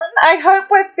I hope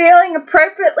we're feeling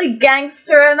appropriately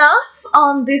gangster enough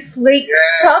on this week's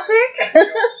topic. Boom,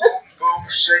 boom,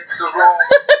 shake the room.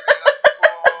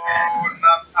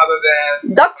 None other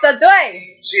than Dr.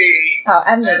 Dwayne. G.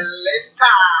 And me.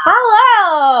 Melita.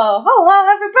 Hello,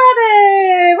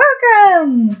 everybody.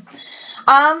 Welcome.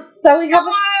 So we have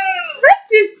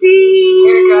Hey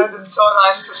guys, it's so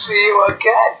nice to see you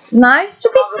again. Nice to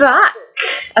be back.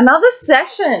 Another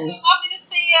session. Lovely to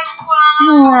see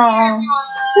everyone.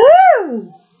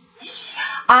 Woo!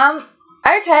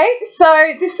 Okay,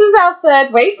 so this is our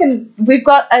third week, and we've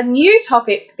got a new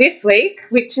topic this week,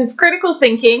 which is critical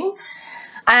thinking.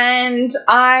 And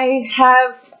I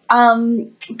have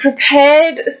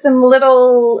prepared some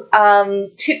little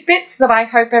tidbits that I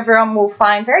hope everyone will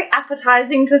find very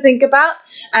appetizing to think about,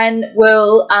 and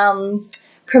will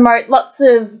promote lots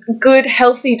of good,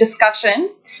 healthy discussion.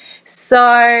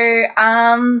 So,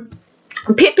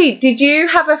 Pippi, did you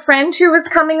have a friend who was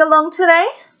coming along today?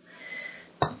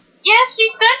 Yeah, she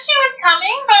said she was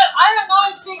coming, but I don't know.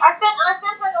 I sent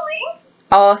her the link.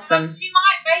 Awesome.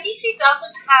 Maybe she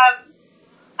doesn't have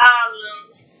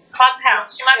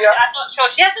Clubhouse. She might be, I'm not sure.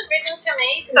 She hasn't written to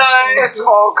me, so It's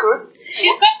all good.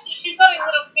 she's got a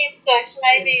little kid, so she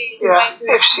maybe.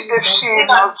 If she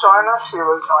does join us, she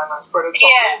will join us. But it's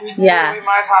okay. Yeah. We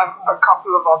might have a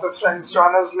couple of other friends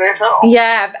join us later.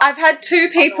 Yeah, I've had 2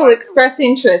 people express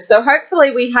interest, so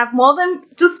hopefully we have more than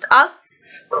just us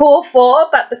core 4,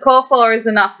 but the core 4 is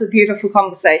enough for beautiful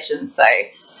conversation, so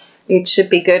it should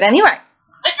be good anyway.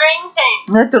 The dream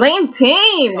team. The dream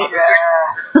team. The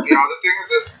other thing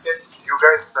is if you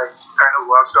guys kind of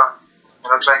worked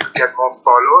on trying to get more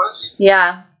followers.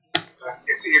 Yeah.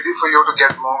 It's easy for you to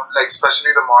get more,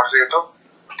 especially the moderator.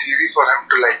 It's easy for him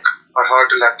to or her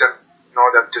to let them know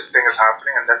that this thing is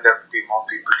happening, and then there'll be more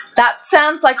people. That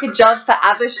sounds like a job for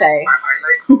Abhishek. I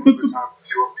like rooms have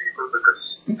fewer people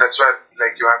because that's where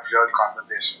you have real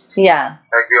conversations. Yeah.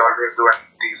 Like we always do in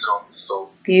these rooms. So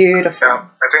beautiful. Yeah,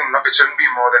 I think it shouldn't be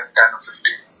more than 10 or 15.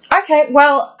 Okay,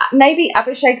 well, maybe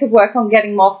Abhishek could work on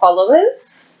getting more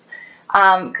followers.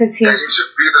 Because he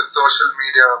should be the social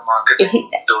media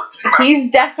marketing dude. He's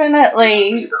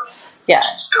definitely,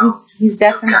 he's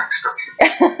definitely,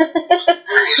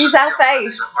 he's our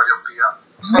face.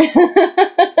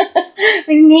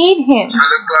 We need him.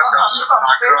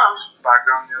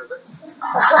 Background music.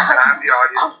 And the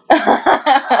audience.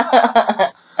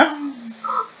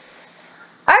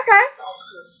 Okay.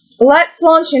 Let's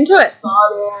launch into it.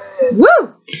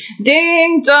 Woo!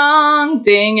 Ding dong,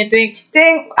 ding a ding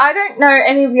ding. I don't know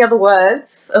any of the other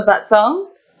words of that song,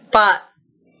 but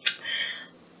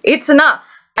it's enough.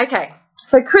 Okay,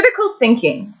 so critical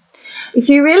thinking. If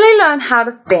you really learn how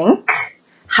to think,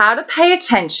 how to pay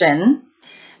attention,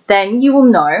 then you will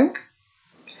know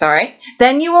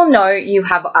you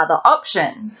have other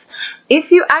options.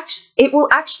 It will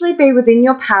actually be within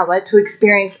your power to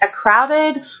experience a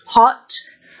crowded, hot,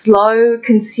 slow,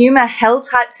 consumer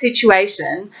hell-type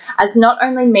situation as not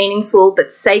only meaningful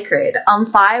but sacred, on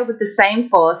fire with the same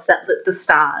force that lit the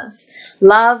stars.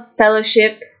 Love,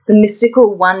 fellowship, the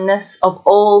mystical oneness of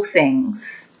all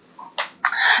things.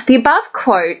 The above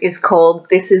quote is called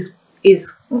This Is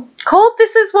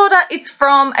Water. It's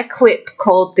from a clip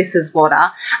called This Is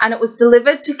Water, and it was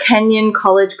delivered to Kenyan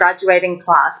college graduating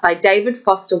class by David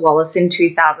Foster Wallace in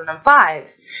 2005.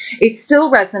 It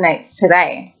still resonates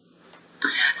today.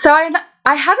 So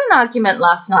I had an argument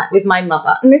last night with my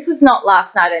mother, and this is not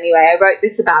last night anyway. I wrote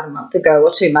this about a month ago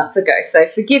or 2 months ago, so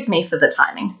forgive me for the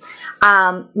timing.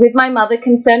 With my mother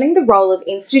concerning the role of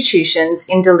institutions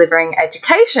in delivering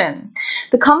education.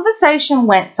 The conversation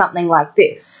went something like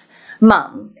this.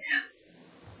 Mum,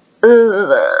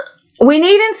 we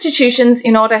need institutions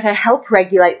in order to help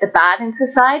regulate the bad in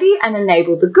society and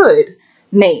enable the good.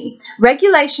 Me,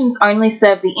 regulations only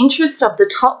serve the interest of the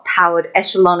top-powered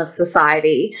echelon of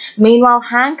society, meanwhile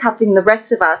handcuffing the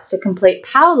rest of us to complete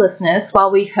powerlessness while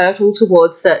we hurtle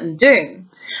towards certain doom.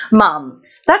 Mum,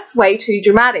 that's way too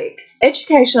dramatic.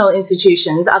 Educational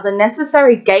institutions are the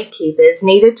necessary gatekeepers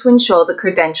needed to ensure the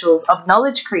credentials of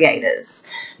knowledge creators.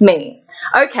 Me,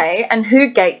 okay, and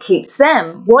who gatekeeps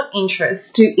them? What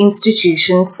interests do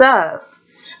institutions serve?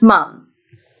 Mum,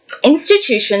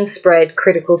 institutions spread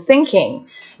critical thinking.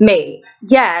 Me,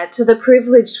 yeah, to the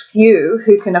privileged few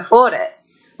who can afford it.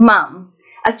 Mum,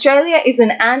 Australia is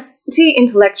an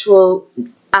anti-intellectual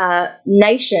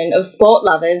nation of sport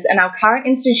lovers, and our current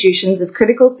institutions of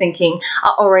critical thinking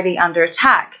are already under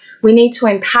attack. We need to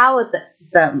empower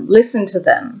them, listen to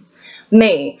them.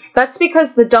 Me, that's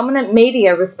because the dominant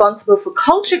media responsible for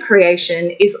culture creation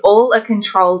is all a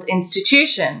controlled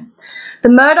institution. The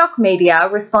Murdoch media,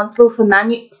 responsible for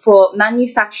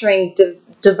manufacturing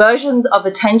diversions of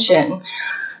attention,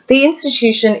 the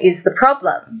institution is the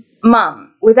problem.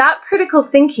 Mum, without critical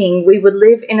thinking, we would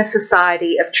live in a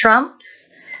society of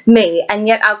Trumps, me, and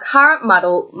yet our current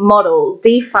model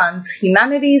defunds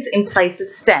humanities in place of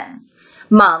STEM.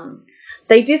 Mum,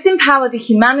 they disempower the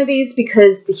humanities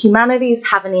because the humanities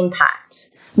have an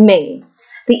impact. Me,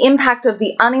 the impact of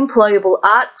the unemployable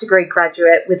arts degree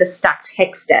graduate with a stacked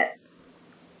HECS debt.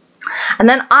 And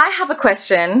then I have a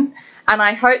question, and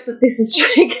I hope that this has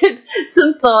triggered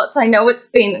some thoughts. I know it's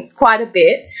been quite a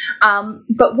bit,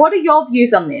 but what are your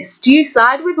views on this? Do you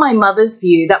side with my mother's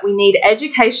view that we need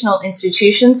educational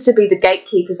institutions to be the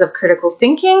gatekeepers of critical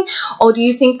thinking, or do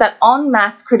you think that en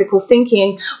masse critical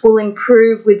thinking will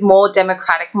improve with more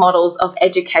democratic models of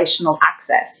educational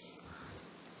access?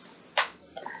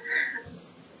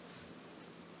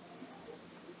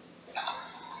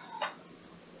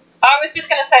 I was just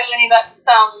going to say, Lenny, that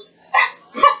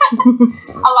I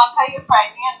love how you're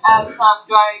framing it as,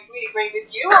 do we agree with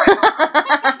you? Or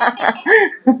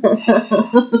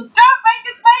don't make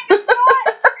us take a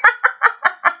choice!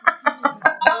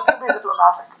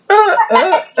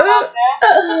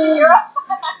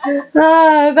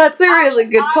 That's a really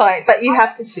good point, but you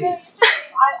have to choose.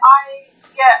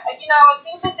 Yeah, it's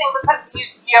interesting because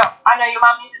I know your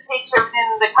mum is a teacher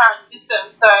within the current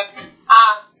system, so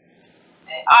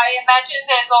I imagine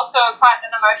there's also quite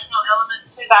an emotional element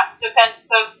to that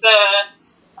defence of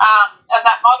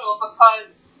that model,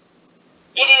 because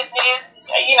it is I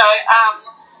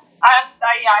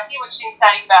understand. Yeah, I hear what she's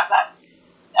saying about that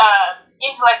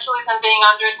intellectualism being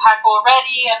under attack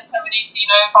already, and so we need to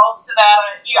bolster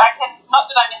that. Not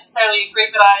that I necessarily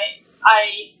agree, but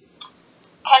I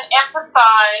can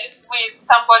empathise with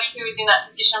somebody who is in that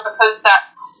position, because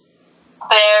that's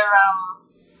their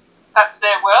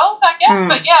world, I guess.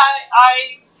 But yeah,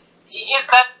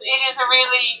 it is a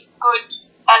really good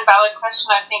and valid question,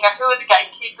 I think, of who are the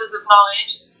gatekeepers of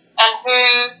knowledge, and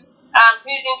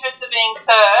whose interests are being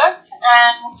served,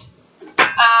 and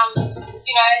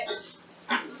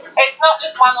it's not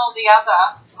just one or the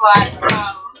other, like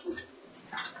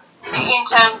in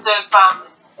terms of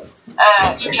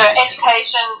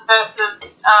education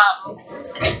versus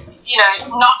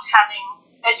not having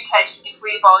education if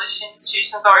we abolish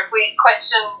institutions, or if we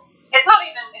question. It's not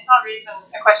even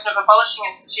a question of abolishing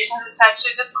institutions. It's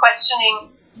actually just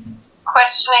questioning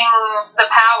the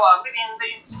power within the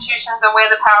institutions, and where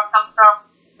the power comes from,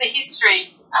 the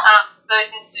history of those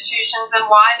institutions, and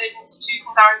why those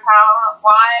institutions are in power.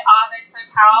 Why are they so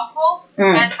powerful,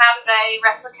 and how do they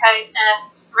replicate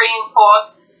and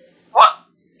reinforce what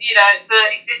the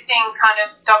existing kind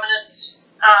of dominant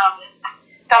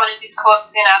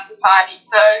discourses in our society.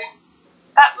 So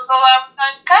that was all I was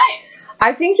going to say.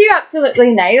 I think you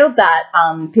absolutely nailed that,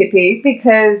 Pippi,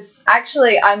 because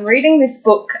actually I'm reading this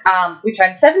book, which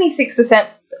I'm 76%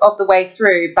 of the way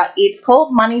through, but it's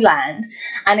called Moneyland,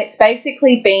 and it's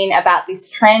basically been about this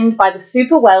trend by the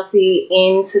super wealthy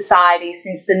in society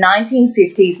since the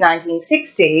 1950s,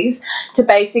 1960s to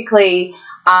basically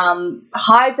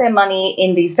hide their money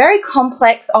in these very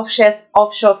complex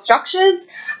offshore structures,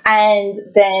 and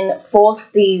then force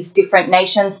these different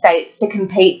nation states to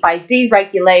compete by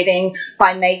deregulating,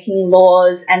 by making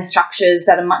laws and structures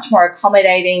that are much more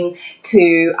accommodating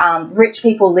to rich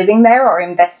people living there or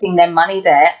investing their money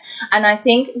there. And I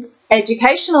think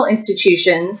educational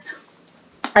institutions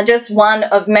are just one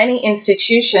of many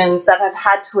institutions that have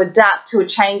had to adapt to a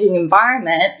changing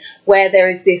environment where there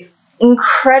is this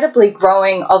incredibly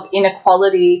growing of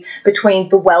inequality between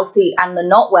the wealthy and the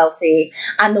not wealthy,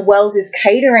 and the world is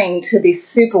catering to this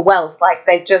super wealth. Like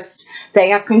they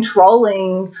have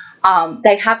controlling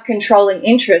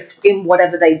interests in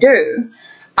whatever they do,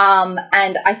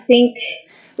 and I think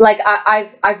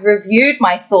I've reviewed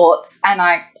my thoughts, and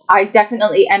I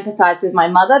definitely empathize with my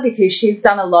mother, because she's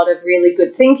done a lot of really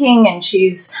good thinking, and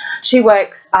she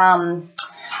works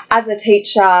as a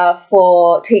teacher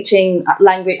for teaching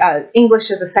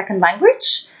English as a second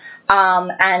language,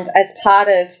 and as part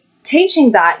of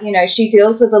teaching that, she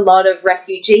deals with a lot of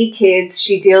refugee kids.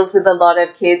 She deals with a lot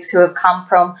of kids who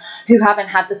haven't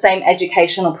had the same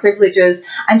educational privileges,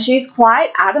 and she's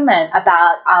quite adamant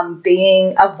about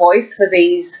being a voice for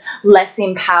these less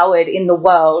empowered in the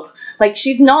world. Like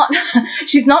she's not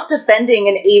defending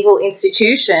an evil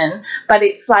institution, but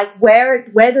it's like where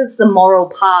does the moral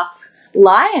path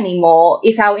lie anymore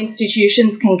if our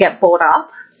institutions can get bought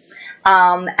up,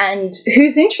 and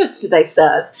whose interests do they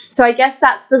serve? So I guess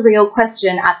that's the real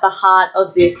question at the heart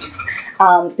of this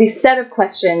set of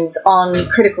questions on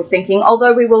critical thinking,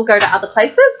 although we will go to other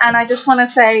places. And I just want to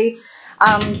say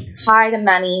Hi to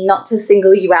Manny, not to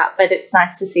single you out, but it's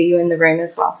nice to see you in the room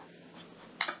as well.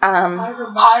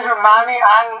 Hi to Manny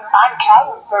and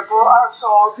Callum.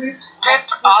 So Pip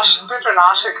and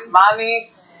Ashik,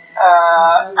 Manny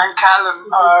and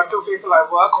Callum are two people I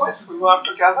work with. We work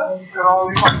together. They're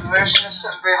all conservationists,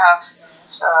 and they have.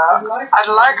 I'd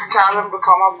like Callum to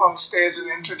come up on stage and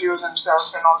introduce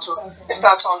himself, and also, if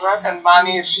that's all right, and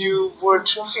Manny, if you would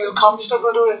feel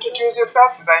comfortable to introduce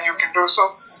yourself, then you can do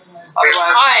so.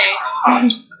 Otherwise,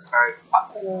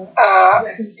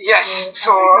 yes.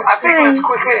 So I think let's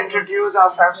quickly introduce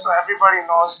ourselves so everybody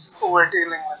knows who we're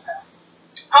dealing with here.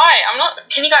 Hi,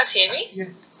 can you guys hear me?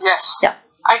 Yes. Yeah.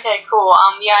 Okay, cool.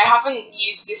 I haven't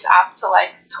used this app to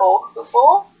talk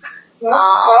before. But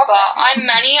I'm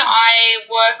Manny. I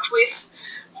work with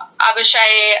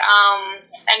Abhishek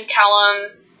and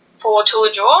Callum for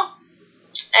Tullajaw.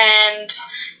 And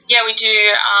yeah, we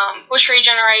do bush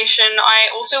regeneration. I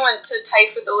also went to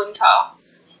TAFE with the Linter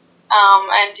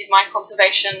and did my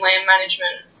conservation land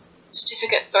management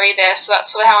certificate 3 there, so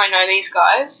that's sort of how I know these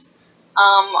guys.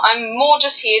 I'm more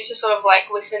just here to sort of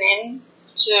listen in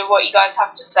to what you guys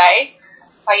have to say.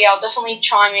 But yeah, I'll definitely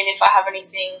chime in if I have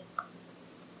anything.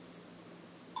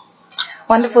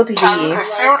 Wonderful to hear you.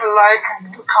 If you'd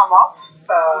like to come up,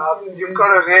 you've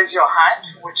got to raise your hand,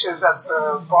 which is at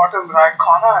the bottom right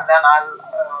corner, and then I'll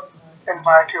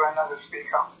invite you in as a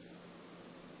speaker.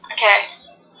 Okay.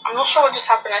 I'm not sure what just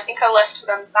happened. I think I left,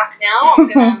 but I'm back now. I'm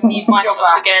going to mute myself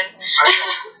again. I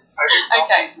think some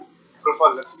people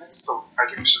prefer listening, so I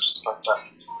think we should respect that.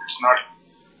 It's not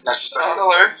necessary.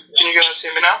 Hello, can you guys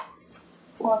hear me now?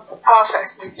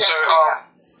 Perfect. Yes, so,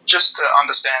 just to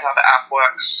understand how the app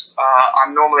works,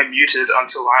 I'm normally muted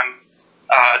until I'm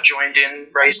joined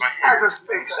in, raise my hand. As a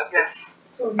speaker, yes.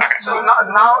 Okay. So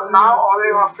now all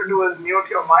you have to do is mute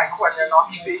your mic when you're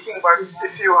not speaking, but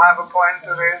if you have a point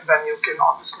to raise, then you can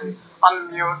obviously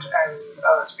unmute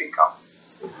and speak up.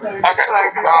 It's like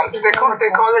they call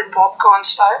it popcorn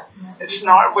style. It's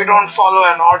not. We don't follow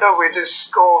an order. We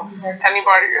just go.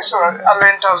 Anybody. So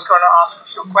Alinta's gonna ask a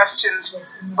few questions,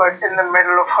 but in the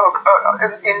middle of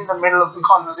her, in the middle of the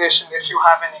conversation, if you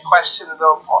have any questions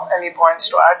or any points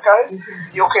to add, guys,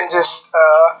 you can just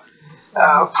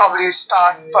probably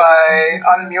start by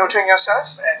unmuting yourself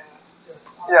and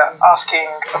asking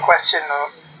a question or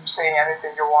saying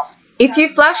anything you want. If you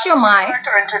flash your mic. Would you like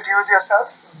to introduce yourself?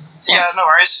 Yeah, no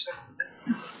worries.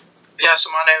 Yeah, so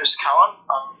my name is Callum.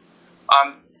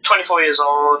 I'm 24 years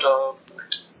old.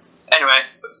 Anyway,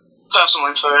 personal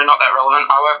info, not that relevant.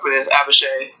 I work with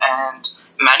Abhishek and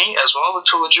Manny as well with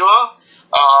Tullajaw.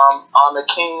 I'm a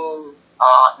keen,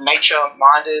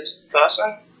 nature-minded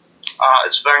person.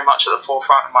 It's very much at the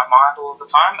forefront of my mind all the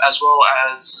time, as well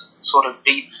as sort of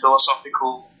deep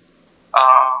philosophical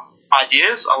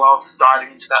ideas. I love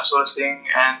diving into that sort of thing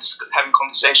and just having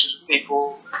conversations with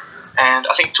people. And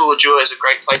I think Tullajaw is a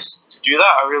great place to do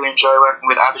that. I really enjoy working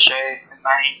with Abhishek and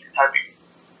Manny, having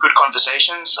good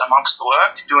conversations amongst the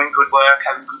work, doing good work,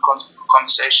 having good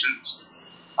conversations.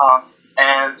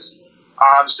 And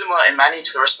I'm similar in Manny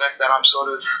to the respect that I'm sort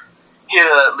of here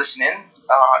to listen in.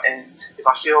 And if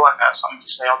I feel like I have something to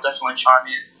say, I'll definitely chime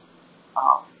in.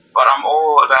 But I'm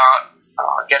all about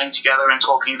getting together and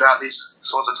talking about these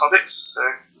sorts of topics. So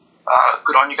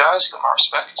good on you guys, got my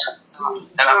respect.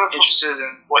 And I'm interested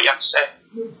in what you have to say.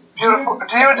 Beautiful.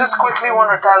 Do you just quickly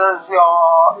want to tell us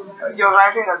you're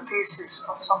writing a thesis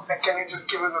or something? Can you just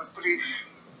give us a brief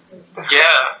description?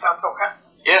 Yeah. If that's okay.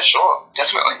 Yeah, sure,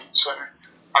 definitely. So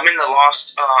I'm in the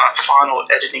last final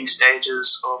editing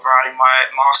stages of writing my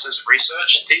master's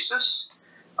research thesis.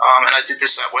 And I did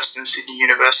this at Western Sydney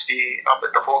University up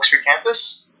at the Hawkesbury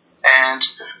campus. And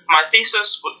my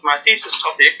thesis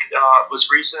topic was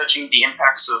researching the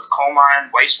impacts of coal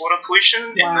mine wastewater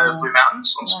pollution in the Blue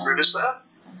Mountains on some rivers there.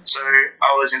 So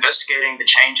I was investigating the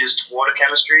changes to water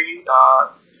chemistry,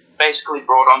 basically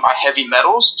brought on by heavy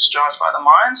metals discharged by the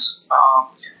mines.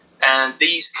 And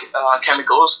these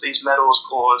chemicals, these metals,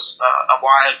 cause a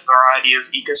wide variety of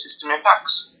ecosystem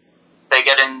impacts. They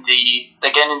get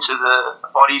into the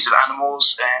bodies of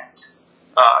animals and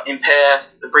impair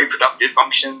the reproductive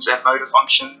functions and motor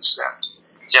functions. And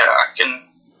yeah, I can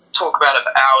talk about it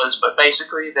for hours, but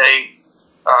basically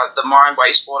the mine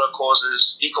wastewater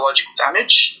causes ecological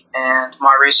damage, and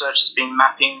my research has been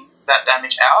mapping that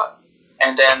damage out,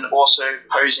 and then also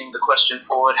posing the question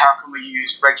forward: how can we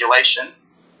use regulation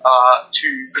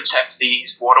to protect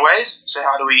these waterways? So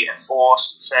how do we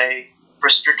enforce, say,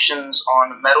 restrictions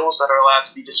on metals that are allowed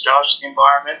to be discharged to the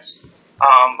environment?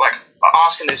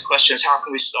 Asking these questions: how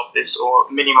can we stop this or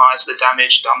minimize the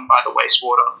damage done by the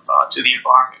wastewater to the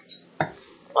environment?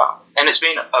 And it's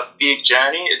been a big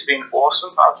journey. It's been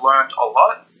awesome. I've learned a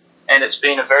lot, and it's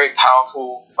been a very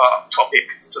powerful topic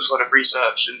to sort of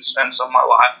research and spend some of my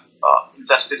life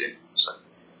invested in. So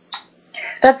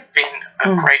That's been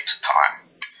a great time.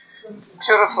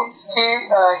 Beautiful.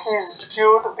 He's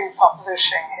due to be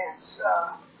publishing his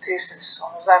thesis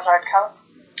soon. Is that right, Cal?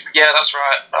 Yeah, that's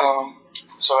right.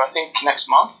 So I think next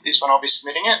month is when I'll be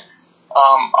submitting it.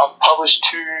 I've published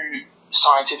 2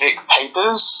 scientific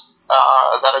papers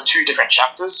that are 2 different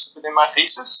chapters within my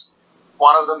thesis.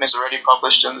 One of them is already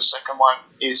published, and the second one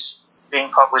is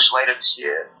being published later this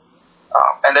year.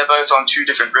 And they're both on 2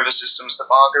 different river systems, the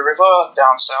Barga River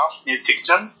down south near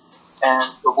Picton, and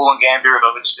the Wollongambie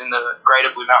River, which is in the Greater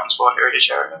Blue Mountains World Heritage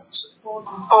Area. So,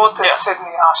 both in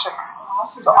Sydney, Ashik.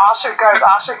 So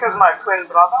Ashik is my twin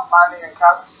brother, Manny and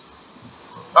Cal.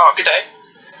 Oh, good day.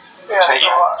 Yeah,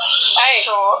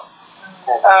 so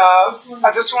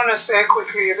I just want to say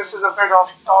quickly, this is a bit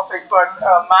off topic, but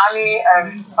Manny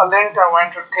and Alinta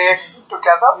went to TAFE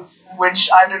together, which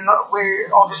we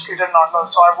obviously did not know.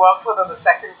 So I worked with her the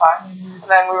second time. And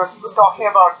then we were talking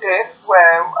about TAFE,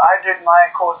 where I did my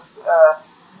course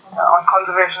on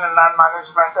conservation and land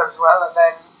management as well. And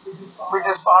then we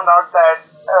just found out that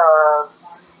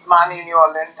Manny knew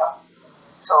Alinta.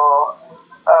 So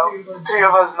the 3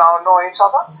 of us now know each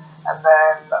other. And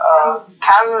then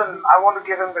Calvin, I want to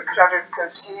give him the credit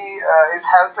because he is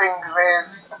helping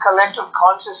raise a collective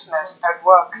consciousness at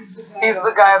work. He's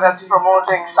the guy that's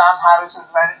promoting Sam Harris's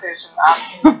meditation app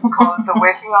called the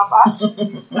Waking Up app.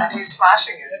 And he's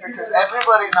smashing it because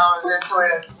everybody now is into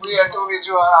it. We at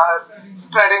 2VJU are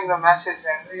spreading the message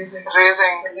and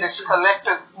raising this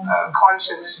collective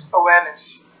conscious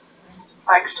awareness.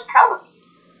 Thanks to Calvin.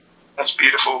 That's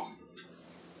beautiful.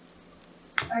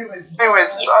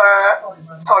 Anyways,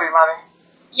 sorry, Manny.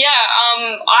 Yeah,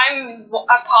 I'm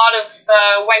a part of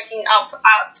the Waking Up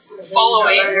app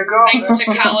following, thanks to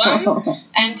Callum.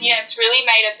 And yeah, it's really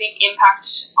made a big impact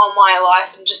on my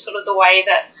life and just sort of the way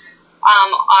that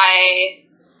I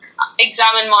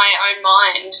examine my own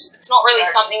mind. It's not really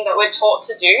something that we're taught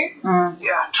to do.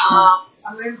 Yeah.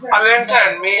 Alinta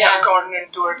and me have gotten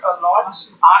into it a lot.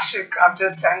 Ashik, I've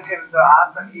just sent him the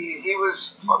app, and he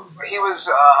was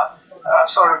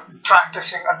sort of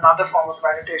practicing another form of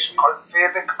meditation called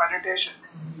Vedic meditation.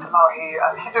 So now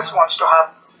he just wants to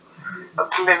have a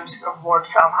glimpse of what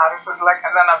Sam Harris is like.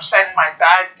 And then I've sent my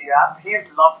dad the app. He's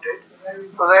loved it.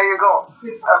 So there you go.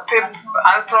 Pip,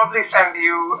 I'll probably send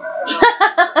you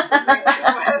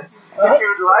if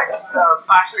you'd like.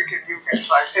 Patrick, if you can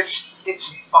try.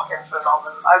 It's fucking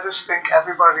phenomenal. I just think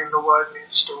everybody in the world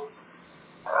needs to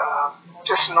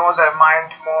just know their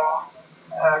mind more,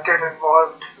 get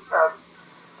involved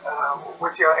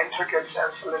with your intricate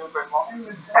self a little bit more.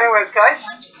 Anyways, guys,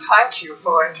 thank you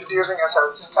for introducing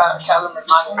yourselves, Callum and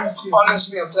Manny.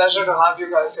 Honestly, a pleasure to have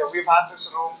you guys here. We've had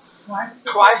this room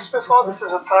twice before. This is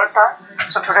the 3rd time.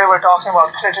 So today we're talking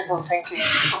about critical thinking.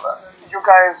 You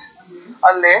guys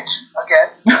are late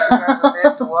again. You guys are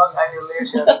late to work and you're late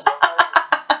here.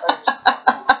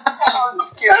 I'm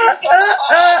just kidding.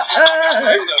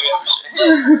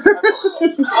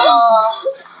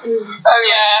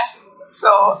 So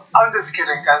I'm just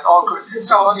kidding, guys. All good.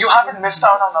 So you haven't missed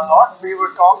out on a lot. We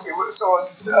were talking. So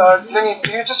Linny,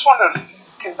 do you just want to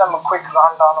give them a quick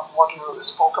rundown of what you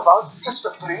spoke about? Just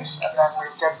a brief, and then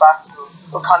we'll get back to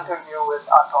continue with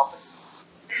our topic.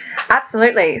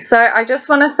 Absolutely. So I just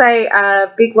want to say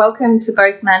a big welcome to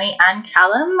both Manny and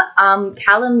Callum.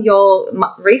 Callum, your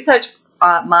research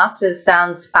master's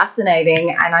sounds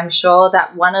fascinating, and I'm sure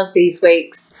that one of these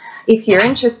weeks, if you're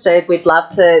interested, we'd love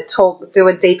to do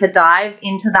a deeper dive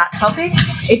into that topic.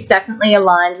 It's definitely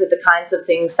aligned with the kinds of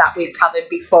things that we've covered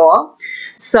before.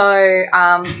 So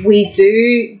we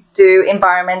do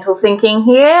environmental thinking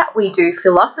here. We do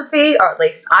philosophy, or at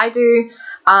least I do.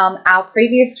 Our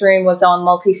previous room was on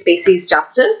multi-species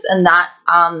justice, and that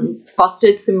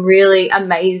fostered some really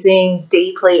amazing,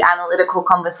 deeply analytical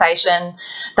conversation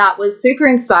that was super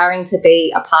inspiring to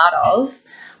be a part of.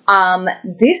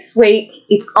 This week,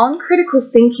 it's on critical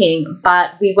thinking,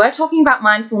 but we were talking about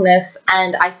mindfulness,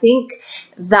 and I think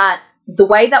that the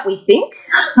way that we think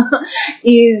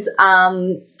is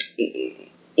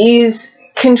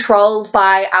controlled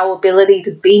by our ability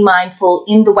to be mindful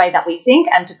in the way that we think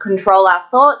and to control our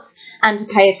thoughts and to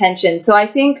pay attention. So I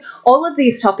think all of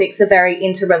these topics are very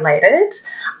interrelated.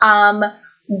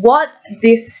 What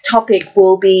this topic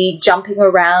will be jumping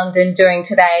around and doing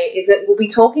today is that we'll be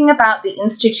talking about the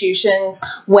institutions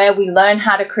where we learn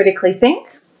how to critically think.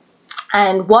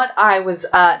 And what I was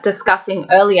discussing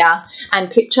earlier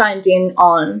and Pip chimed in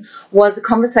on was a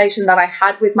conversation that I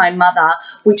had with my mother,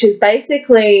 which is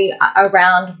basically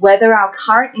around whether our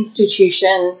current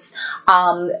institutions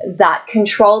that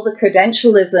control the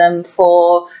credentialism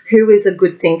for who is a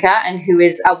good thinker and who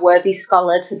is a worthy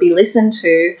scholar to be listened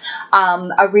to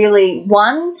are really,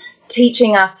 one,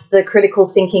 teaching us the critical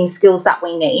thinking skills that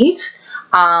we need,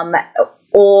 and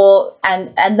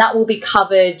that will be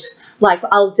covered, like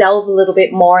I'll delve a little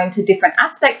bit more into different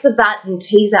aspects of that and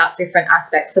tease out different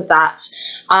aspects of that.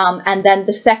 And then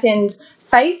the second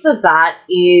face of that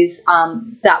is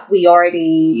that we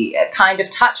already kind of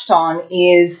touched on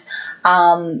is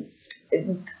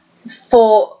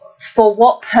for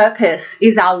what purpose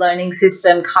is our learning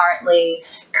system currently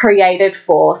created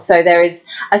for? So there is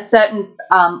a certain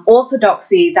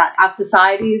orthodoxy that our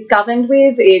society is governed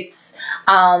with.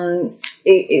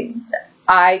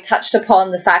 I touched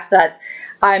upon the fact that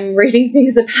I'm reading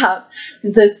things about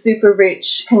the super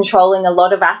rich controlling a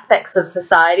lot of aspects of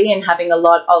society and having a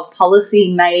lot of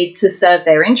policy made to serve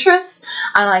their interests.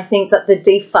 And I think that the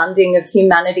defunding of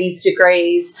humanities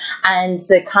degrees and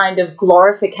the kind of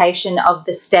glorification of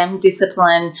the STEM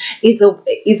discipline is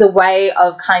a way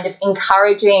of kind of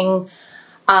encouraging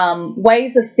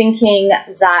ways of thinking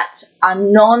that are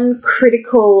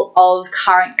non-critical of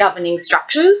current governing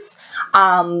structures,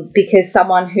 because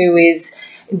someone who is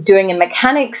doing a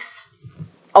mechanics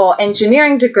or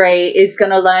engineering degree is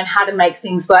going to learn how to make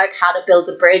things work, how to build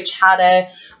a bridge, how to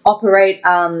operate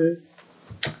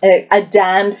a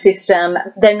dam system.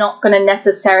 They're not going to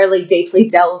necessarily deeply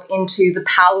delve into the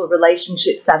power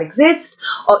relationships that exist,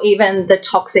 or even the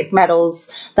toxic metals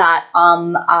that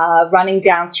are running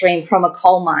downstream from a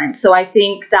coal mine. So I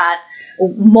think that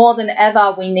more than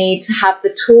ever, we need to have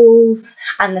the tools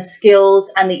and the skills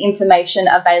and the information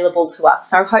available to us.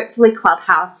 So hopefully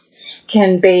Clubhouse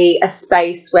can be a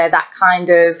space where that kind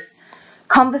of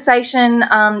conversation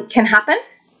can happen.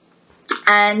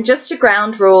 And just a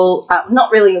ground rule,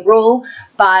 not really a rule,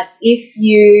 but if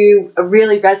you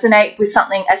really resonate with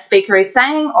something a speaker is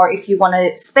saying, or if you want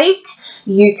to speak,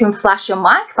 you can flash your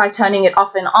mic by turning it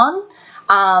off and on.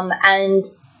 And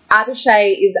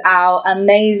Abhishek is our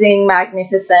amazing,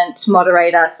 magnificent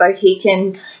moderator, so he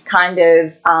can kind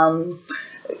of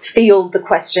field the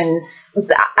questions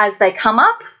as they come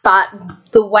up. But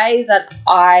the way that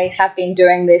I have been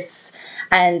doing this,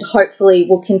 and hopefully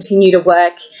will continue to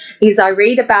work, is I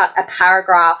read about a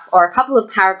paragraph or a couple of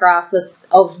paragraphs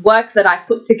of work that I've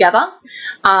put together,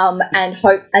 and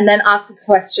then ask a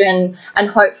question, and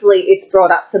hopefully it's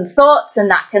brought up some thoughts, and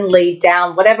that can lead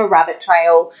down whatever rabbit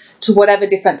trail to whatever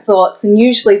different thoughts, and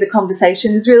usually the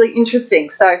conversation is really interesting.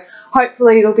 So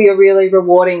hopefully it'll be a really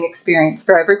rewarding experience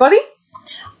for everybody.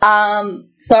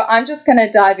 So I'm just going to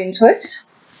dive into it.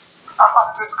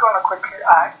 I'm just going to quickly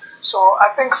add. So I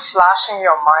think flashing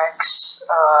your mics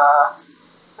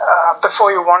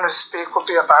before you want to speak would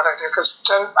be a bad idea, because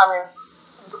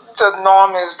the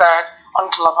norm is that on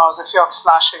Clubhouse, if you're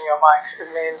flashing your mics,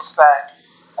 it means that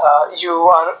you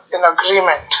are in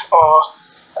agreement, or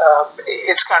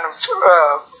it's kind of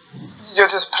you're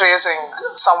just praising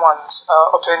someone's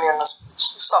opinion or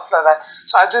stuff like that.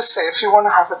 So I just say, if you want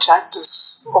to have a chat,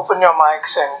 just open your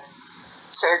mics and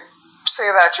say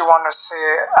that you want to say,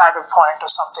 add a point or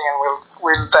something, and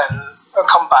we'll then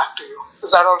come back to you.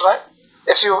 Is that all right?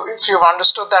 If you've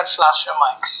understood that, flash your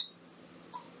mics.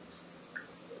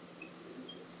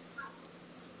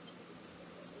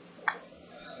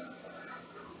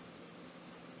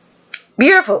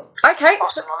 Beautiful. Okay.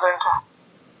 Awesome.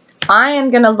 I am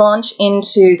going to launch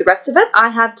into the rest of it. I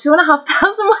have 2,500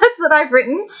 words that I've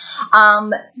written.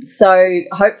 So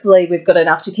hopefully we've got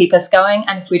enough to keep us going.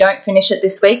 And if we don't finish it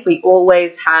this week, we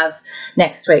always have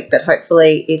next week. But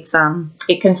hopefully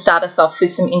it can start us off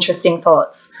with some interesting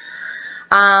thoughts.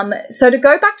 So to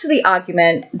go back to the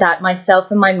argument that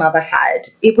myself and my mother had,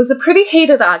 it was a pretty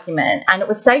heated argument, and it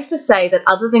was safe to say that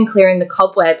other than clearing the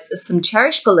cobwebs of some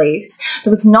cherished beliefs,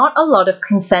 there was not a lot of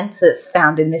consensus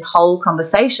found in this whole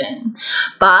conversation.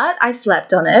 But I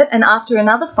slept on it, and after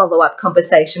another follow-up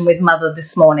conversation with mother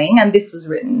this morning, and this was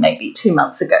written maybe 2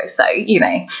 months ago, so,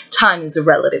 time is a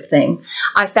relative thing,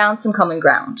 I found some common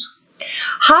ground.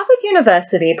 Harvard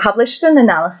University published an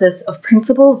analysis of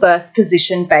principle versus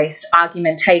position-based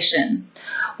argumentation.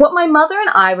 What my mother and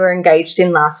I were engaged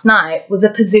in last night was a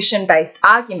position-based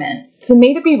argument. For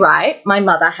me to be right, my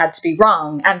mother had to be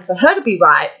wrong, and for her to be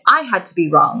right, I had to be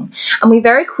wrong. And we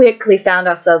very quickly found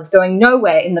ourselves going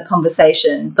nowhere in the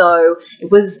conversation, though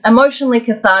it was emotionally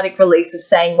cathartic release of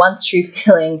saying one's true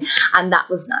feeling, and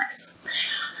that was nice.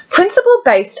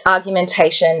 Principle-based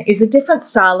argumentation is a different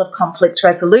style of conflict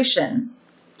resolution.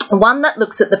 one that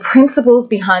looks at the principles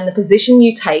behind the position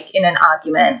you take in an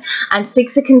argument and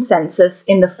seeks a consensus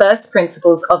in the first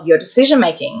principles of your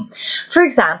decision-making. For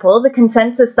example, the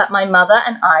consensus that my mother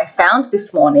and I found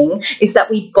this morning is that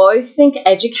we both think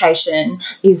education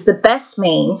is the best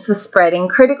means for spreading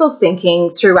critical thinking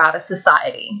throughout a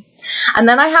society. And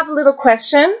then I have a little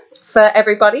question for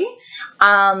everybody,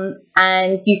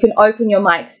 and you can open your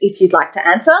mics if you'd like to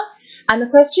answer. And the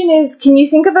question is, can you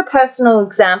think of a personal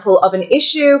example of an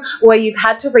issue where you've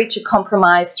had to reach a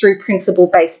compromise through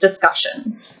principle-based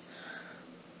discussions?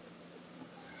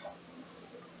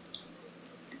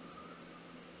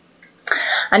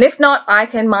 And if not, I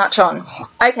can march on.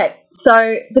 Okay,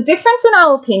 so the difference in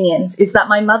our opinions is that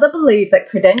my mother believed that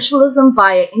credentialism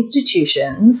via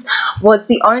institutions was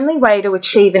the only way to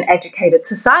achieve an educated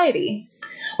society,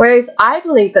 whereas I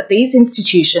believe that these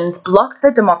institutions blocked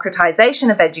the democratization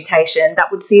of education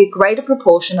that would see a greater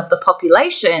proportion of the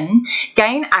population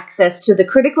gain access to the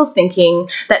critical thinking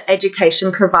that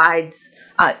education provides,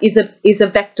 is a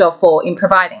vector for in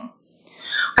providing.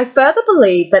 I further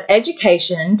believe that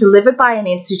education delivered by an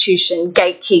institution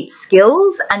gatekeeps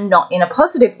skills and not in a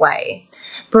positive way.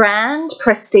 Brand,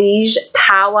 prestige,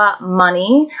 power,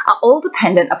 money are all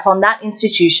dependent upon that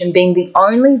institution being the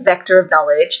only vector of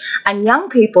knowledge, and young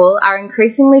people are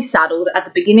increasingly saddled at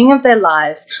the beginning of their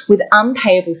lives with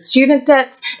unpayable student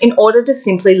debts in order to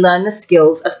simply learn the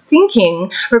skills of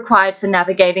thinking required for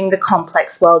navigating the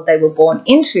complex world they were born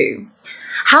into.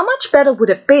 How much better would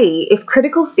it be if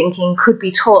critical thinking could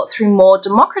be taught through more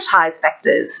democratized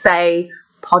vectors, say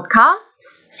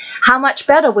podcasts? How much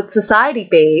better would society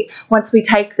be once we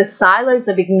take the silos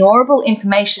of ignorable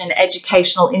information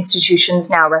educational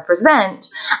institutions now represent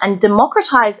and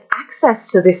democratize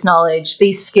access to this knowledge,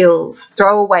 these skills,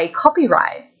 throw away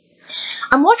copyright?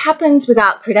 And what happens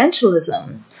without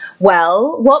credentialism?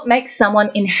 Well, what makes someone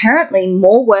inherently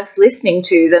more worth listening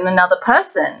to than another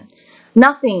person?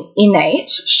 Nothing innate,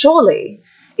 surely.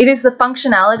 It is the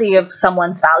functionality of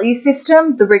someone's value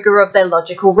system, the rigor of their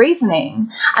logical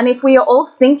reasoning. And if we are all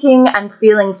thinking and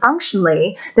feeling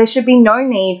functionally, there should be no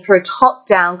need for a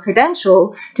top-down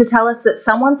credential to tell us that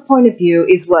someone's point of view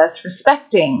is worth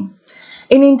respecting.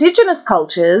 In Indigenous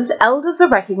cultures, elders are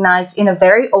recognised in a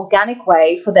very organic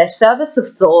way for their service of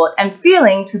thought and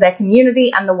feeling to their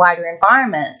community and the wider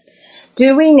environment.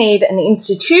 Do we need an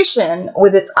institution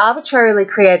with its arbitrarily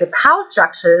created power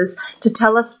structures to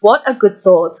tell us what are good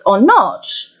thoughts or not?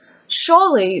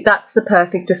 Surely that's the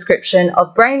perfect description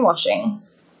of brainwashing.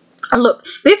 And look,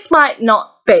 this might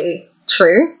not be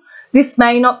true. This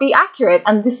may not be accurate,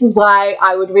 and this is why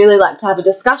I would really like to have a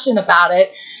discussion about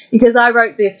it, because I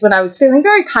wrote this when I was feeling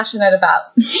very passionate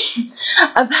about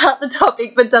the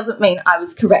topic, but doesn't mean I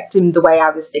was correct in the way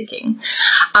I was thinking.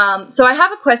 So I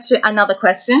have another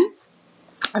question.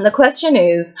 And the question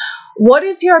is, what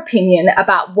is your opinion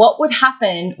about what would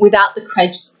happen without the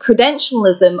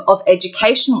credentialism of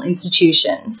educational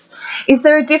institutions? Is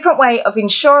there a different way of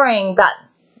ensuring that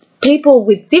people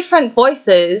with different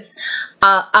voices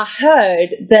are heard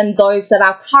than those that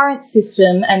our current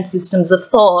system and systems of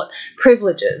thought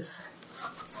privileges?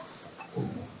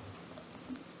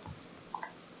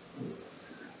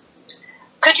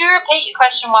 Could you repeat your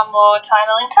question one more time,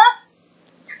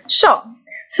 Alinta? Sure.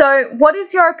 So what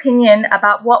is your opinion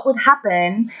about what would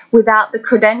happen without the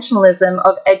credentialism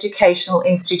of educational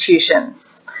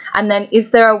institutions? And then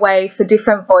is there a way for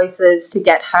different voices to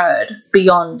get heard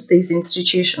beyond these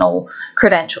institutional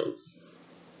credentials?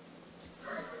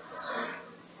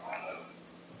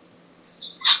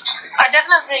 I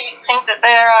definitely think that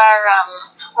there are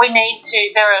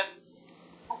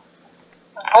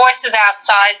voices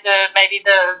outside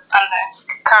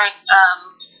current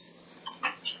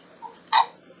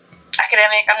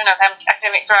academic, I don't know if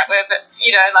academic's the right word, but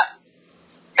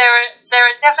there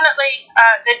definitely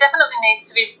needs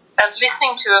to be a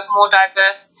listening to of more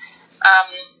diverse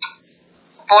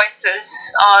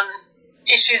voices on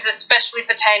issues, especially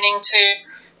pertaining to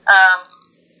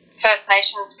First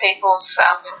Nations peoples.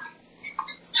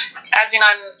 I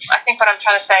think what I'm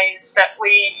trying to say is that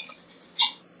our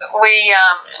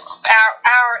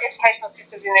educational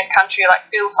systems in this country are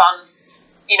built on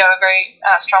a very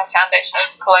strong foundation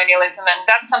of colonialism, and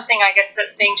that's something I guess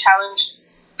that's being challenged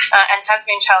and has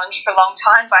been challenged for a long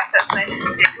time by First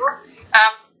Nations peoples.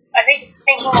 I think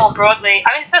thinking more broadly,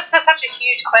 it's such a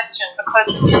huge question,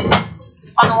 because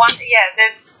on the one,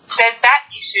 there's that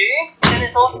issue, and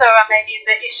there's also maybe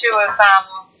the issue of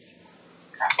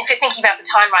if you're thinking about the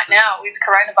time right now with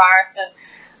coronavirus and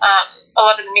a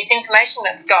lot of the misinformation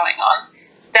that's going on,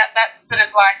 that's sort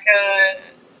of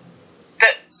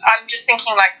that I'm just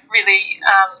thinking really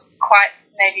quite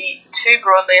maybe too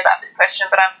broadly about this question,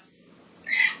 but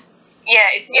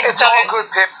it's all good,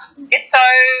 Pip. It's so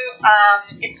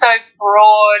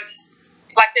broad.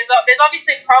 Like there's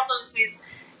obviously problems with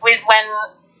when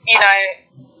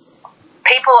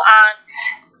people aren't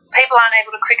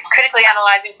able to critically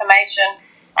analyze information,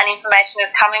 and information is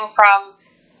coming from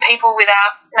people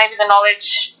without maybe the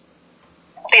knowledge,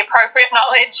 the appropriate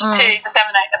knowledge to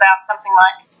disseminate about something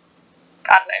like,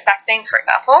 I don't know, vaccines, for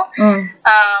example.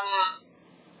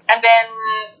 And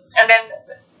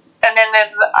then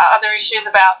there's other issues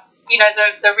about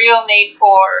the real need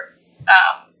for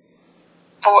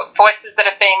voices that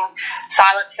have been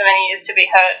silenced for many years to be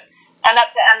heard, and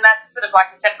that's sort of like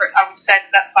a separate. I would say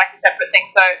that's like a separate thing.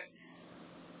 So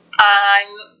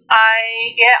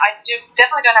I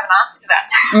definitely don't have an answer to that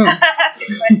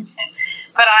question,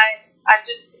 but I'm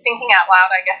just thinking out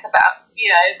loud, I guess, about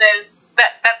it's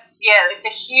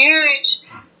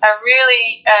a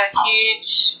really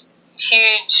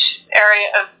huge area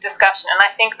of discussion, and I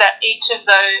think that each of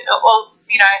those, all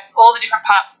the different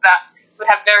parts of that would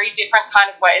have very different kind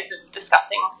of ways of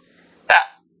discussing that.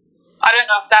 I don't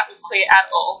know if that was clear at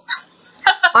all.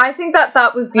 I think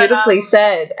that was beautifully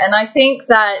said, and I think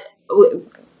that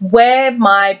where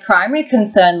my primary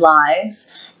concern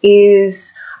lies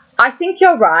is, I think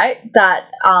you're right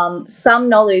that some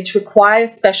knowledge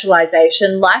requires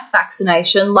specialisation, like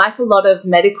vaccination, like a lot of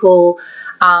medical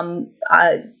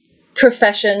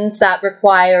professions that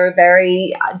require a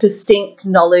very distinct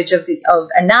knowledge of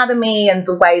anatomy and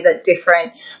the way that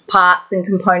different parts and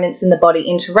components in the body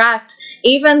interact.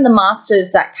 Even the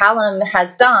masters that Callum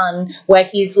has done, where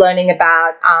he's learning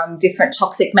about different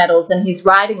toxic metals and he's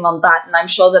writing on that, and I'm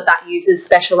sure that uses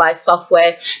specialized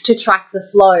software to track the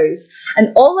flows.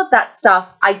 And all of that stuff,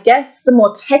 I guess the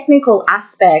more technical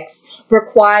aspects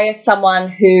require someone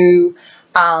who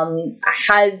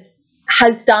has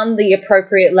done the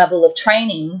appropriate level of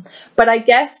training. But I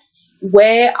guess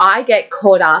where I get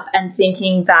caught up and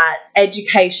thinking that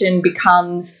education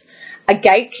becomes a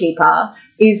gatekeeper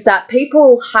is that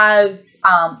people have,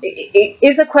 it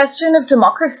is a question of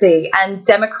democracy and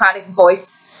democratic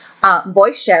voice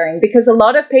sharing, because a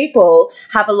lot of people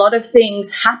have a lot of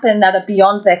things happen that are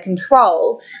beyond their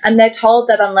control, and they're told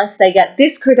that unless they get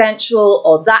this credential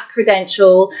or that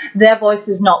credential, their voice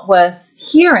is not worth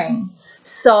hearing.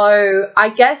 So I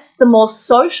guess the more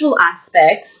social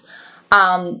aspects,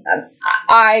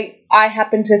 I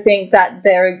happen to think that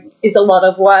there is a lot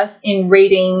of worth in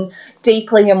reading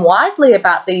deeply and widely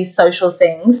about these social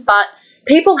things, but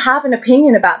people have an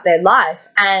opinion about their life,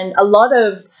 and a lot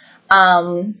of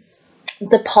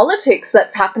the politics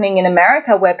that's happening in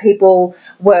America, where people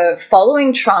were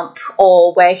following Trump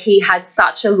or where he had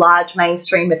such a large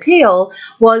mainstream appeal,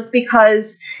 was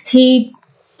because he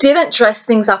didn't dress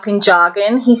things up in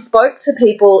jargon. He spoke to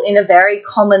people in a very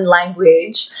common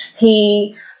language.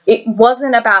 It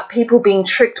wasn't about people being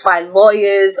tricked by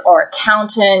lawyers or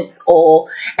accountants or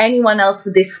anyone else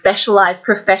with this specialized,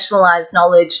 professionalized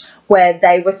knowledge where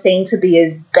they were seen to be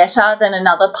as better than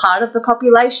another part of the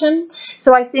population.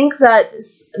 So I think that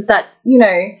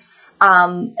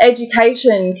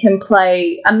education can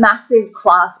play a massive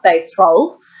class-based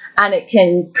role, and it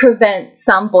can prevent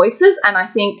some voices, and I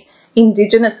think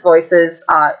Indigenous voices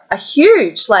are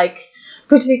huge,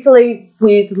 particularly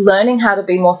with learning how to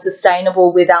be more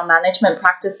sustainable with our management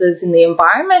practices in the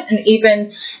environment, and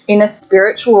even in a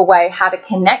spiritual way, how to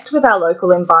connect with our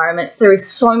local environments. There is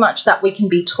so much that we can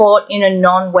be taught in a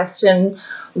non-Western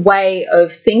way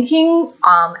of thinking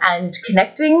and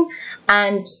connecting,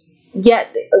 and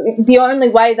yet the only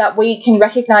way that we can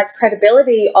recognise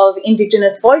credibility of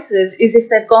Indigenous voices is if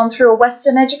they've gone through a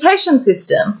Western education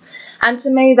system. And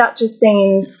to me, that just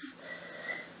seems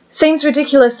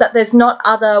ridiculous that there's not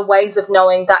other ways of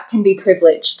knowing that can be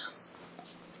privileged.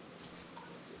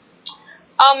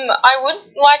 I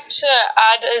would like to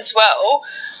add as well,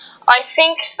 I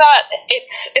think that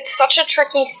it's such a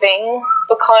tricky thing,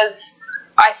 because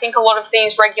I think a lot of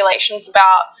these regulations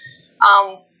about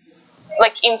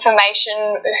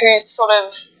information, who's sort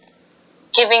of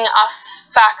giving us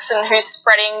facts and who's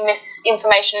spreading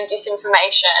misinformation and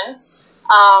disinformation,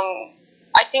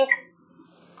 I think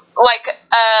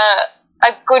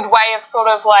a good way of sort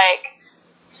of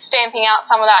stamping out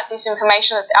some of that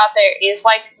disinformation that's out there is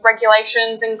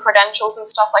regulations and credentials and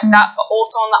stuff like that. But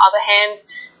also on the other hand,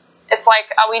 it's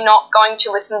are we not going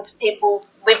to listen to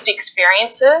people's lived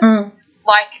experiences,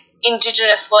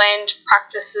 Indigenous land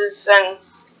practices and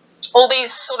all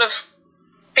these sort of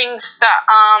things that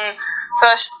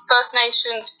First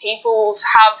Nations peoples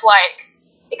have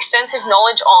extensive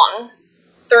knowledge on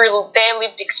through their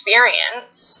lived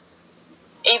experience,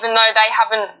 even though they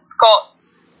haven't got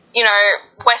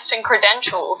Western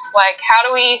credentials. Like, how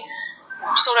do we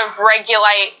sort of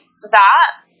regulate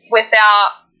that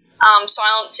without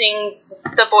silencing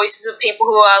the voices of people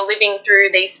who are living through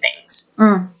these things?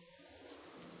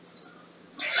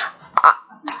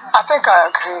 I think I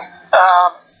agree.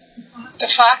 The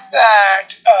fact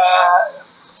that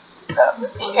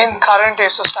in current day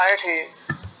society,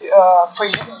 for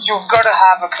you've got to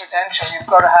have a credential.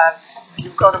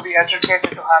 You've got to be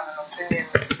educated to have an opinion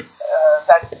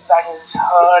that is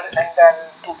heard and then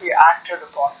to be acted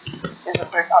upon is a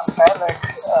bit unfair. Like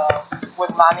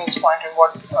with Mani's point and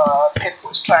what Pip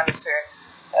was trying to say,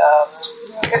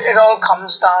 it all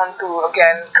comes down to,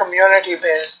 again, community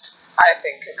based. I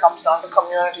think it comes down to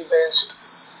community based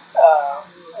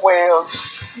way of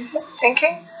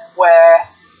thinking, where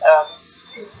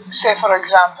say for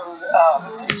example,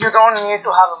 you don't need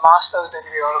to have a master's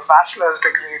degree or a bachelor's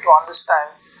degree to understand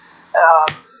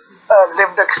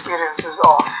lived experiences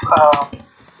of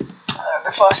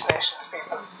the First Nations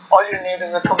people. All you need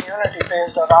is a community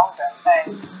based around them,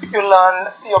 and you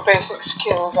learn your basic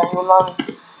skills, and you learn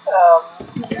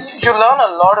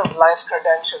a lot of life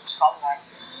credentials from that.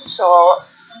 So,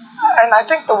 and I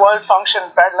think the world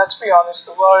functioned better. Let's be honest,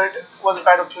 the world was a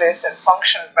better place and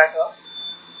functioned better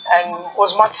and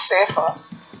was much safer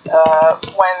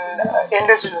when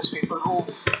indigenous people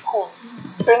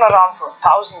who've been around for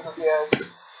thousands of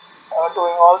years,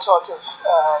 doing all sorts of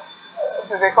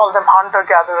they call them hunter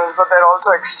gatherers, but they're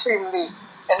also extremely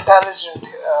intelligent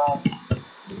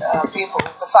people.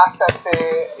 The fact that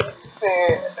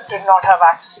they did not have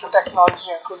access to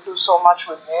technology and could do so much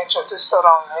with nature, just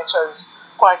around nature, is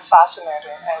quite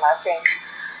fascinating. And I think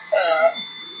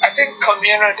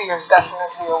community is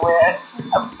definitely a way.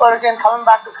 But again, coming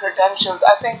back to credentials,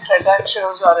 I think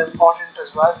credentials are important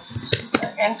as well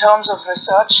in terms of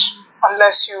research.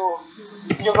 Unless you're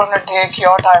going to take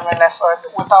your time and effort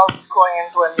without going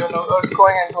into a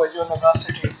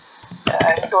university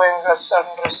and doing a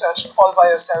certain research all by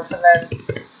yourself, and then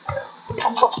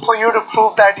for you to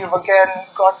prove that, you've again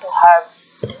got to have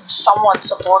someone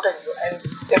supporting you. And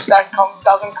if that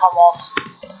doesn't come off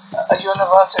a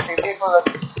university,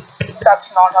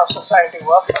 that's not how society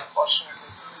works, unfortunately.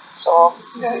 So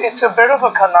it's a bit of a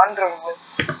conundrum with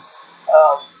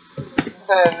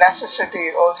the necessity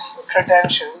of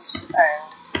credentials and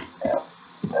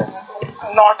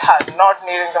not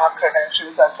needing to have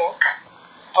credentials, I think.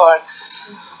 But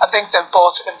I think they're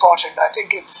both important. I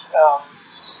think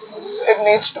it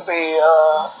needs to be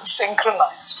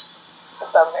synchronized,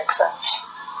 if that makes sense.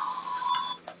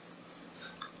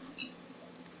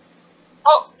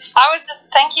 Well,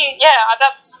 thank you. Yeah,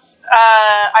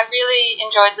 I really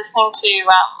enjoyed listening to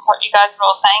what you guys were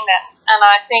all saying then, and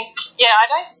I think, I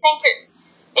don't think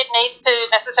it needs to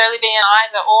necessarily be an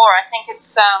either or. I think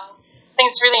it's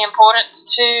really important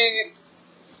to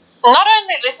not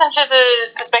only listen to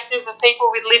the perspectives of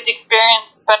people with lived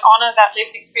experience, but honour that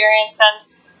lived experience and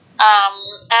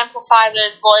amplify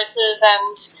those voices,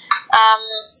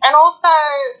 and also,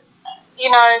 we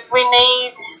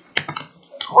need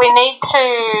to,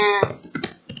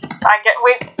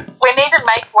 we need to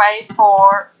make way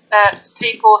for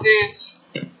people who've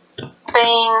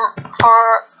been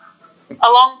for a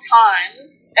long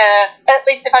time, at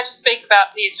least if I just speak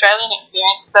about the Australian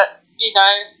experience, that,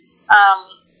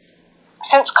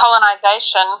 since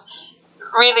colonisation,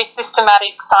 really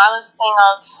systematic silencing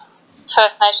of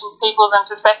First Nations peoples and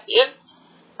perspectives,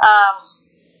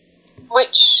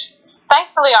 which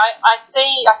thankfully I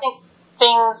think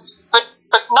things, but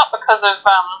not because of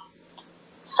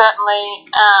certainly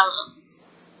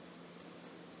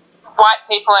white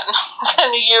people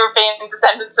and the European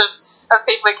descendants of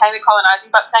people who came to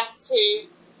colonising, but thanks to,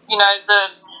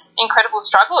 the incredible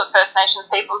struggle of First Nations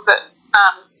peoples, that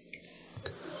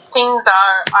things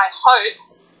are, I hope,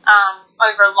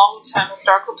 over a long-term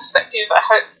historical perspective, I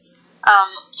hope,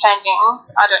 changing.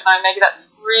 I don't know, maybe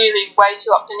that's really way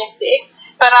too optimistic,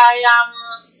 but I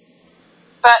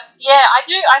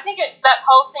do. I think that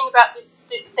whole thing about this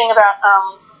thing about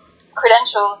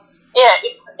credentials. Yeah,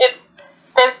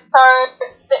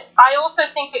 I also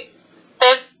think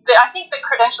I think the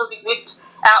credentials exist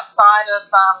outside of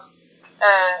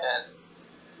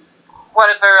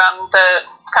whatever the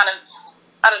kind of,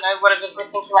 I don't know, whatever we're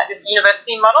thinking, like this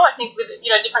university model. I think with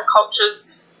different cultures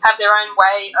have their own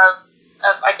way of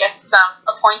I guess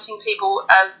appointing people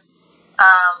as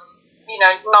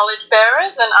knowledge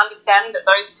bearers, and understanding that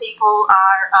those people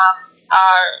are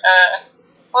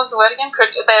what was the word again?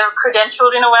 They're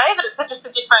credentialed in a way, but it's just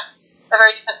a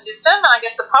very different system. And I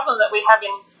guess the problem that we have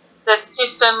in the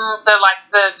system,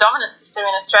 the dominant system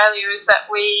in Australia, is that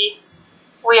we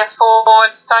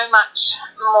afford so much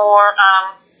more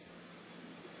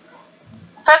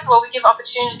first of all, we give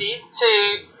opportunities to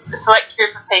a select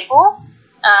group of people,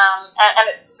 and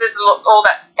there's all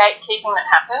that gatekeeping that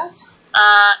happens,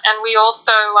 and we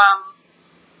also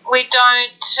we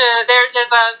don't. There's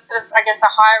a sort of, I guess, a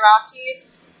hierarchy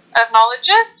of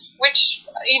knowledges, which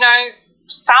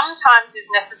sometimes is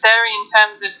necessary in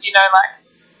terms of like,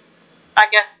 I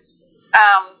guess,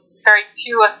 very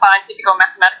pure scientific or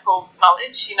mathematical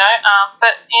knowledge,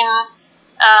 but in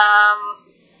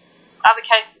other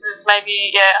cases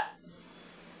maybe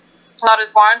not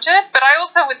as warranted. But I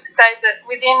also would say that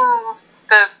within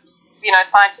the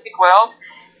scientific world,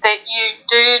 that you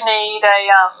do need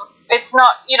it's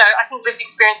not, I think lived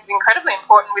experience is incredibly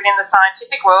important within the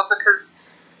scientific world, because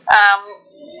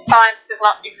science does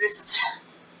not exist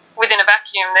within a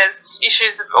vacuum. There's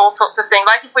issues of all sorts of things.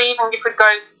 Like if we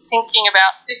go thinking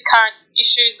about this current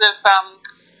issues of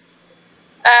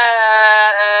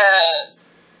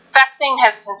vaccine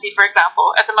hesitancy, for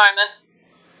example, at the moment.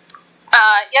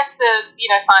 Yes, the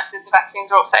science says the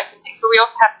vaccines are all safe and things, but we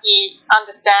also have to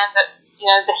understand that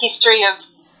the history of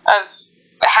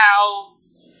how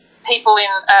people in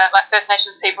like First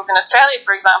Nations peoples in Australia,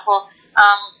 for example,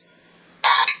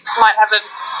 might have a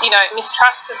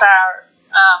mistrust of our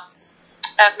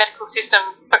medical system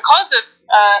because of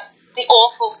the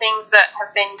awful things that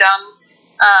have been done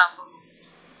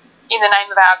in the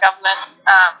name of our government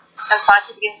and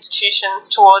scientific institutions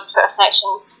towards First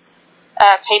Nations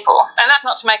people. And that's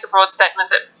not to make a broad statement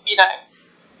that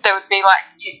there would be like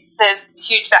there's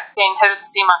huge vaccine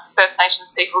hesitancy amongst First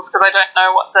Nations peoples, because I don't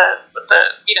know what the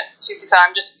statistics are.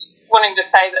 I'm just wanting to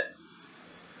say that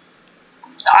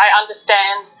I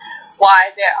understand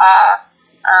why there are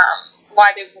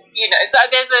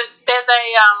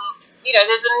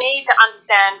there's a need to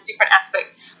understand different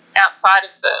aspects outside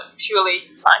of the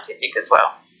purely scientific as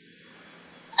well.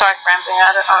 Sorry for rambling.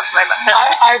 I don't know if I made that sense.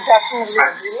 I definitely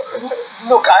agree.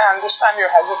 Look, I understand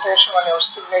your hesitation when you're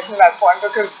still making that point,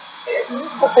 because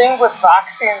the thing with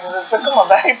vaccines is it's become a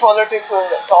very political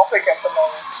topic at the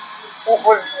moment.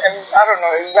 And I don't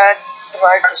know, is that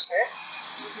right to say?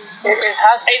 It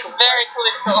has. It's very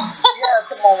political. Yeah, at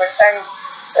the moment, and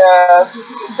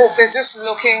they're just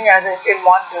looking at it in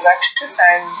one direction.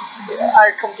 And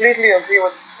I completely agree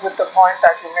with the point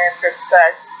that you made,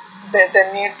 that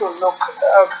they need to look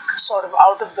sort of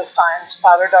out of the science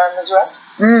paradigm as well,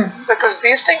 because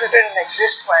these things didn't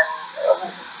exist when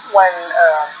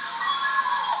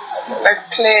like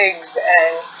plagues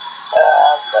and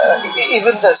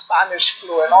even the Spanish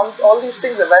flu and all these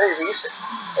things are very recent.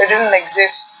 They didn't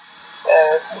exist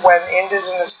when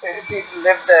indigenous people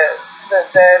lived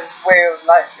their way of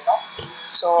life,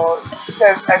 So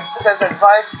there's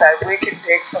advice that we can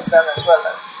take from them as well.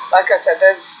 And like I said,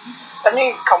 let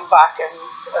me come back and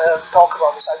talk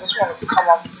about this. I just want to come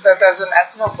up. There's an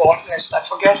ethnobotanist, I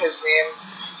forget his name.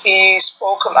 He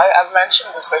spoke. I've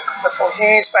mentioned this before.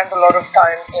 He spent a lot of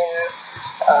time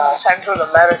in Central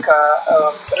America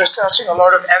researching a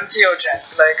lot of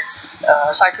entheogens, like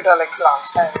psychedelic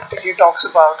plants, and he talks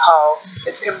about how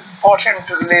it's important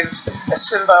to live a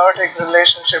symbiotic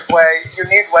relationship where you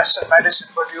need Western medicine,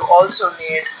 but you also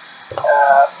need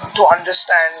to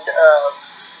understand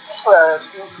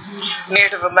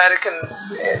Native American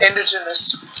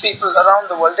indigenous people around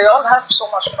the world. They all have so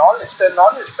much knowledge. They're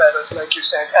knowledge bearers, like you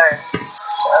said, and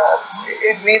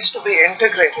it needs to be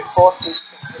integrated, both these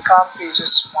things. It can't be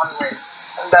just one way.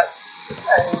 And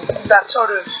that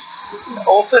sort of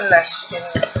openness in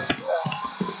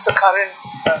the current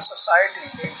society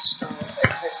needs to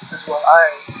exist as well.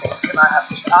 I think, and I have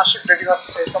to say, Ashik, did you have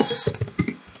to say something?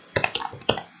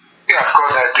 Yeah, of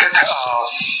course I did.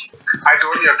 I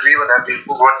totally agree with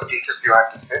what each of you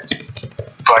had to say.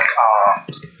 But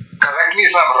correct me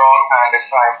if I'm wrong and if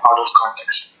I'm out of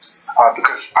context,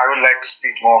 because I would like to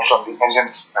speak more from the Indian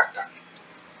perspective.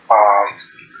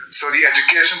 So the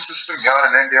education system here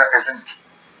in India isn't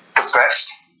the best,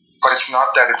 but it's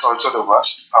not that it's also the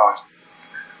worst.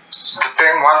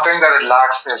 One thing that it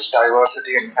lacks is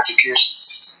diversity in education.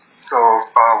 So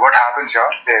what happens here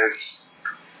is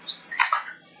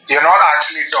you're not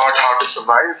actually taught how to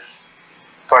survive,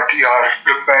 but you are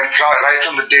prepared right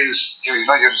from the days you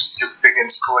begin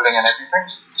schooling and everything.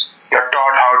 You're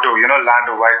taught how to land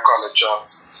a white collar job,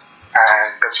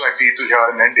 and that's why people here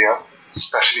in India,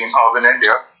 especially in urban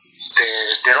India,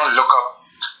 they don't look up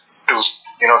to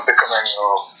becoming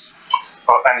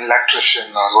an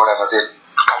electrician or whatever. They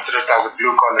consider it as a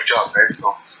blue collar job, right?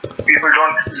 So people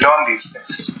don't learn these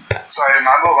things. So I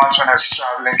remember once when I was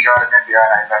traveling here in India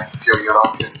and I met a few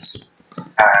Europeans,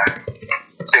 and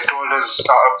they told us,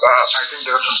 I think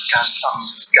they were from some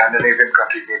Scandinavian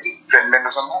country, maybe Finland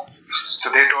or something. So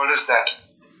they told us that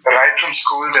right from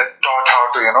school they're taught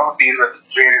how to, deal with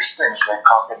various things like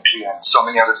carpentry and so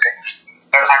many other things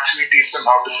that actually teach them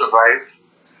how to survive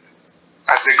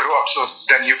as they grow up. So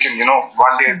then you can,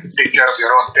 one day take care of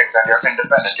your own things and you're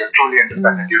independent. You're truly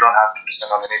independent. You don't have to depend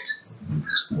on anything.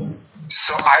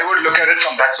 So I would look at it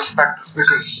from that perspective,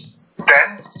 because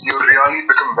then you really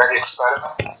become very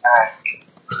experimental and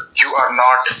you are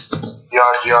not,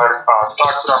 your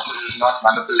thought process is not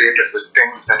manipulated with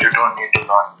things that you don't need to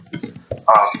learn.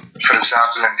 For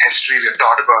example, in history, we are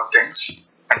taught about things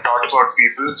and taught about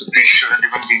people we shouldn't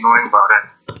even be knowing about it.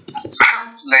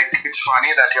 Like, it's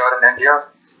funny that you're in India,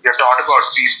 you're taught about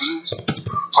people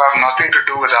who have nothing to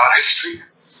do with our history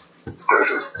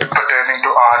pertaining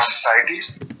to our society.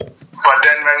 But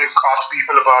then when you ask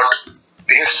people about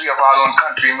the history of our own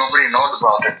country, nobody knows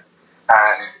about it.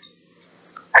 And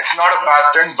it's not a bad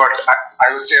thing, but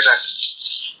I would say that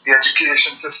the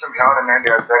education system here in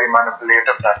India is very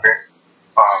manipulative that way.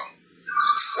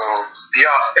 So,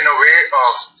 yeah, in a way,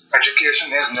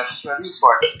 education is necessary,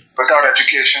 but without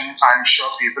education, I'm sure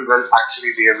people will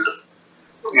actually be able to,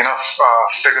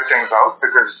 figure things out,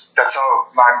 because that's how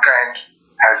mankind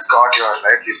has got here,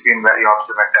 right? We've been very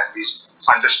observant and we've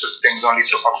understood things only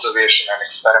through observation and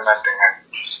experimenting, and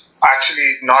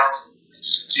actually not,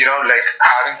 like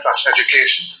having such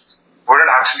education wouldn't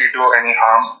actually do any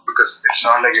harm, because it's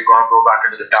not like you're going to go back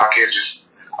into the dark ages.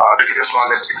 To give you a small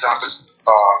example,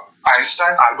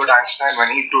 Albert Einstein, when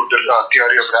he proved the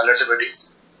theory of relativity,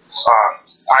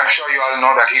 I'm sure you all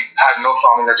know that he had no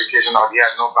formal education or he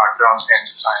had no background in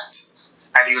science,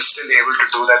 and he was still able to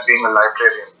do that being a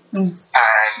librarian.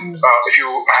 And if you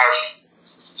have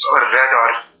read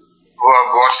or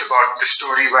watched about the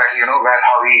story where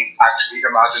how he actually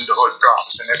imagined the whole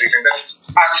process and everything, that's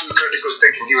actual critical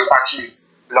thinking. He was actually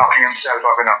locking himself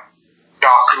up in a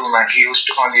dark room and he used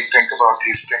to only think about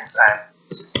these things, and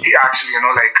he actually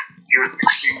he was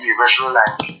extremely visual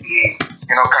and he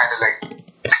kind of like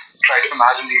tried to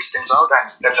imagine these things out, and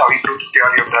that's how he proved the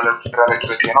theory of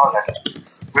relativity and all that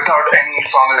without any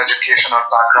formal education or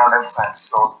background in science.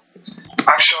 So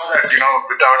I'm sure that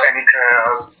without any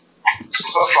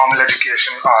formal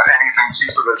education or anything,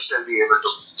 people will still be able to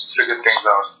figure things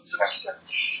out for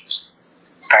themselves.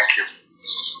 Thank you.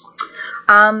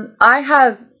 I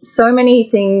have so many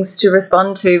things to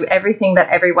respond to everything that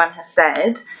everyone has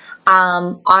said.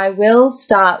 I will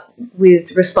start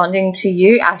with responding to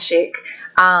you, Ashik.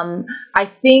 I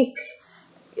think,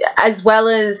 as well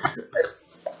as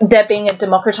there being a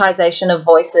democratization of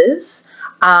voices,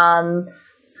 some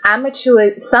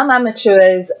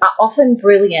amateurs are often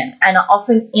brilliant and are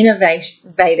often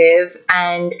innovative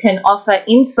and can offer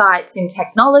insights in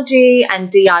technology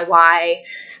and DIY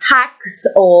hacks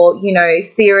or,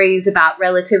 theories about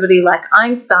relativity like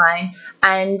Einstein.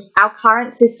 And our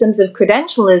current systems of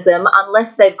credentialism,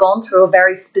 unless they've gone through a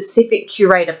very specific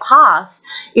curator path,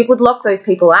 it would lock those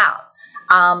people out.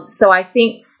 So I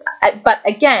think, but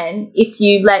again, if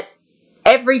you let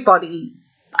everybody,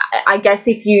 I guess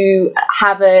if you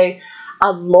have a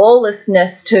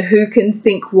lawlessness to who can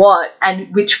think what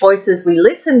and which voices we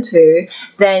listen to,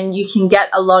 then you can get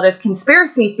a lot of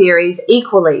conspiracy theories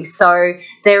equally. So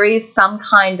there is some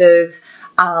kind of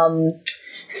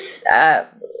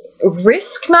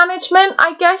risk management,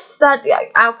 I guess, that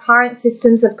our current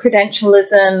systems of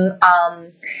credentialism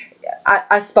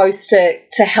are supposed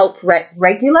to help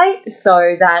regulate,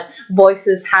 so that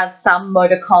voices have some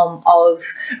modicum of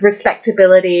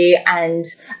respectability and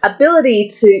ability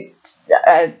to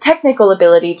technical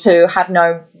ability to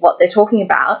know what they're talking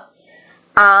about.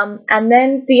 And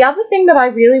then the other thing that I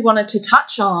really wanted to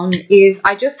touch on is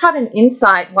I just had an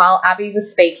insight while Abby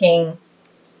was speaking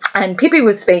and Pippi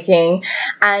was speaking,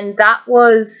 and that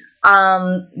was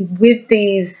with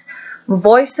these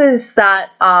voices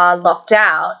that are locked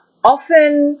out,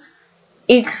 often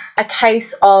it's a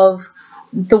case of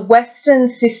the Western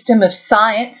system of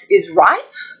science is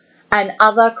right and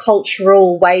other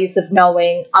cultural ways of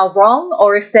knowing are wrong,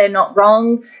 or if they're not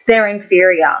wrong, they're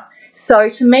inferior. So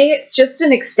to me, it's just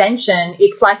an extension.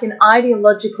 It's like an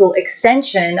ideological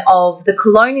extension of the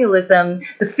colonialism,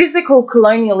 the physical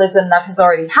colonialism that has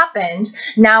already happened.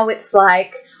 Now it's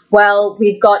like, well,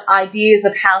 we've got ideas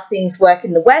of how things work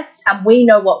in the West and we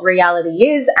know what reality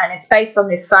is, and it's based on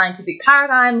this scientific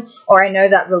paradigm. Or I know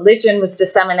that religion was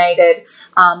disseminated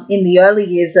in the early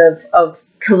years of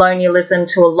colonialism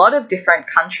to a lot of different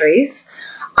countries.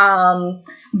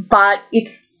 But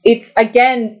it's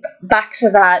again back to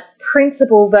that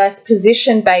principle versus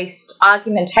position based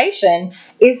argumentation.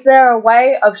 Is there a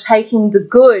way of taking the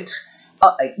good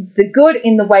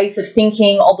in the ways of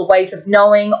thinking or the ways of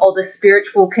knowing or the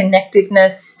spiritual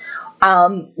connectiveness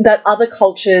that other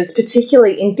cultures,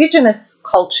 particularly Indigenous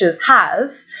cultures,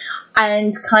 have,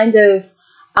 and kind of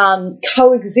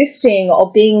coexisting or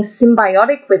being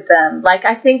symbiotic with them. Like,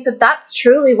 I think that that's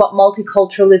truly what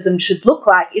multiculturalism should look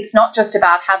like. It's not just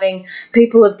about having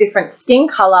people of different skin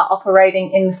color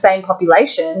operating in the same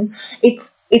population.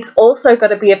 It's also got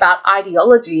to be about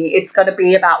ideology. It's got to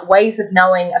be about ways of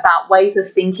knowing, about ways of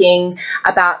thinking,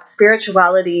 about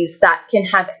spiritualities that can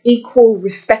have equal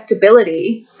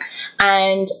respectability.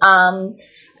 And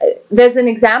there's an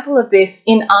example of this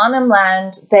in Arnhem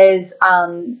Land. There's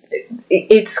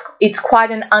it's quite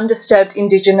an undisturbed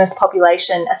Indigenous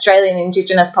population, Australian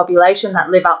Indigenous population that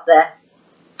live up there.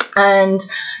 And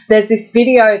there's this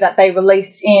video that they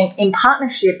released in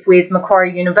partnership with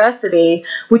Macquarie University,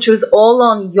 which was all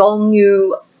on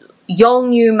Yolngu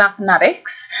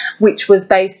mathematics, which was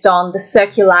based on the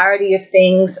circularity of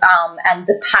things and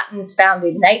the patterns found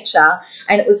in nature.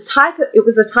 And it was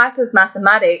a type of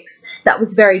mathematics that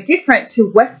was very different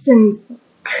to Western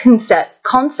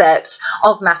concepts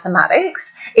of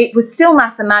mathematics. It was still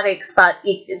mathematics, but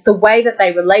the way that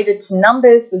they related to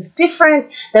numbers was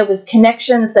different. There was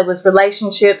connections, there was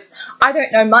relationships. I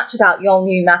don't know much about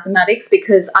Yolngu mathematics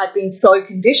because I've been so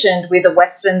conditioned with a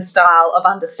Western style of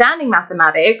understanding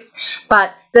mathematics,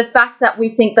 but the fact that we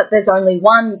think that there's only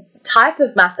one type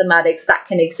of mathematics that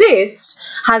can exist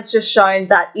has just shown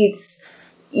that it's,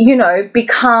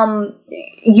 become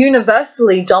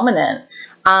universally dominant.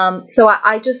 So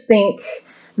I just think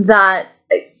that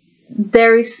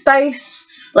there is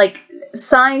space, like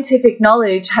scientific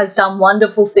knowledge has done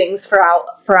wonderful things for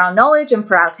our knowledge and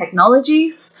for our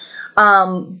technologies,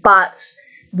 but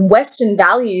Western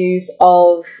values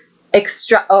of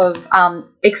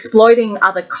exploiting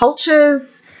other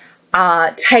cultures,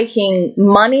 taking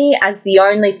money as the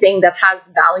only thing that has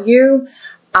value,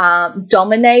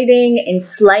 dominating,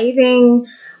 enslaving.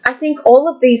 I think all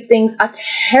of these things are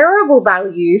terrible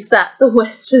values that the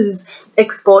West has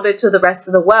exported to the rest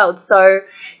of the world. So,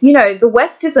 the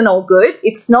West isn't all good.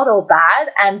 It's not all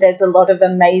bad. And there's a lot of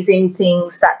amazing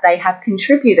things that they have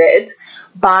contributed.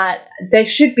 But there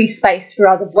should be space for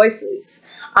other voices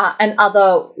and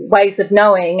other ways of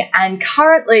knowing. And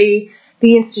currently,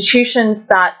 the institutions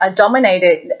that are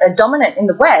dominant in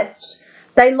the West,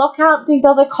 they lock out these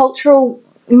other cultural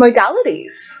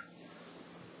modalities.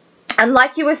 And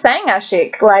like you were saying,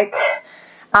 Ashik,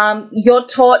 you're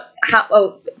taught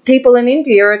people in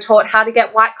India are taught how to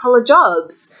get white-collar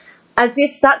jobs, as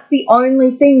if that's the only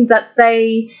thing that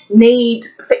they need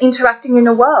for interacting in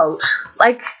a world.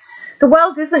 Like, the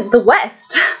world isn't the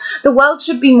West. The world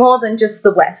should be more than just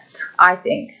the West, I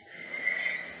think.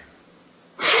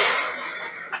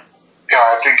 Yeah,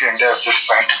 I think India is just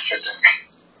trying to fit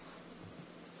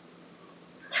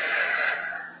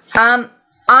in.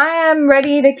 I am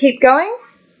ready to keep going.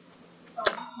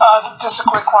 Just a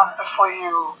quick one before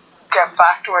you get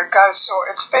back to it, guys. So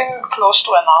it's been close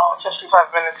to an hour,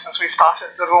 55 minutes since we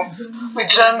started the room. We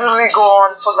generally go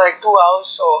on for like 2 hours,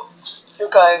 so you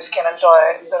guys can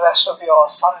enjoy the rest of your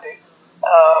Sunday.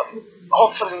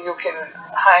 Hopefully you can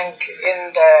hang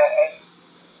in there and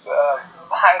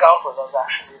hang out with us,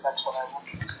 actually. That's what I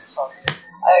wanted to say, sorry.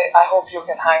 I hope you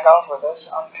can hang out with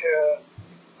us until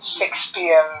 6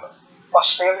 p.m.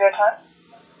 Australia time.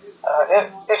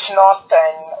 If not,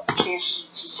 then please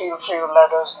feel free to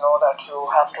let us know that you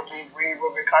have to leave. We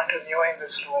will be continuing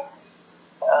this room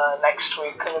next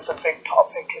week because it's a big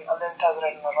topic and Alint has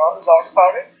written a lot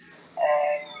about it.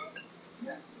 And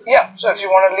yeah, so if you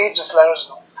want to leave, just let us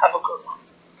know. Have a good one.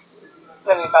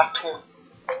 Lily, back to you.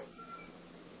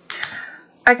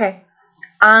 Okay.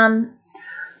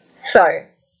 So,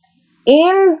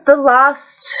 in the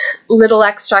last little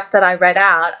extract that I read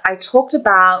out, I talked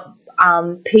about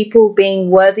people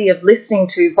being worthy of listening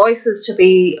to, voices to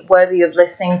be worthy of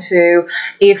listening to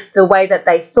if the way that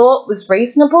they thought was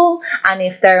reasonable and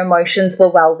if their emotions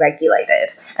were well regulated.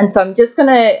 And so I'm just going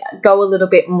to go a little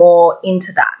bit more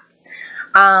into that.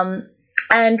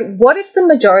 And what if the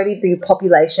majority of the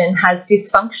population has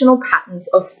dysfunctional patterns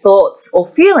of thoughts or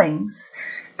feelings?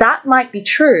 That might be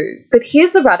true, but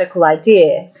here's a radical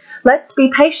idea. Let's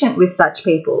be patient with such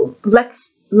people.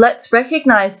 Let's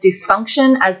recognize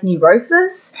dysfunction as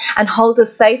neurosis and hold a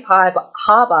safe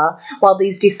harbor while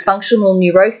these dysfunctional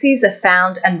neuroses are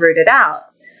found and rooted out.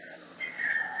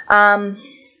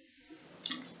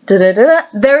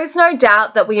 There is no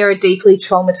doubt that we are a deeply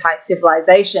traumatized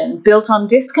civilization built on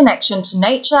disconnection to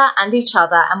nature and each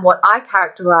other and what I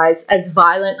characterize as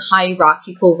violent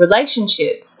hierarchical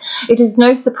relationships. It is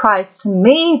no surprise to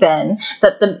me, then,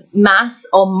 that the mass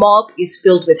or mob is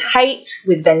filled with hate,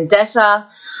 with vendetta,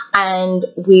 and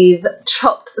with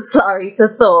chopped slurry for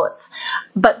thoughts.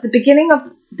 But the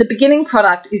beginning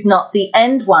product is not the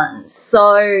end one.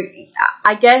 So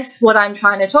I guess what I'm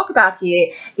trying to talk about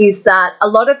here is that a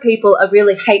lot of people are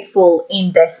really hateful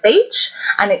in their speech,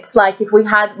 and it's like if we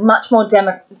had much more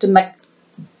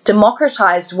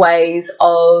democratized ways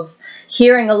of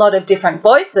hearing a lot of different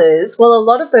voices, well, a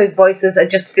lot of those voices are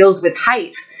just filled with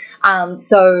hate.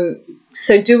 So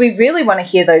do we really want to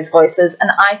hear those voices? And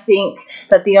I think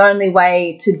that the only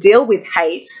way to deal with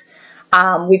hate,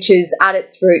 which is at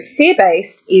its root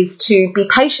fear-based, is to be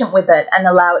patient with it and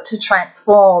allow it to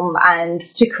transform and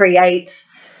to create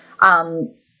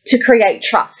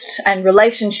trust and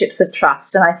relationships of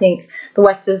trust. And I think the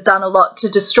West has done a lot to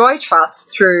destroy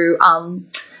trust through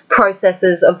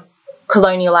processes of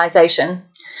colonialization.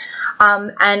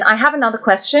 And I have another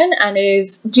question, and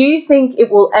is, do you think it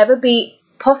will ever be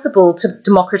possible to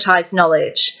democratize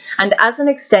knowledge and, as an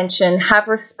extension, have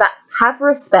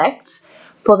respect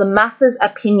for the masses'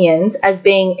 opinions as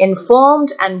being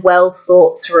informed and well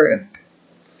thought through?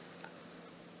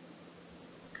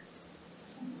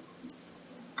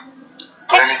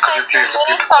 Lenny, could you please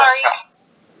repeat the question?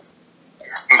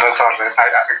 That's all right.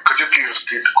 Could you please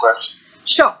repeat the question?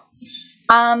 Sure.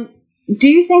 Do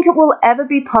you think it will ever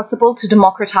be possible to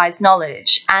democratize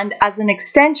knowledge and, as an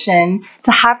extension,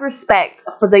 to have respect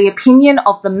for the opinion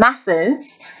of the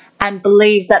masses and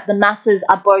believe that the masses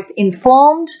are both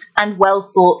informed and well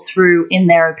thought through in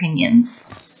their opinions?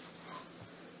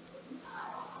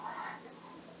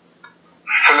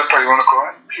 Philippa, you want to go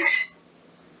ahead, please?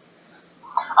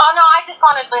 Oh, no, I just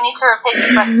wanted Looney to repeat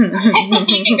the question.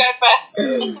 You can go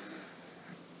first.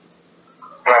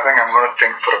 But I think I'm going to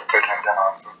think for a bit and then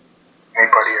answer.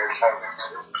 Anybody else have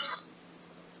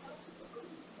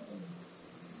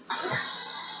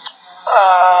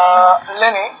any?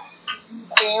 Lenny,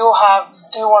 do you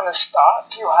want to start?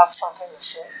 Do you have something to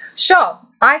say? Sure,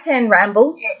 I can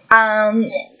ramble.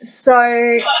 So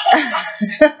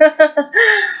Thank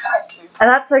you.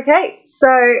 that's okay. So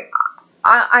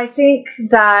I think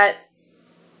that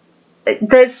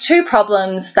there's two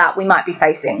problems that we might be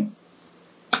facing.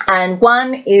 And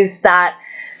one is that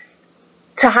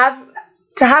to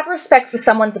have respect for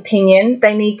someone's opinion,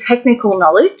 they need technical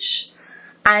knowledge,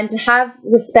 and to have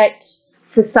respect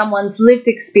for someone's lived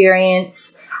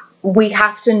experience, we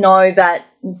have to know that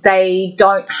they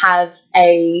don't have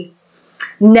a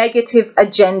negative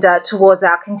agenda towards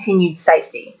our continued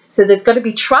safety. So there's got to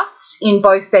be trust in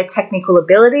both their technical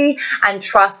ability and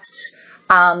trust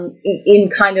in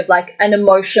kind of like an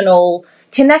emotional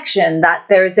connection, that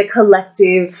there is a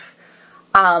collective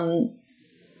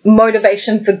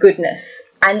motivation for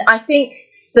goodness. And I think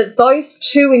that those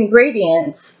two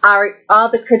ingredients are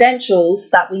the credentials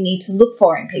that we need to look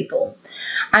for in people.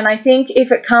 And I think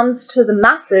if it comes to the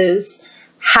masses,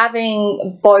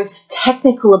 having both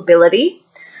technical ability,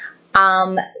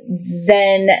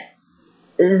 then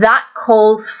that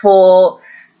calls for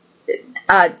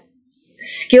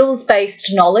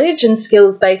skills-based knowledge and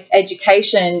skills-based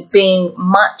education being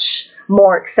much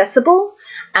more accessible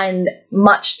and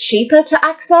much cheaper to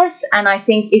access. And I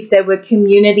think if there were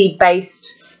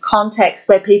community-based contexts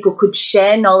where people could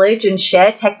share knowledge and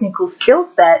share technical skill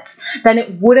sets, then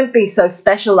it wouldn't be so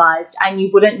specialized, and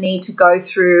you wouldn't need to go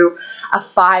through a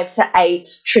 5 to 8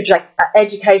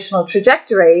 educational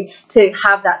trajectory to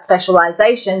have that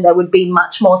specialization. There would be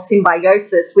much more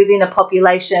symbiosis within a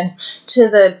population to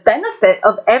the benefit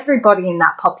of everybody in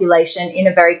that population in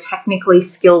a very technically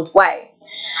skilled way.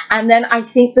 And then I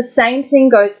think the same thing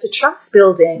goes for trust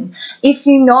building. If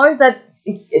you know that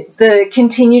the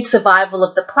continued survival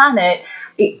of the planet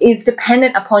is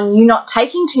dependent upon you not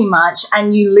taking too much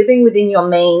and you living within your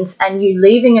means and you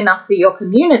leaving enough for your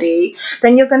community,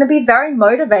 then you're going to be very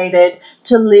motivated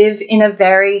to live in a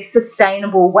very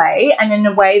sustainable way, and in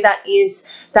a way that is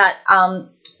that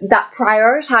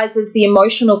prioritizes the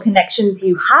emotional connections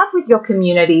you have with your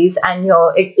communities and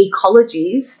your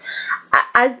ecologies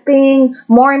as being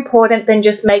more important than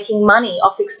just making money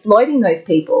off exploiting those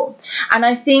people. And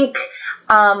I think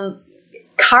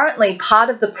currently part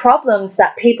of the problems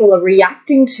that people are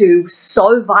reacting to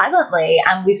so violently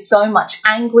and with so much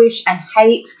anguish and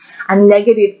hate and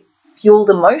negative fueled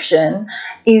emotion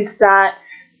is that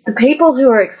the people who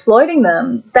are exploiting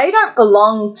them, they don't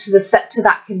belong to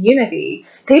that community.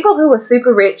 People who are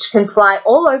super rich can fly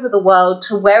all over the world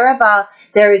to wherever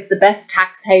there is the best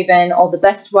tax haven or the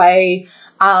best way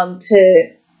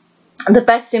the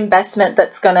best investment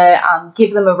that's going to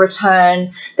give them a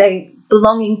return. They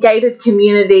belong in gated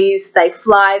communities, they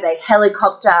fly, they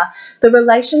helicopter. The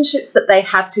relationships that they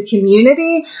have to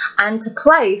community and to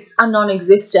place are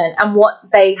non-existent, and what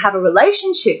they have a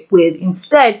relationship with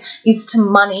instead is to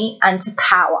money and to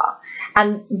power.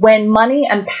 And when money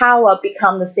and power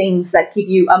become the things that give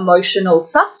you emotional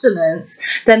sustenance,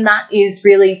 then that is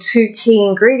really two key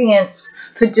ingredients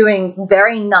for doing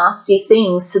very nasty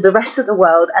things to the rest of the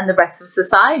world and the rest of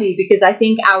society, because I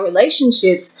think our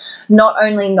relationships not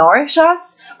only nourish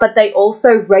us, but they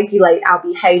also regulate our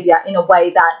behavior in a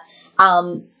way that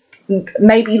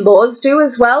maybe laws do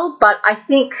as well. But I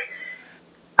think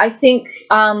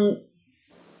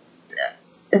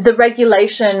the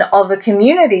regulation of a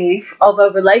community, of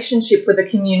a relationship with a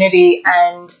community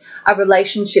and a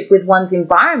relationship with one's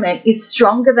environment is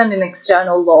stronger than an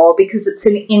external law, because it's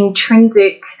an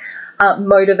intrinsic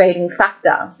motivating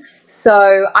factor.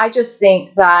 So I just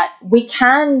think that we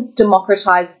can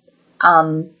democratize,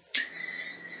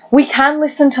 we can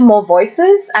listen to more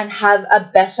voices and have a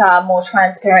better, more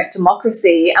transparent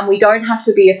democracy, and we don't have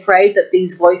to be afraid that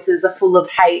these voices are full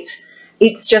of hate.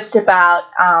 It's just about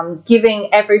giving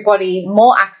everybody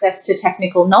more access to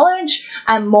technical knowledge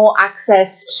and more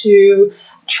access to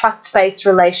trust-based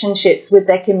relationships with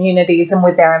their communities and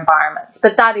with their environments.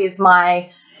 But that is my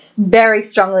very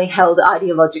strongly held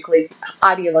ideological view.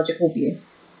 Lily,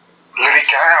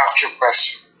 can I ask you a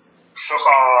question? So,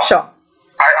 Sure.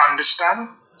 I understand.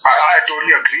 I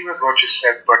totally agree with what you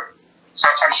said, but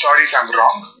I'm sorry if I'm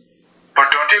wrong. But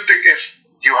don't you think if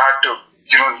you had to,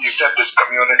 you said this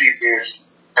community-based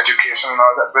education and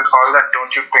all that, with all that,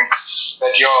 don't you think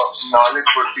that your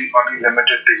knowledge would be only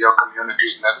limited to your community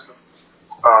level?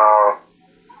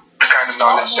 The kind of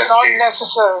knowledge that not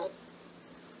necessarily.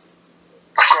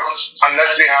 Of course,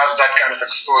 unless they have that kind of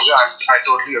exposure, I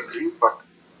totally agree, but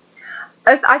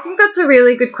I think that's a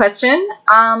really good question.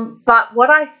 But what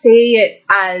I see it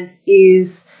as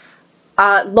is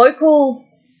local.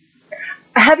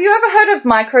 Have you ever heard of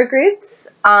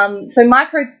microgrids? So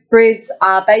microgrids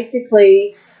are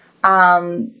basically,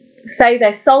 say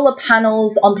they're solar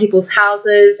panels on people's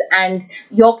houses, and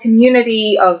your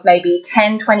community of maybe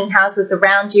 10, 20 houses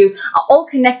around you are all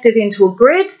connected into a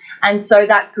grid, and so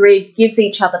that grid gives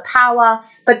each other power,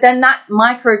 but then that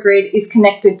microgrid is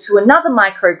connected to another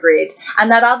microgrid,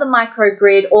 and that other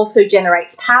microgrid also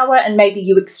generates power, and maybe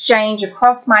you exchange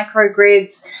across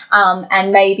microgrids,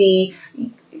 and maybe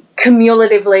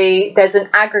cumulatively there's an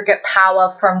aggregate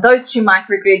power from those two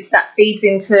microgrids that feeds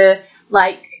into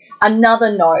like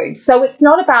another node. So it's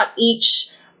not about each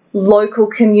local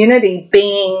community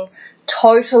being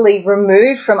totally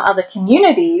removed from other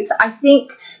communities. I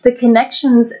think the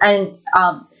connections and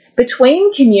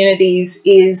between communities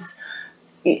is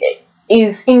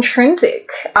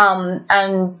intrinsic,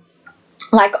 and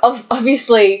like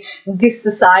obviously this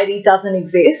society doesn't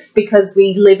exist because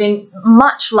we live in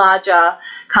much larger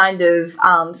kind of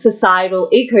societal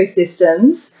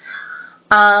ecosystems,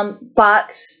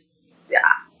 but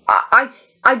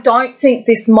I don't think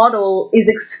this model is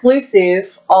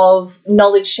exclusive of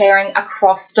knowledge sharing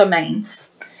across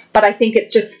domains, but I think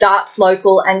it just starts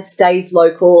local and stays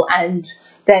local and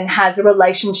then has a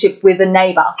relationship with a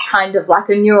neighbor, kind of like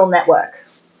a neural network.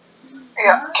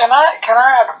 Yeah, can I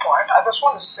add a point? I just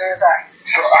want to say that.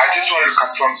 So I just wanted to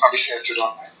confirm, Abhishek, if you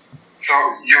don't mind. So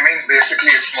you mean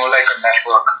basically it's more like a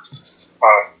network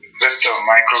with the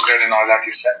microgrid and all that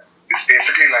you said. It's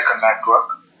basically like a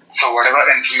network. So whatever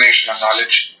information and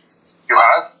knowledge you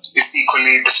have is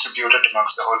equally distributed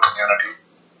amongst the whole community.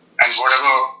 And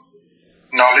whatever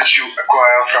knowledge you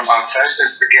acquire from outside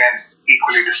is again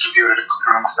equally distributed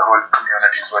amongst the whole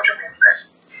community is what you mean,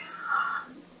 right?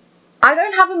 I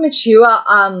don't have a mature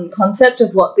concept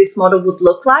of what this model would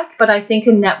look like, but I think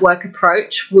a network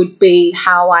approach would be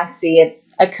how I see it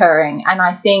occurring. And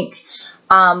I think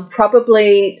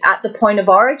probably at the point of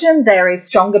origin, there is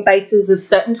stronger bases of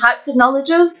certain types of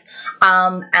knowledges,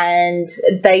 and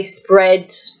they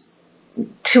spread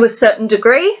to a certain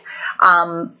degree,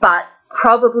 but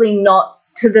probably not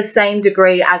to the same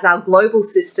degree as our global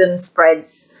system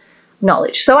spreads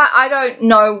knowledge. So I don't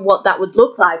know what that would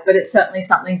look like, but it's certainly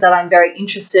something that I'm very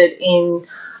interested in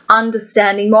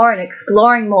understanding more and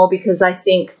exploring more, because I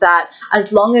think that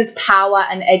as long as power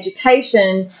and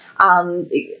education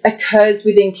occurs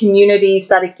within communities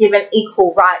that are given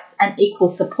equal rights and equal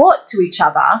support to each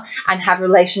other and have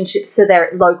relationships to their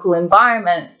local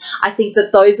environments, I think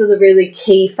that those are the really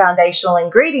key foundational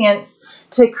ingredients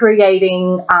to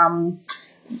creating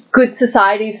good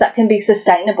societies that can be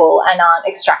sustainable and aren't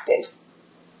extracted.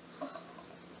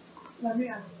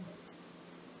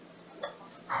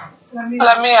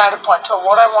 Let me add a point. So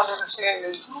what I wanted to say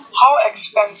is, how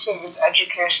expensive is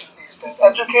education these days?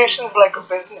 Education is like a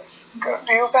business.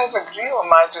 Do you guys agree, or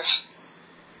am I just...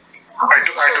 I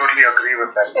totally agree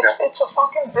with that. It's a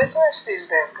fucking business these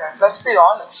days, guys. Let's be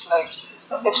honest. Like,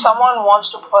 if someone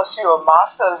wants to pursue a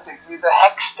master's degree, the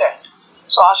HECSTET.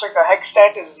 So, Ashik, a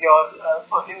HECSTET is your...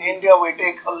 in India, we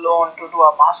take a loan to do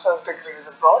our master's degrees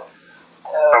abroad.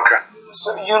 Okay.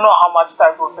 So, you know how much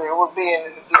that would be. It would be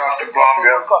in... Cost a bomb,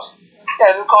 yeah.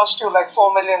 Yeah, it will cost you like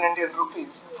 4 million Indian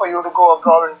rupees for you to go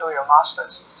abroad and do your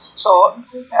master's. So,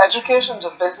 education is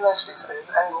a business these days,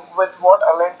 and with what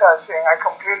Alinta is saying, I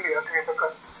completely agree,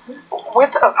 because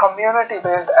with a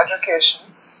community-based education,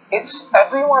 it's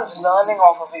everyone's learning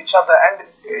off of each other, and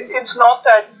it's not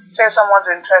that, say, someone's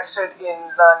interested in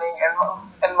learning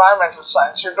environmental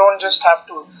science. You don't just have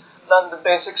to learn the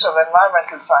basics of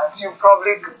environmental science. You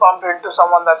probably bump into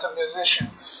someone that's a musician,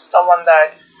 someone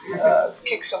that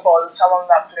kicks a ball, someone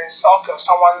that plays soccer,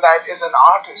 someone that is an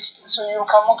artist. So you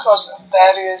come across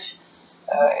various,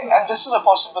 and this is a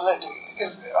possibility.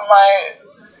 Is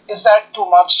that too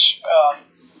much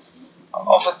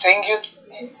of a thing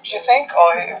you think,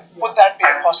 or would that be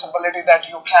a possibility that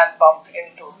you can bump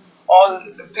into all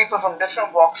the people from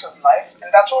different walks of life?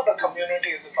 And that's what a community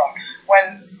is about.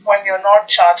 When you're not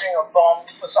charging a bomb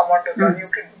for someone to learn, you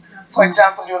can, for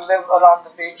example, you live around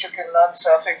the beach, you can learn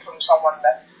surfing from someone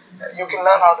that you can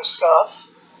learn how to surf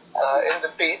in the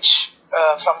beach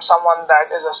from someone that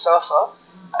is a surfer,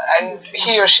 and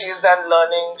he or she is then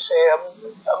learning, say,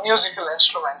 a musical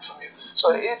instrument from you.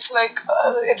 So it's like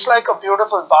a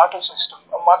beautiful barter system,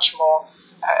 a much more,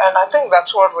 and I think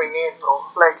that's what we need, bro.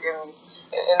 Like in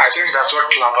I think that's what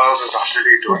Clubhouse is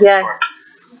already doing.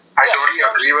 Yes. I totally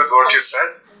agree with what you said.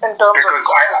 In terms of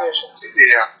conversations.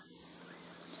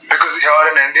 Because here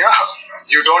in India,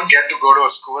 you don't get to go to a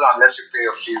school unless you pay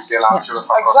your fees. They'll ask you to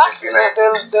fuck off. Exactly. If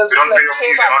you don't pay your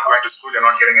fees, you're not going to school, you're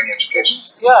not getting any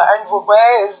education. Yeah, and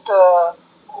where is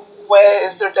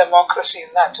the democracy in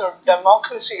that? So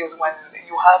democracy is when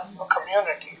you have a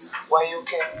community where you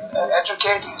can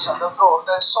educate each other. Bro,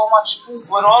 there's so much.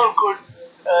 We're all good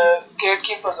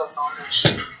gatekeepers of knowledge.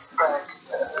 Like,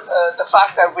 the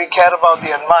fact that we care about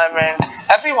the environment,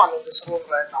 everyone in this room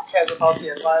right now cares about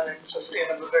the environment,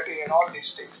 sustainability, and all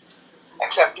these things.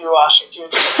 Except you, Ashik. You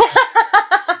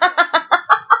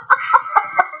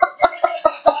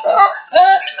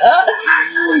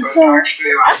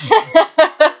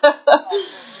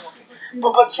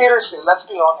but seriously, let's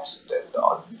be honest.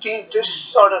 This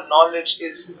sort of knowledge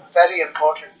is very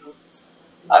important.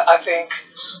 I think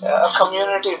a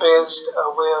community-based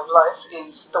way of life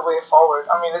is the way forward.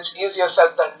 I mean, it's easier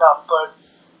said than done, but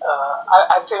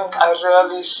I think I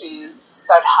really see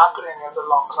that happening in the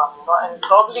long run, and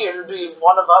probably it'll be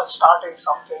one of us starting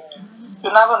something.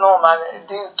 You never know, man.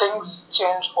 These things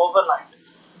change overnight.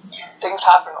 Things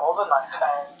happen overnight,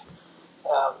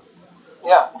 and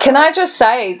yeah. Can I just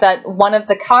say that one of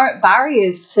the current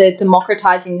barriers to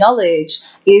democratizing knowledge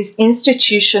is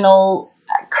institutional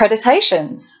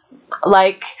accreditations?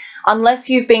 Like, unless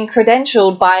you've been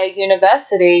credentialed by a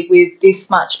university with this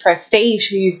much prestige,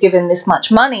 who you've given this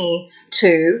much money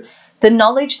to, the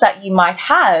knowledge that you might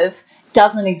have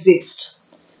doesn't exist.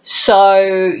 So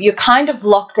you're kind of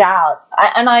locked out.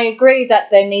 And I agree that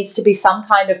there needs to be some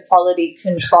kind of quality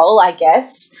control, I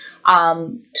guess,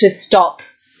 to stop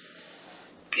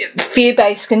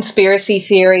fear-based conspiracy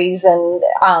theories and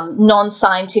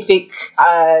non-scientific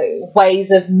ways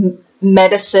of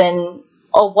medicine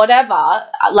or whatever.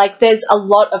 Like, there's a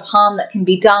lot of harm that can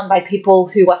be done by people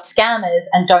who are scammers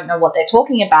and don't know what they're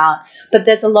talking about, but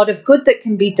there's a lot of good that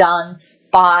can be done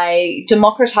by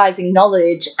democratizing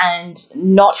knowledge and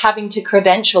not having to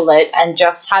credential it, and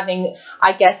just having,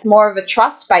 I guess, more of a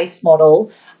trust-based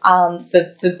model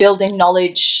for building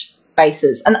knowledge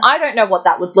bases. And I don't know what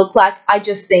that would look like. I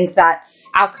just think that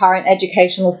our current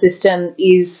educational system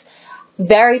is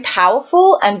very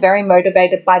powerful and very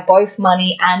motivated by both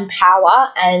money and power,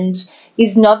 and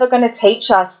is never going to teach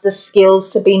us the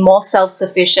skills to be more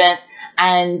self-sufficient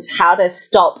and how to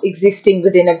stop existing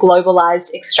within a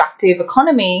globalized extractive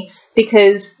economy,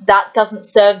 because that doesn't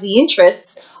serve the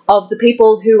interests of the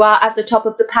people who are at the top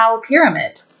of the power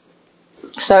pyramid.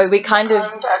 So we kind of...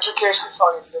 Education,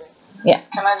 sorry. Yeah.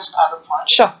 Can I just add a point?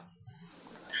 Sure.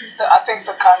 I think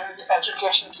the current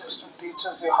education system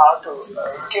teaches you how to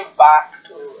give back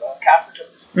to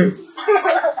capitalism.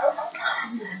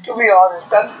 To be honest,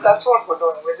 that's what we're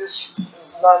doing. We're just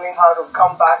learning how to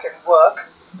come back and work,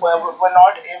 where we're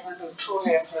not able to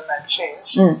truly implement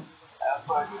change.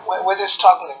 But we're just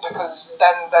struggling, because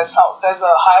then there's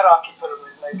a hierarchy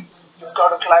pyramid. Like, you've got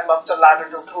to climb up the ladder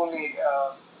to truly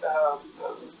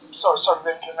sort of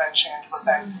implement change. But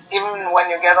then, even when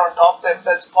you get on top,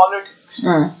 there's politics.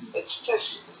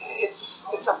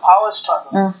 It's a power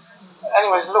struggle.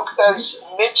 Anyways, look, there's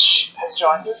Mitch has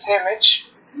joined us. Hey, Mitch.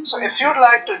 So if you'd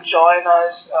like to join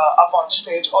us up on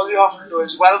stage, all you have to do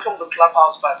is welcome to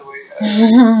Clubhouse, by the way.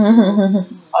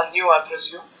 Are new, I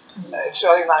presume. It's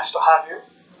really nice to have you.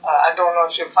 I don't know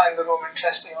if you'll find the room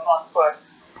interesting or not, but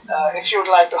if you'd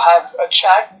like to have a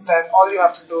chat, then all you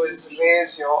have to do is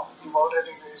you've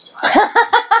already raised your hand.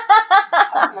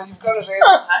 Then you've got to raise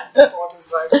your hand, the bottom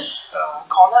right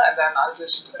corner, and then I'll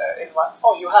just invite.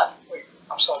 Oh, you have. Wait,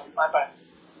 I'm sorry, my bad.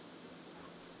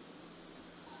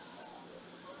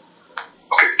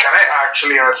 Okay, can I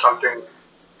actually add something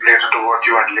related to what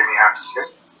you and Linny had to say?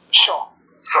 Sure.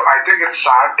 So I think it's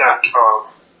sad that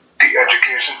the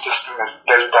education system is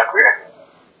built that way,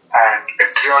 and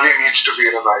it really needs to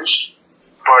be revised.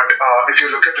 But if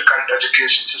you look at the current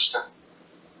education system,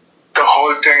 the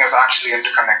whole thing is actually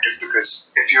interconnected,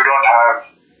 because if you don't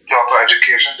have proper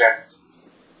education, then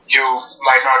you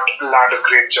might not land a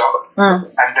great job,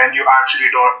 and then you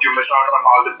miss out on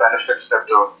all the benefits that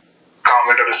the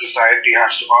government or the society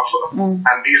has to offer.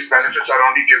 And these benefits are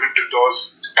only given to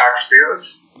those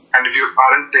taxpayers. And if you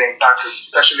aren't paying taxes,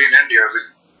 especially in India,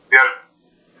 we are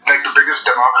like the biggest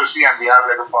democracy, and we have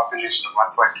like a population of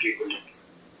 1.3 billion.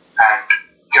 And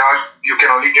here you can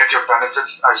only get your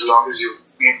benefits as long as you've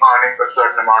been earning a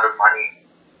certain amount of money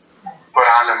per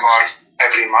annum or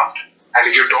every month. And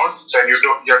if you don't, then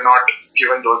you're not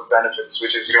given those benefits,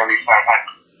 which is really sad.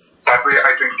 And that way,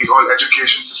 I think the whole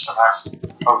education system has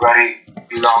a very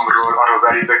long role, or a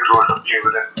very big role to play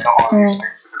within all these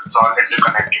things, because it's all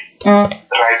interconnected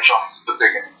right from the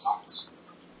beginning.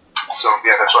 So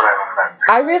yeah, that's what I want.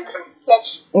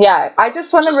 I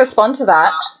just want to respond to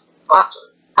that.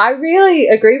 I really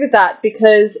agree with that,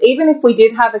 because even if we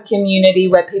did have a community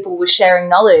where people were sharing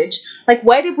knowledge, like,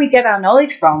 where did we get our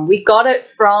knowledge from? We got it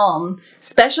from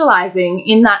specializing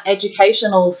in that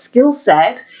educational skill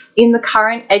set in the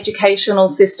current educational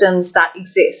systems that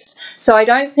exist. So I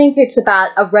don't think it's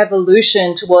about a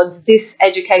revolution towards this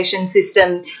education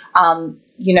system,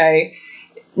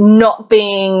 not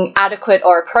being adequate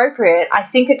or appropriate. I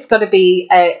think it's got to be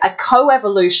a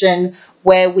co-evolution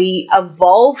where we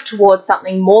evolve towards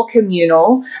something more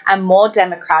communal and more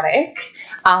democratic,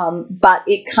 but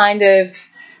it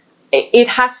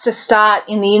has to start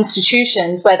in the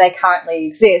institutions where they currently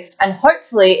exist, and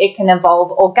hopefully it can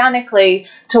evolve organically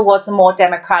towards a more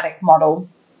democratic model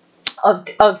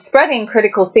of spreading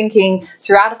critical thinking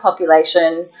throughout a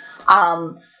population.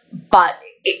 But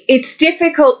it's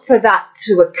difficult for that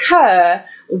to occur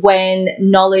when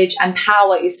knowledge and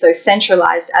power is so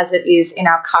centralized as it is in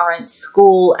our current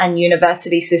school and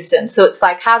university system. So it's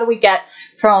like, how do we get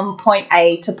from point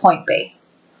A to point B?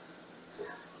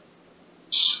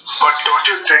 But don't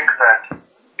you think that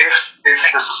if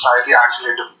the society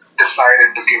actually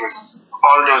decided to give us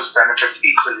all those benefits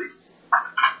equally,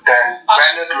 then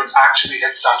when it would actually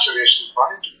hit saturation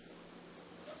point,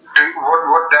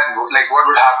 what then? Like, what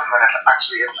would happen when it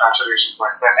actually hits saturation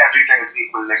point? When everything is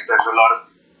equal, like there's a lot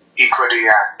of equity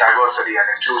and diversity and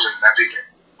inclusion and everything.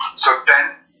 So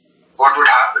then, what would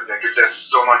happen? Like, if there's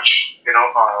so much,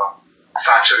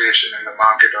 saturation in the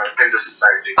market or in the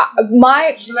society?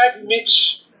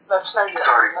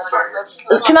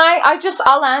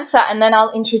 I'll answer, and then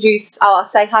I'll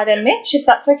say hi to Mitch, if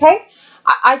that's okay.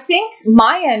 I think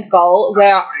my end goal Sorry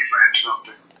for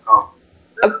interrupting.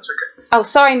 That's okay. Oh,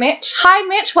 sorry, Mitch. Hi,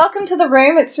 Mitch. Welcome to the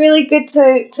room. It's really good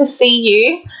to see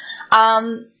you.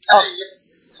 Hi,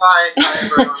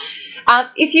 everyone.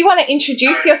 If you want to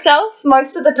introduce yourself,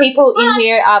 most of the people in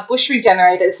here are bush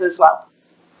regenerators as well.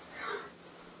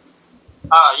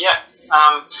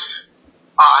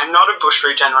 I'm not a bush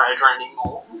regenerator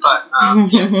anymore, but I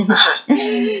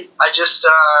just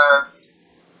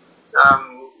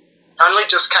only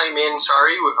just came in.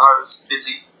 Sorry, I was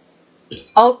busy.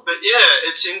 Oh. But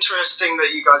yeah, it's interesting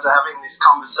that you guys are having this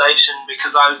conversation,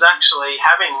 because I was actually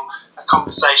having a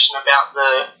conversation about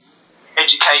the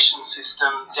education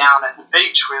system down at the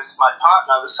beach with my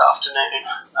partner this afternoon.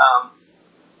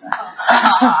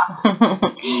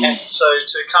 And so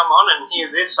to come on and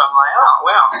hear this, I'm like, oh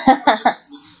wow, just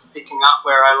picking up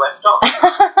where I left off.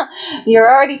 You're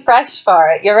already fresh for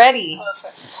it. You're ready.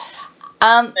 Perfect.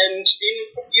 And in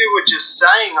what you were just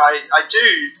saying, I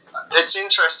do. It's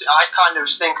interesting. I kind of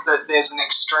think that there's an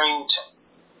extreme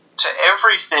to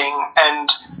everything, and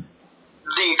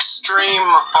the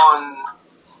extreme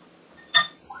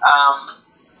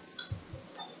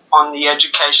on the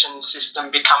education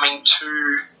system becoming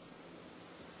too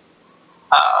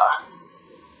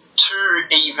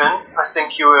even. I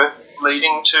think you were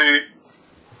leading to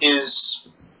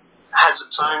has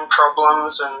its own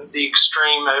problems, and the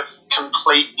extreme of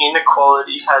complete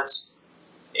inequality has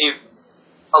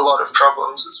a lot of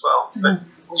problems as well. But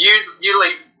you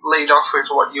lead off with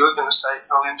what you were going to say,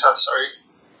 Alinta. Sorry.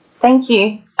 Thank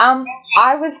you.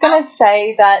 I was going to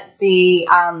say that the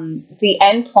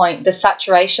end point, the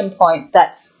saturation point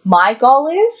that my goal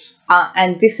is,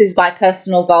 and this is my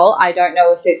personal goal, I don't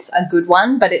know if it's a good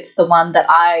one, but it's the one that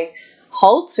I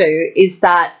hold to, is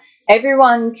that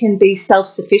everyone can be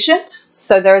self-sufficient.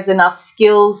 So there is enough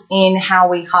skills in how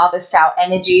we harvest our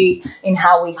energy, in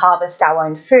how we harvest our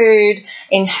own food,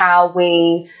 in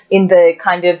the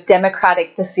kind of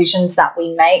democratic decisions that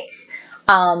we make,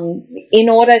 in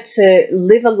order to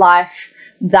live a life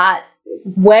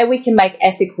where we can make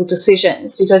ethical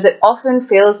decisions, because it often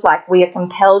feels like we are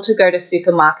compelled to go to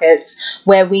supermarkets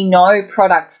where we know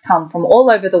products come from all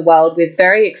over the world with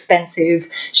very expensive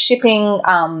shipping,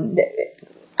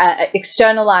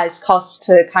 externalized costs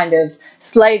to kind of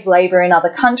slave labor in other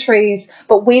countries,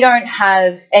 but we don't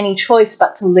have any choice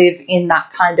but to live in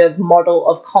that kind of model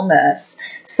of commerce.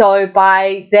 So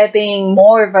by there being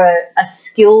more of a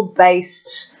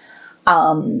skill-based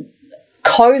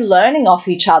co-learning off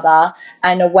each other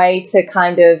and a way to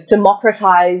kind of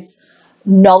democratize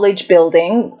knowledge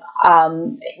building,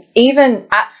 even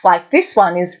apps like this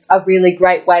one is a really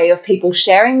great way of people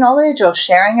sharing knowledge or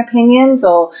sharing opinions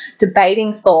or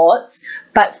debating thoughts.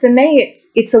 But for me,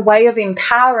 it's a way of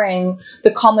empowering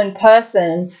the common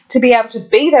person to be able to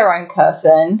be their own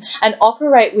person and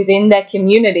operate within their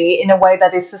community in a way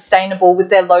that is sustainable with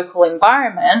their local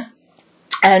environment.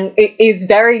 And it is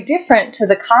very different to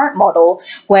the current model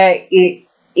where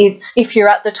it's if you're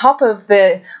at the top of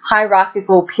the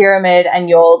hierarchical pyramid and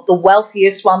you're the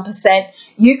wealthiest 1%,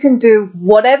 you can do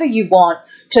whatever you want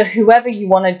to whoever you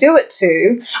want to do it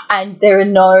to, and there are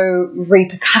no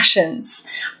repercussions.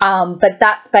 But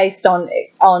that's based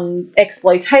on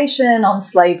exploitation, on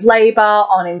slave labor,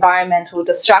 on environmental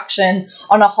destruction,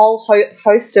 on a whole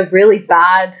host of really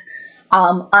bad,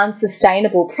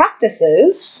 unsustainable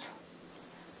practices.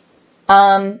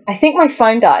 I think my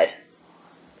phone died.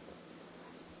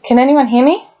 Can anyone hear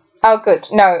me? Oh, good.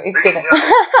 No, it didn't.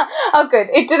 Oh, good.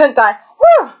 It didn't die.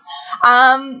 Woo!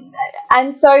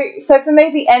 And so for me,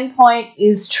 the end point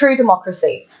is true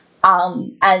democracy,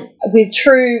 and with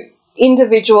true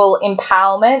individual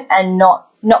empowerment and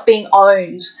not being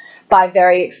owned by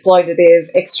very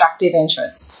exploitative, extractive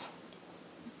interests.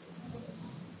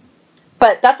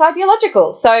 But that's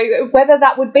ideological. So whether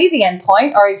that would be the end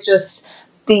point or is just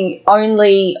the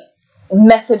only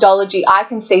methodology I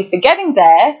can see for getting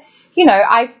there,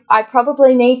 I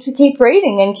probably need to keep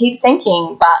reading and keep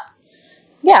thinking. But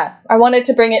yeah, I wanted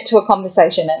to bring it to a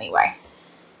conversation anyway.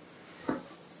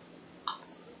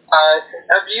 Are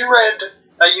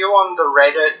you on the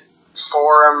Reddit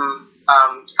forum,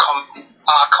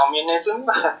 communism?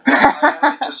 I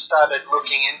only just started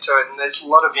looking into it, and there's a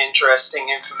lot of interesting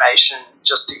information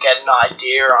just to get an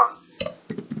idea on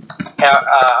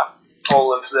how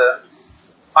all of the.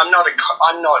 I'm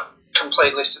not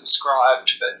completely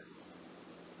subscribed, but.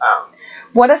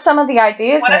 What are some of the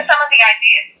ideas?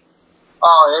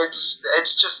 Oh,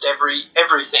 it's just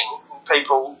everything.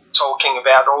 People talking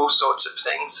about all sorts of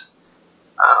things.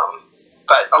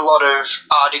 But a lot of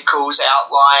articles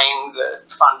outlining the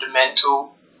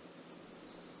fundamental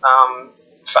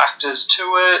factors to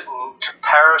it and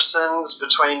comparisons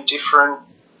between different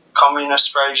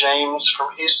communist regimes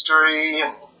from history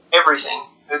and everything.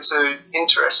 It's an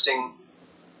interesting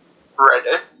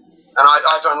Reddit, and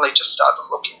I've only just started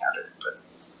looking at it, but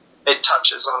it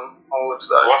touches on all of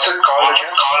those. What's it called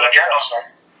again?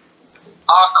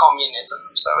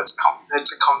 Communism, so it's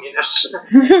a communist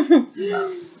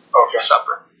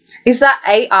subreddit. Is that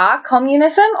AR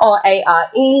communism or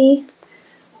ARE?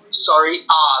 Sorry,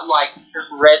 like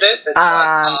Reddit. It's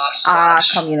like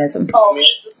communism.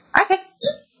 Communism. Okay.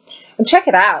 Yeah. Well, check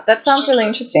it out. That sounds really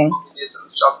interesting. Communism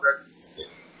subreddit.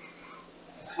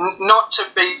 Not to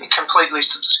be completely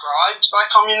subscribed by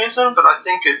communism, but I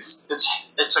think it's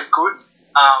a good.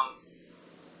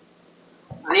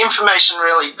 The information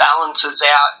really balances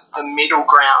out the middle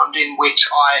ground in which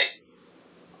I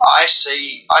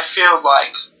feel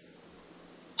like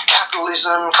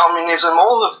capitalism, communism,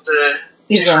 all of the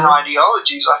different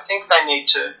ideologies, I think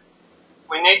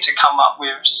we need to come up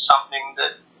with something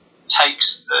that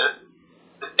takes the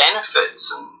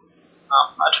benefits, and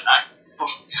I don't know.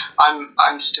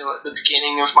 I'm still at the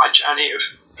beginning of my journey of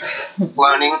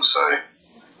learning, so.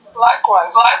 Likewise,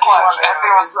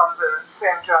 everyone's on the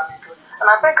same journey too. And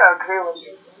I think I agree with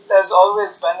you. There's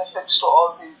always benefits to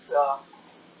all these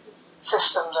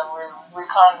systems, and we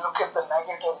can't look at the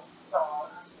negative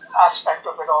aspect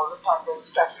of it all the time.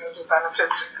 There's definitely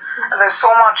benefits, and there's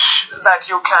so much that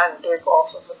you can take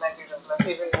off of the negative. Like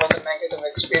even with a negative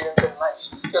experience in life,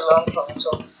 you learn from it.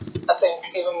 So I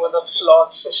think even with a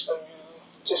flawed system,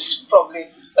 you just probably,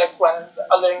 like when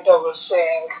Alinda was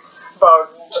saying about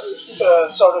the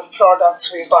sort of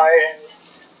products we buy and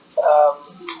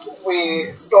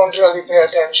we don't really pay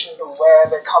attention to where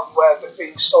they come, where they're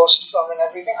being sourced from and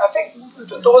everything. I think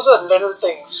those are little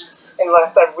things in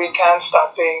life that we can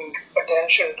start paying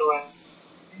attention to,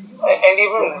 and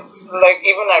even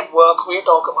at work we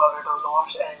talk about it a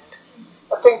lot, and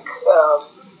I think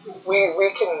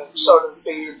we can sort of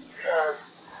be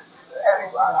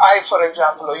I, for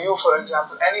example, or you, for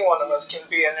example, any one of us can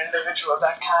be an individual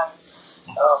that can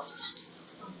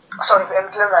sort of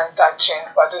implement that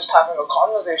change by just having a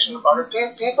conversation about it.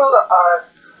 People are,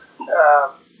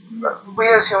 we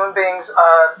as human beings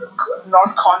are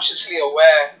not consciously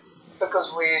aware because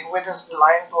we're just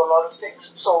blind to a lot of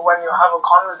things. So when you have a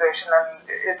conversation and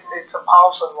it's a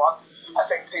powerful one, I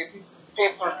think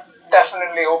people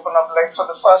definitely open up. Like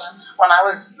when I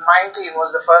was 19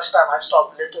 was the first time I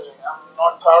stopped littering. I'm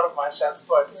not proud of myself,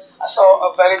 but I saw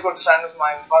a very good friend of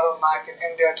mine, Varun Naik in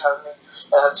India, tell a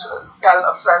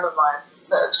friend of mine,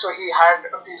 so he had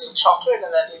a piece of chocolate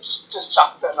and then he just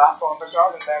chucked the wrapper on the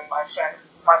ground, and then my friend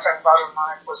Varun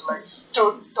Naik was like,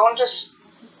 dude, don't just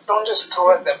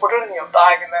throw it there, put it in your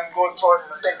bag and then go throw it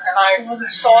in the thing. And I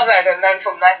saw that, and then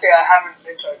from that day I haven't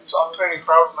littered, so I'm pretty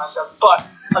proud of myself. But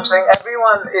I'm saying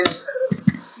everyone is,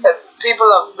 people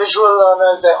are visual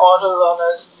learners, they're oral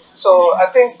learners, so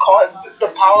I think the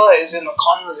power is in a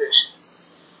conversation.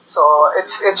 So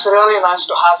it's really nice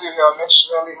to have you here, Mitch.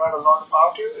 Really heard a lot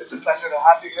about you. It's a pleasure to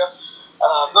have you here.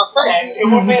 And it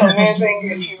would be amazing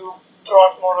if you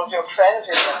brought more of your friends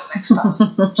in here next time.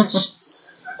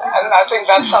 And I think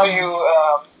that's how you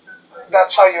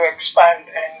expand,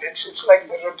 and it's like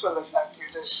the ripple effect.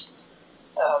 You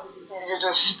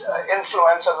just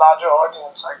influence a larger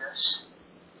audience, I guess.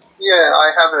 Yeah,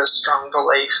 I have a strong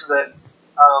belief that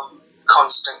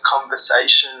constant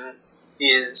conversation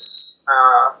is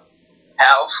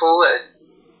powerful.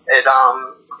 It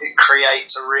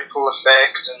creates a ripple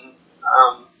effect, and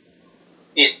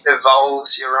it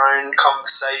evolves your own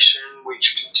conversation,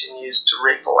 which continues to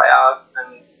ripple out.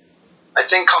 And I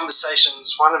think conversation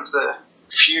is one of the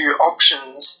few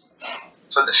options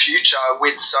for the future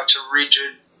with such a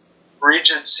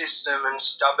rigid system and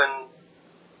stubborn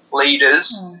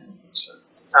leaders. So,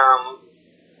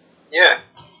 yeah,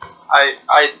 I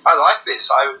like this.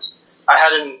 I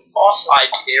had an awesome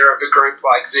idea of a group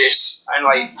like this,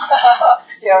 only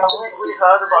yeah, we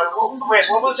heard about it. Wait,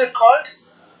 what was it called?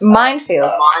 Minefield.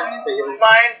 Minefield.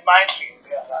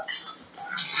 Yeah, that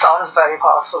sounds very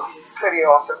powerful. Pretty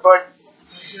awesome. But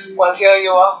well, here you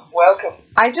are. Welcome.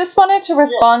 I just wanted to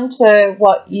respond to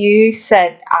what you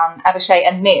said, Abhishek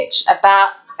and Mitch,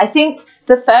 about, I think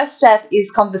the first step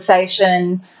is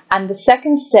conversation, and the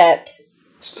second step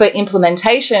for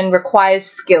implementation requires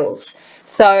skills.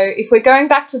 So if we're going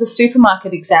back to the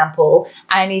supermarket example,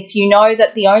 and if you know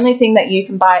that the only thing that you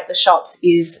can buy at the shops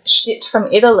is shit from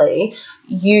Italy,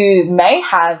 you may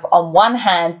have, on one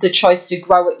hand, the choice to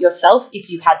grow it yourself if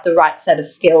you had the right set of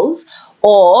skills,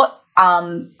 or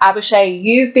Abhishek,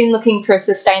 you've been looking for a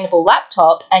sustainable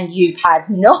laptop and you've had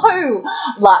no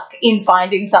luck in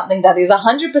finding something that is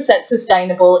 100%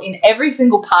 sustainable in every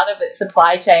single part of its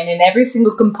supply chain, in every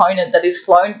single component that is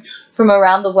flown from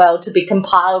around the world to be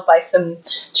compiled by some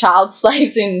child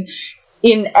slaves in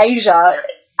Asia.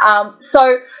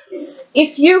 So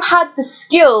if you had the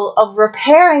skill of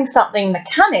repairing something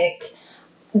mechanic,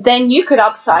 then you could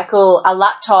upcycle a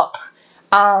laptop,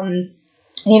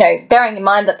 bearing in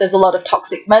mind that there's a lot of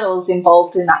toxic metals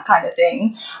involved in that kind of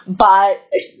thing. But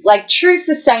like true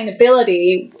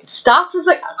sustainability starts as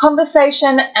a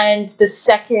conversation, and the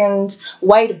second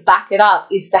way to back it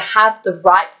up is to have the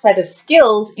right set of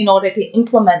skills in order to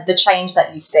implement the change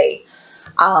that you see.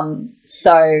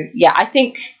 So yeah, I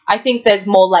think there's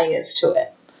more layers to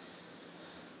it.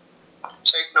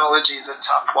 Technology is a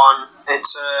tough one.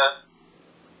 It's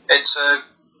a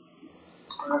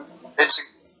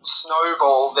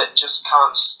snowball that just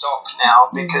can't stop now,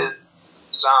 because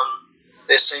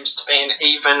there seems to be an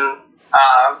even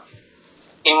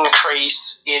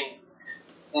increase in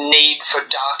need for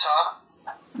data,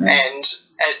 and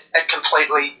a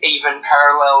completely even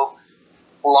parallel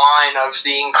line of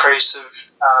the increase of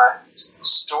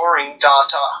storing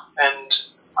data, and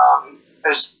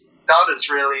as data is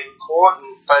really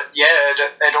important, but yeah,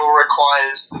 it all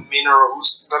requires the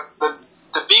minerals.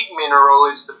 The big mineral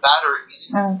is the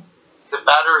batteries. The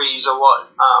batteries are what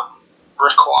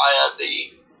require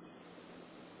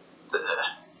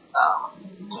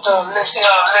The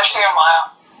lithium ion.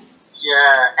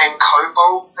 Yeah, and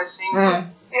cobalt, I think.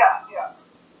 Yeah.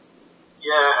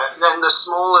 Yeah, and then the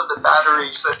smaller the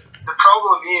batteries, the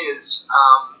problem is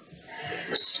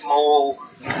small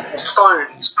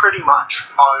phones, pretty much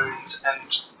phones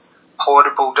and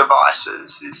portable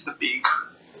devices is the big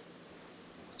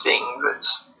thing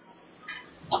that's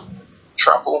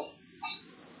trouble.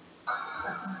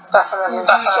 Definitely.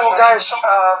 So guys,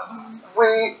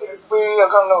 we are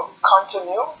going to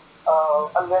continue.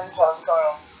 Alint is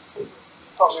going to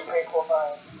probably take over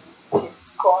and keep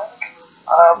going.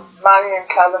 Manny and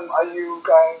Callum, are you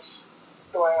guys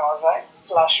doing alright?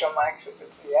 Flash your mics if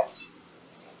it's a yes.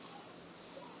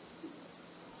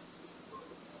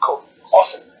 Cool.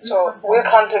 Awesome. So we'll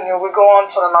continue. We go on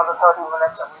for another 30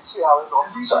 minutes and we see how we go.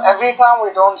 So every time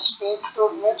we don't speak to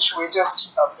Mitch, we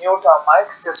just mute our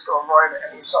mics just to avoid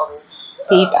any sort of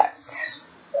feedback,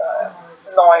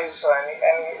 noise or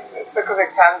any because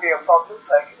it can be a problem.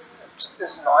 Like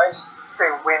this noise, say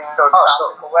wind or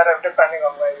traffic or whatever, depending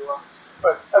on where you are.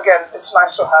 But again, it's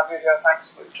nice to have you here. Thanks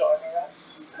for joining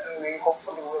us, and we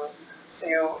hopefully will see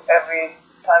you every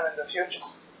time in the future.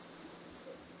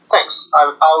 Thanks.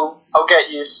 I'll get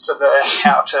used to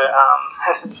how to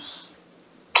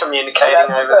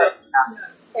communicating over there.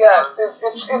 Yeah,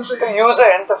 it's the user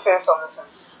interface on this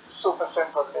is super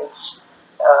simple. It's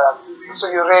so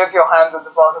you raise your hands at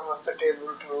the bottom of the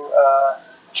table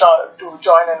to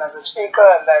join in as a speaker,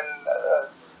 and then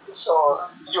so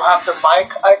you have the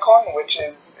mic icon, which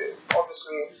is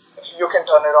obviously you can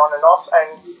turn it on and off,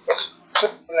 and if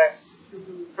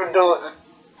you do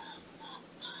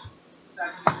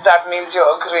that means you're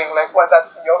agreeing, like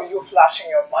that's you flashing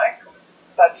your mic.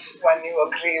 That's when you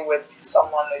agree with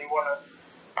someone that you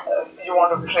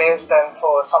want to praise them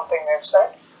for something they've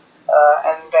said.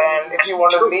 And then if you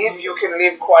want to leave, you can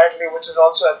leave quietly, which is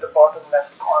also at the bottom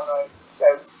left corner. It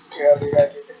says clearly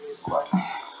that you can leave quietly.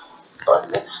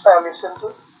 But it's fairly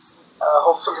simple.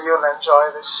 Hopefully you'll enjoy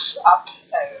this app.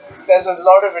 And there's a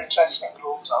lot of interesting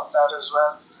rooms out there as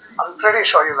well. I'm pretty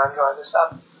sure you'll enjoy this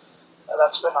app.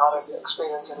 That's been our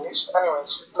experience at least.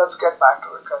 Anyways, let's get back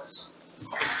to it, guys.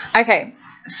 Okay,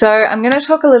 so I'm going to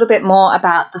talk a little bit more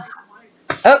about the...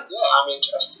 Yeah, I'm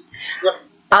interested. Yep.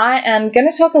 I am going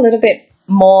to talk a little bit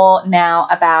more now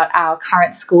about our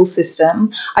current school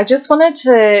system. I just wanted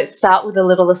to start with a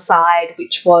little aside,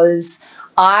 which was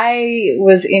I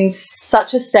was in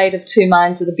such a state of two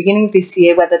minds at the beginning of this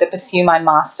year whether to pursue my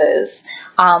master's.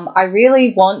 I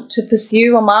really want to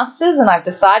pursue a master's, and I've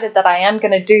decided that I am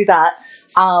going to do that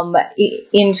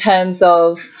in terms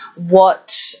of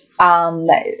what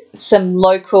some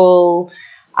local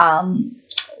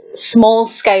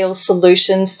small-scale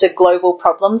solutions to global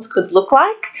problems could look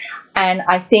like. And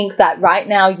I think that right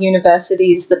now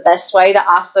university is the best way to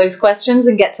ask those questions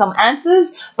and get some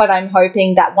answers, but I'm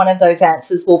hoping that one of those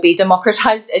answers will be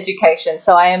democratized education.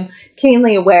 So I am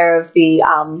keenly aware of the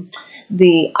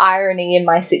irony in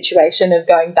my situation of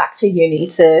going back to uni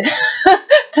to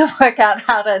to work out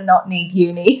how to not need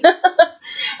uni.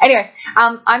 Anyway,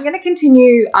 I'm going to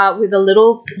continue with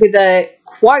a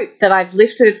quote that I've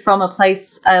lifted from a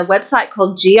website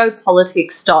called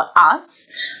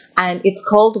geopolitics.us, and it's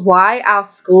called Why Our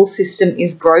School System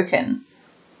is Broken.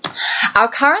 Our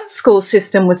current school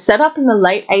system was set up in the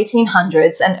late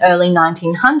 1800s and early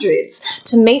 1900s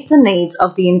to meet the needs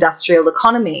of the industrial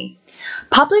economy.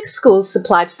 Public schools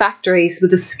supplied factories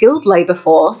with a skilled labour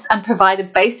force and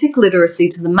provided basic literacy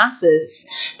to the masses.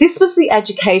 This was the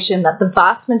education that the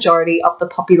vast majority of the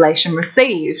population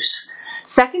received.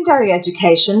 Secondary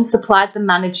education supplied the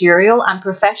managerial and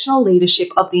professional leadership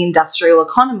of the industrial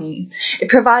economy. It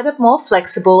provided more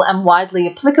flexible and widely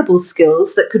applicable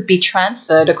skills that could be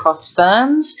transferred across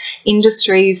firms,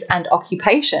 industries, and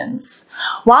occupations.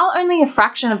 While only a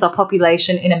fraction of the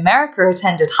population in America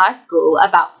attended high school,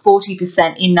 about 40%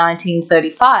 in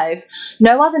 1935,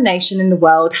 no other nation in the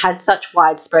world had such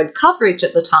widespread coverage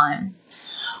at the time.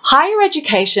 Higher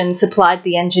education supplied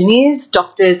the engineers,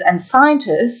 doctors, and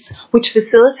scientists, which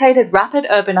facilitated rapid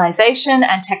urbanization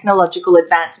and technological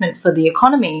advancement for the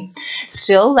economy.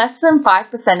 Still, less than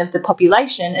 5% of the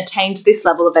population attained this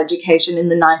level of education in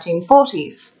the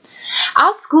 1940s.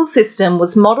 Our school system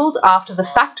was modelled after the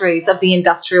factories of the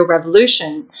Industrial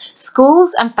Revolution.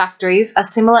 Schools and factories are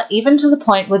similar even to the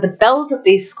point where the bells at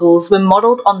these schools were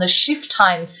modelled on the shift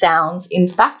time sounds in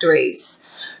factories.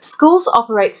 Schools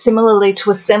operate similarly to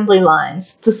assembly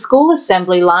lines. The school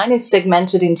assembly line is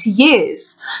segmented into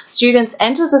years. Students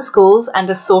enter the schools and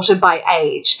are sorted by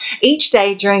age. Each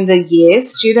day during the year,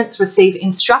 students receive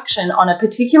instruction on a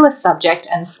particular subject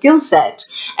and skill set.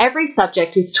 Every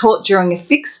subject is taught during a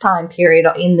fixed time period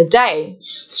in the day.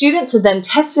 Students are then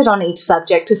tested on each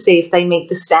subject to see if they meet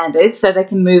the standards so they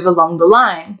can move along the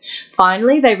line.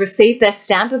 Finally, they receive their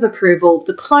stamp of approval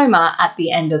diploma at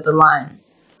the end of the line.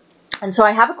 And so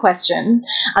I have a question,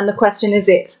 and the question is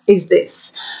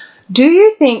this. Do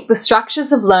you think the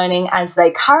structures of learning as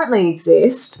they currently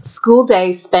exist, school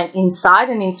days spent inside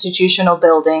an institutional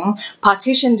building,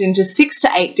 partitioned into 6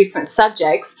 to 8 different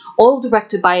subjects, all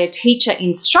directed by a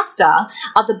teacher-instructor,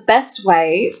 are the best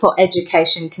way for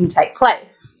education can take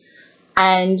place?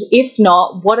 And if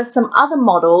not, what are some other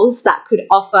models that could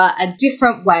offer a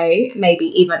different way, maybe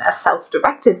even a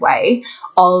self-directed way,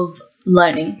 of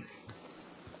learning?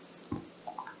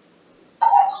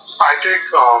 I think,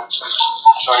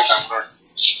 sorry, I'm going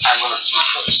to speak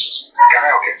first. Can I?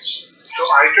 Okay. So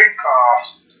I think,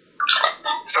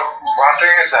 so one thing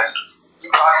is that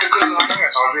practical learning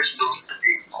is always proved to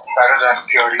be better than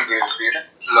theory-based learning.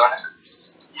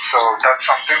 So that's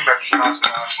something that's not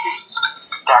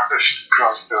practiced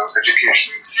across the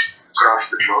educations, across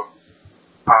the globe.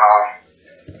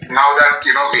 Now that,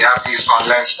 we have these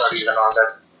online studies and all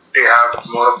that, they have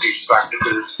more of these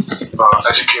practical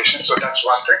education, so that's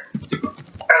one thing.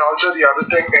 And also the other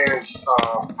thing is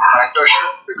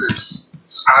mentorship, because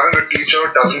having a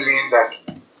teacher doesn't mean that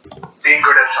being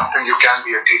good at something you can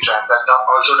be a teacher, and that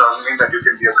also doesn't mean that you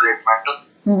can be a great mentor.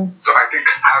 So I think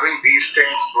having these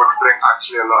things would bring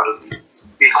actually a lot of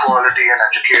equality in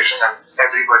education, and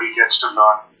everybody gets to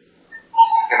learn,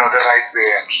 the right way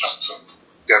and stuff. So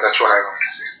yeah, that's what I want to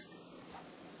say.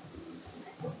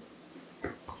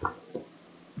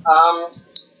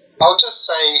 I'll just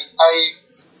say,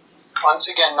 once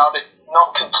again, not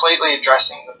completely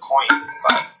addressing the point,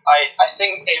 but I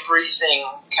think everything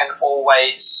can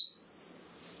always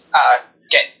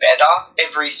get better.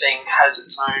 Everything has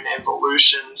its own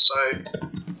evolution, so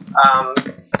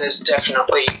there's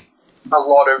definitely a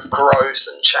lot of growth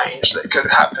and change that could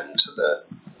happen to the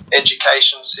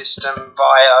education system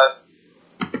via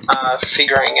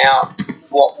figuring out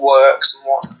what works and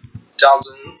what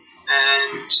doesn't,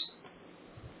 and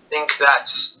I think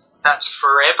that's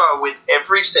forever with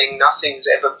everything. Nothing's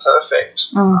ever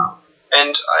perfect. And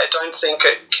I don't think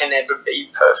it can ever be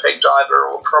perfect either,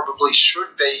 or probably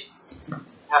should be. You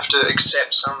have to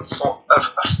accept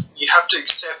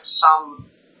some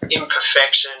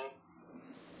imperfection,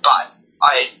 but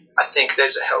I think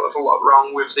there's a hell of a lot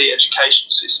wrong with the education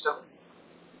system.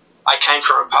 I came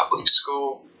from a public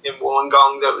school in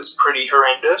Wollongong that was pretty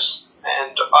horrendous,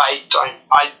 and I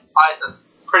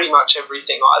pretty much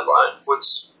everything I learned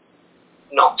was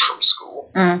not from school.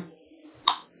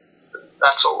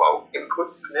 That's all I'll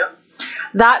input for now.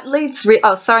 That leads...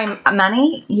 sorry,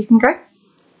 Manny, you can go.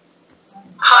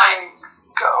 Hi.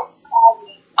 Go.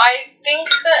 I think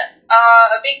that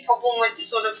a big problem with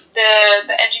sort of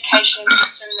the education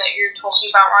system that you're talking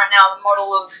about right now, the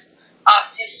model of our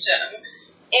system,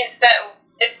 is that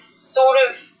it's sort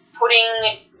of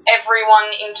putting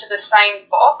everyone into the same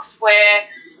box, where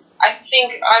I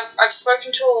think I've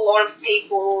spoken to a lot of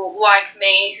people like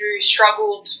me who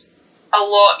struggled a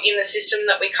lot in the system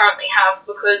that we currently have,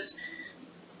 because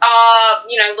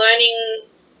learning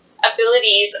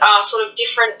abilities are sort of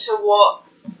different to what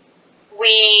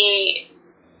we've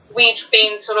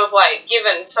been sort of like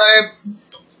given. So,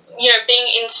 being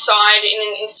inside in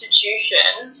an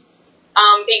institution,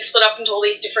 being split up into all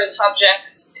these different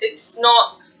subjects, it's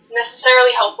not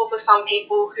necessarily helpful for some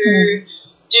people who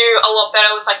do a lot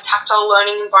better with like tactile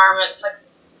learning environments, like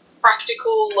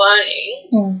practical learning.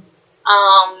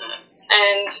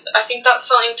 And I think that's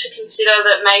something to consider,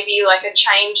 that maybe like a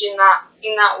change in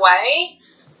that way,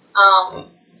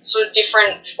 sort of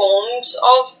different forms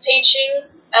of teaching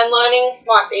and learning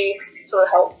might be sort of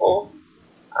helpful.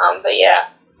 But yeah.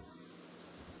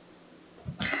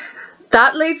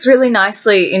 That leads really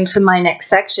nicely into my next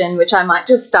section, which I might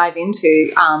just dive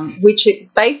into, which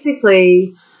it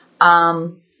basically,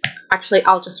 actually,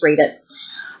 I'll just read it.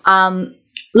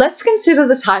 Let's consider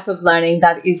the type of learning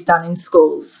that is done in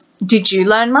schools. Did you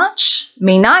learn much?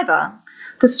 Me neither.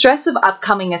 The stress of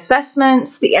upcoming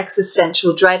assessments, the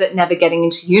existential dread at never getting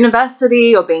into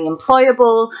university or being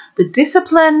employable, the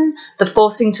discipline, the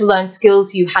forcing to learn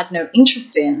skills you had no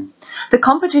interest in, the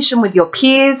competition with your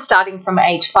peers starting from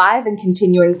age 5 and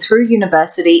continuing through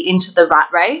university into the rat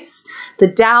race, the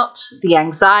doubt, the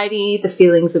anxiety, the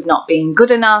feelings of not being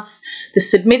good enough, the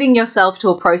submitting yourself to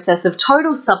a process of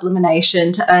total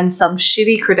sublimation to earn some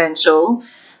shitty credential.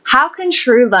 How can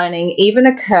true learning even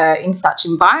occur in such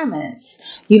environments?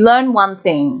 You learn one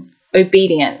thing: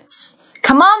 obedience.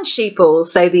 Come on, sheeple,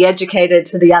 say the educated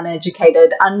to the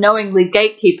uneducated, unknowingly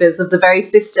gatekeepers of the very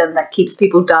system that keeps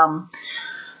people dumb.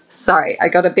 Sorry, I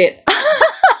got a bit...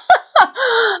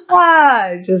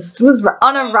 I just was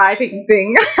on a writing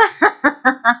thing.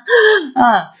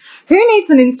 Who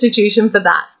needs an institution for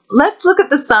that? Let's look at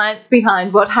the science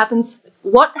behind what happens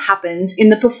in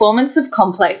the performance of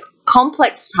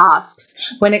complex tasks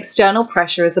when external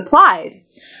pressure is applied.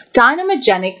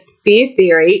 Dynamogenic fear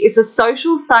theory is a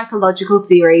social psychological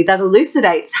theory that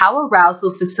elucidates how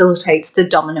arousal facilitates the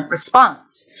dominant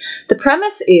response. The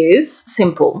premise is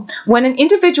simple. When an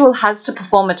individual has to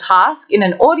perform a task in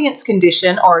an audience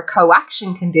condition or a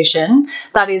co-action condition,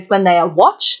 that is, when they are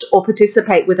watched or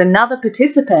participate with another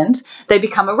participant, they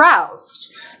become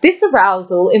aroused. This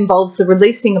arousal involves the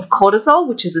releasing of cortisol,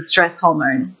 which is a stress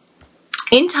hormone.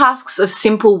 In tasks of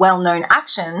simple, well-known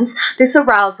actions, this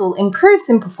arousal improves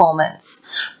in performance.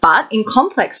 But in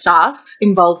complex tasks,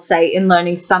 involved, say, in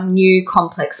learning some new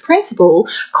complex principle,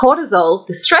 cortisol,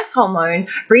 the stress hormone,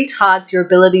 retards your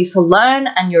ability to learn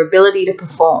and your ability to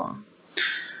perform.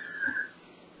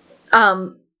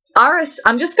 Iris,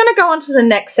 I'm just going to go on to the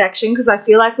next section because I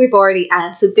feel like we've already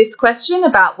answered this question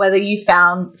about whether you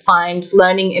find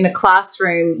learning in a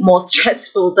classroom more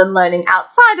stressful than learning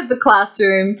outside of the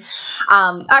classroom.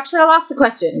 Actually, I'll ask the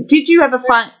question. Did you ever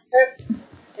find... Did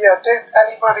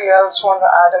anybody else want to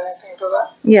add anything to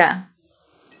that? Yeah.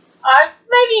 I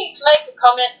maybe make a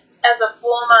comment as a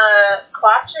former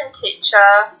classroom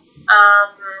teacher.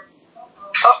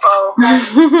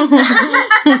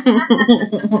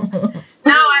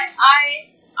 No, I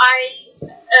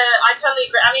totally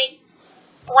agree. I mean,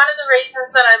 one of the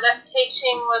reasons that I left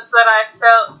teaching was that I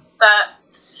felt that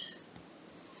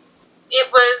it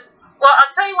was, well,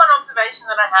 I'll tell you one observation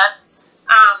that I had,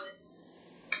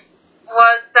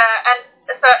 was that,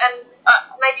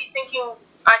 maybe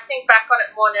I think back on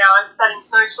it more now. I'm studying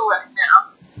social work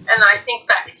now, and I think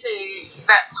back to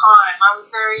that time. I was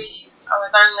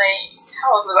only,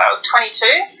 how old was I? I was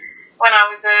 22 when I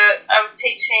was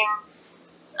teaching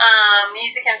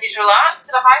music and visual arts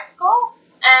at a high school,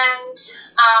 and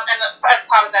as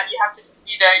part of that you have to,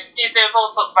 there's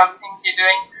all sorts of other things you're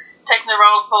doing, taking the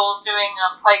roll calls, doing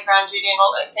playground duty and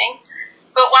all those things.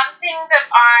 But one thing that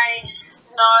I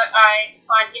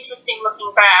find interesting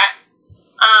looking back,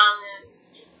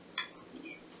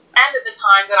 and at the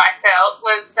time that I felt,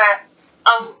 was that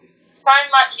so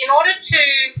much, in order to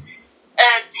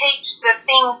teach the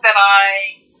things that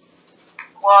I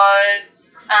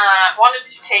wanted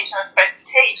to teach and was supposed to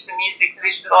teach, the music, the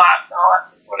visual arts and all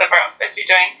that, whatever I was supposed to be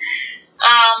doing,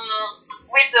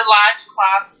 with the large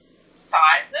class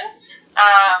sizes,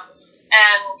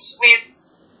 and with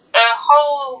a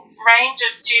whole range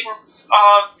of students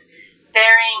of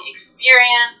varying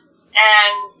experience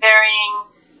and varying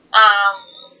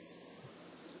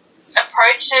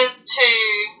approaches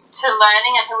to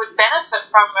learning, and who would benefit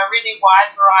from a really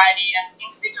wide variety and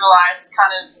individualized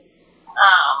kind of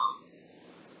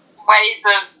ways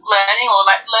of learning, or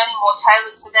like learning more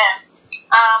tailored to them.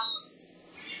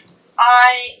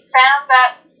 I found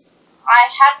that I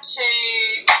had to,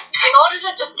 in order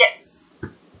to just get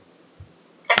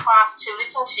a class to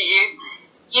listen to you,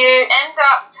 you end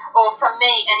up, or for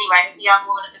me anyway, as a young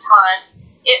woman at the time,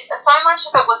 so much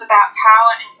of it was about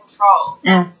power and control.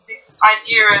 Mm. This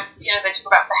idea of, they talk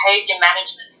about behaviour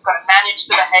management. You've got to manage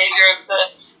the behaviour of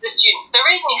the students. The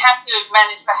reason you have to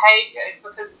manage behaviour is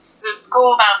because the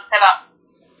schools aren't set up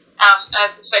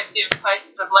as effective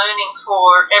places of learning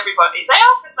for everybody. They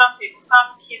are for some people.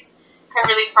 Some kids can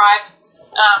really thrive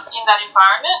in that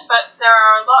environment, but there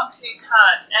are a lot who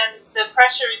can't. And the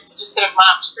pressure is to just sort of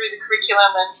march through the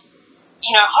curriculum and,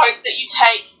 hope that you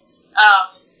take,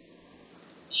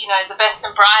 the best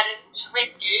and brightest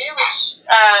with you, which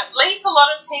leaves a lot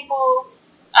of people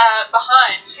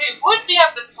behind who would be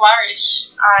able to flourish,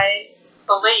 I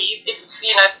believe, if,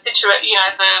 the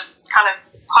kind of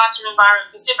classroom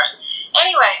environment was different.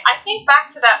 Anyway, I think back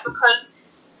to that because,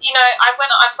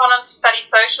 I've gone on to study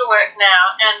social work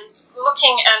now, and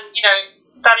looking and,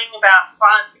 studying about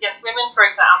violence against women, for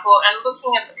example, and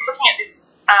looking at this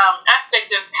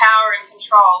aspect of power and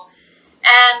control.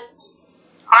 And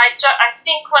I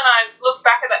think when I look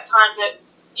back at that time that,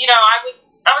 I was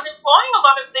employing a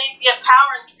lot of these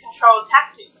power and control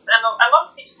tactics, and a lot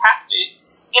of teachers have to,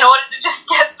 in order to just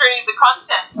get through the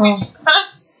content, which sort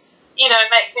of,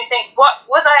 makes me think, what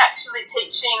was I actually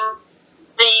teaching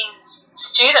these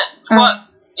students? What,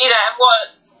 and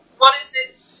what is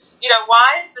this,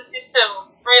 why is the system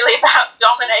really about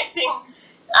dominating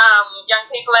young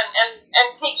people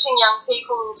and teaching young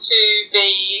people to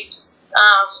be,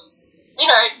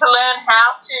 to learn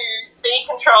how to be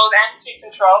controlled and to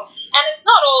control. And it's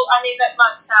not all, that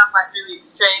might sound like really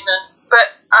extreme,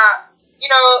 but I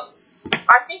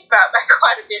think about that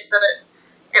quite a bit, that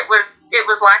it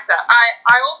was like that.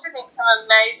 I also think some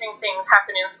amazing things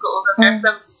happen in schools, and there's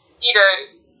some,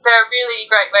 there are really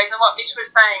great ways, and what Mish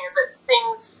was saying is that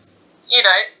things,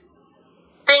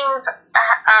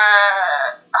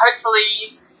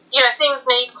 hopefully, things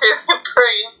need to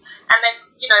improve, and then,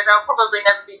 they'll probably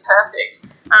never be perfect.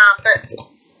 But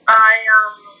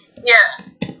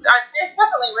there's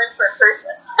definitely room for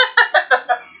improvement.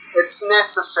 It's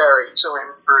necessary to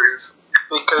improve,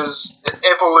 because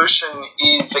evolution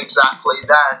is exactly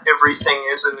that. Everything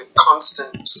is in a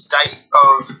constant state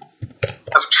of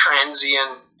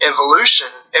transient evolution.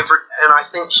 And I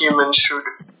think humans should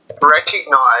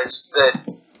recognise that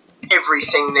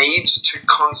everything needs to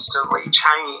constantly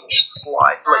change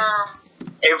slightly.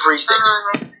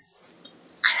 Everything.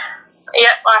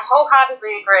 Yeah, I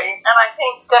wholeheartedly agree, and I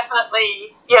think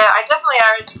definitely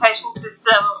our education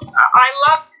system.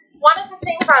 One of the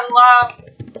things I love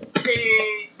to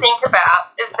think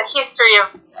about is the history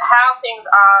of how things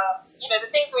are.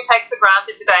 The things we take for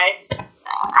granted today.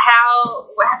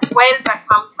 Where does that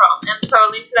come from? And so,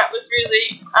 Alinta, that was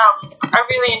really. I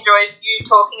really enjoyed you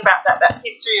talking about that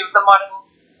history of the modern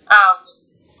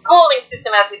schooling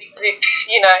system as it exists,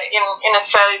 in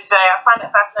Australia today. I find that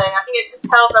fascinating. I think it just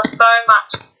tells us so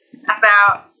much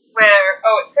about where,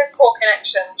 it says poor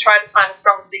connection, try to find a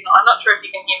stronger signal. I'm not sure if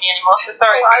you can hear me anymore, so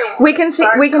sorry. We can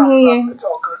hear you. It's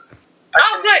all good.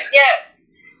 Oh, good, yeah.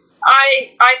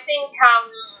 I think, I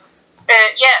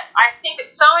think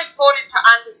it's so important to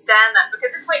understand that,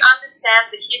 because if we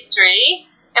understand the history,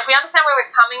 if we understand where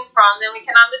we're coming from, then we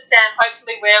can understand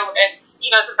hopefully where we're,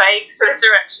 the vague sort of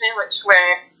direction in which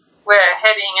we're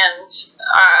heading. And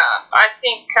I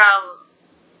think,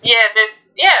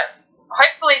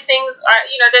 hopefully things,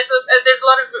 there's a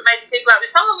lot of amazing people out there.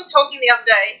 Someone was talking the other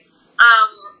day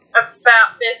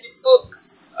about, there's this book,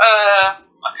 I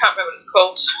can't remember what it's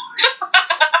called.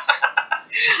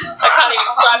 I can't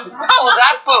even find it. Oh,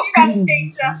 that book. About a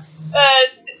teacher.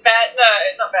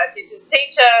 Not bad teacher.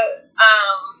 Teacher.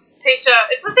 It's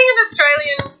a thing, an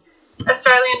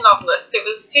Australian novelist. It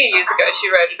was a few years ago she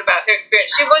wrote it about her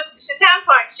experience. She sounds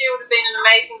like she would have been an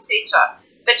amazing teacher,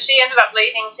 but she ended up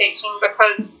leaving teaching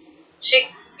because she,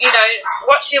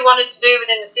 what she wanted to do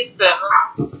within the system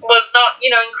was not,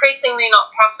 increasingly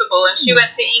not possible. And she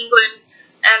went to England,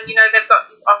 and they've got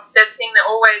this Ofsted thing. They're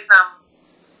always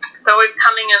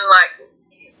coming and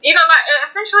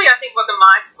essentially I think what the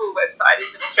My School website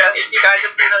is in Australia, if you guys are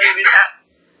familiar with that,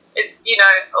 it's, a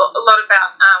lot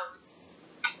about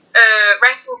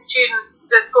ranking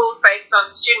the schools based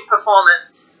on student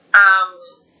performance.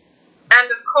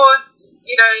 And of course,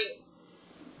 there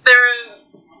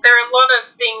are a lot of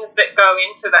things that go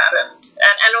into that,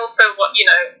 and also what,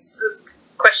 is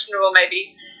questionable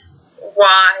maybe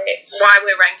why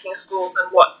we're ranking schools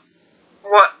and what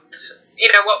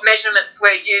measurements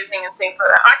we're using and things like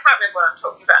that. I can't remember what I'm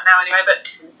talking about now anyway, but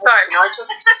sorry. Can I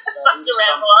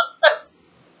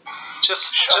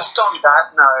just on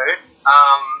that note,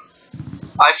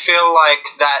 I feel like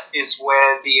that is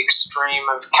where the extreme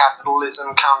of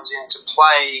capitalism comes into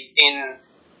play, in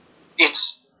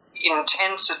its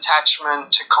intense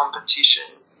attachment to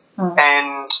competition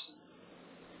and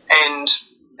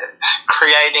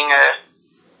creating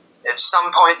at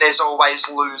some point there's always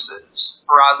losers,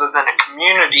 rather than a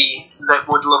community that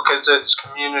would look at its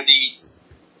community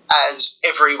as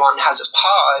everyone has a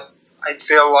part. I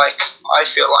feel like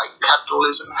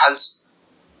capitalism has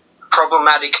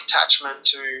problematic attachment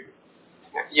to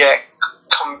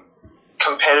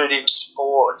competitive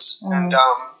sports, and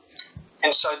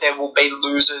so there will be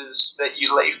losers that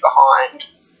you leave behind.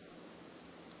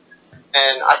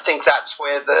 And I think that's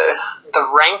where the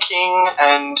ranking,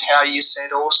 and how you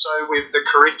said also with the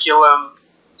curriculum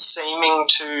seeming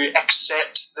to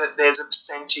accept that there's a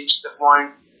percentage that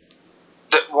won't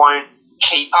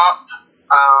keep up.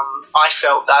 I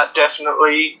felt that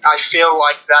definitely. I feel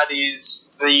like that is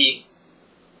the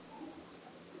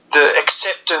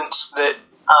acceptance that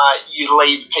you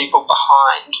leave people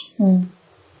behind.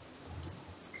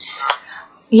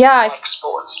 like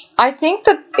sports? I think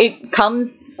that it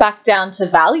comes back down to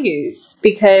values,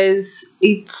 because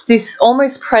it's this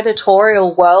almost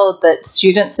predatorial world that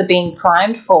students are being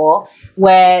primed for,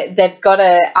 where they've got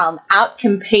to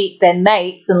outcompete their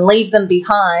mates and leave them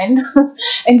behind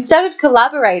instead of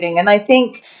collaborating. And I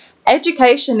think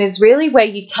education is really where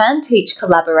you can teach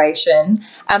collaboration,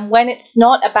 and when it's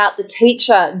not about the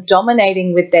teacher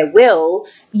dominating with their will,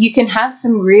 you can have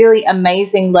some really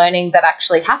amazing learning that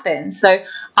actually happens. So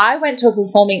I went to a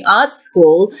performing arts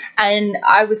school, and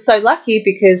I was so lucky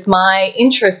because my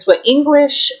interests were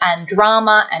English and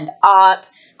drama and art,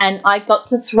 and I got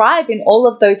to thrive in all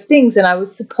of those things, and I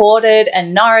was supported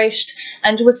and nourished,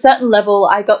 and to a certain level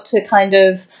I got to kind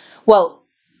of, well,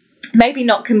 maybe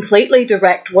not completely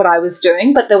direct what I was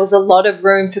doing, but there was a lot of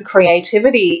room for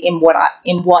creativity in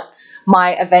what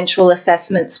my eventual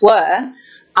assessments were.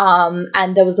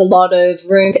 And there was a lot of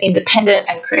room for independent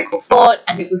and critical thought,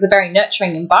 and it was a very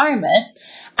nurturing environment.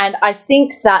 And I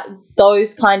think that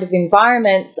those kind of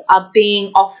environments are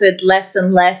being offered less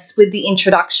and less with the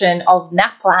introduction of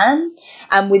NAPLAN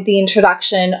and with the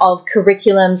introduction of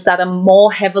curriculums that are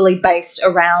more heavily based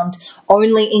around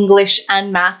only English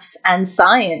and maths and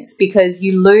science, because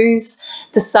you lose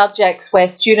the subjects where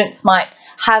students might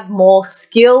have more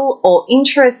skill or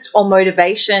interest or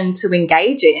motivation to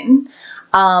engage in.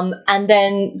 And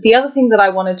then the other thing that I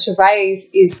wanted to raise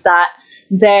is that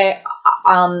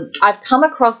I've come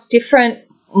across different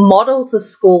models of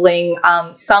schooling,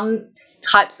 some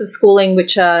types of schooling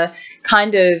which are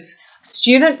kind of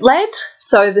student-led.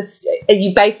 So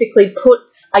you basically put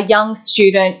a young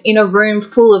student in a room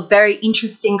full of very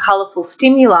interesting, colourful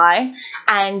stimuli,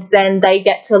 and then they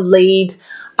get to lead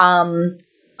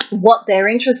what they're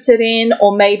interested in,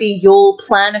 or maybe you'll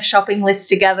plan a shopping list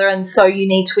together and so you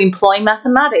need to employ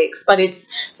mathematics, but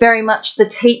it's very much the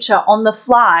teacher on the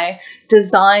fly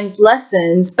designs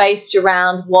lessons based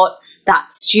around what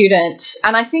that student,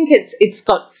 and I think it's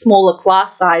got smaller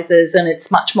class sizes and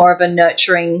it's much more of a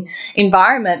nurturing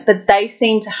environment, but they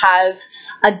seem to have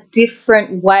a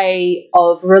different way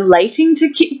of relating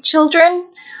to children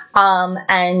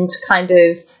and kind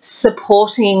of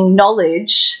supporting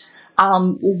knowledge,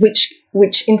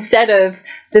 which instead of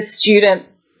the student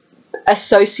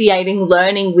associating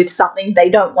learning with something they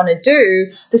don't want to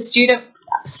do, the student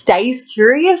stays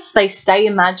curious, they stay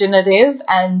imaginative,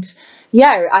 and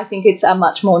yeah, I think it's a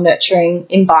much more nurturing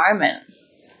environment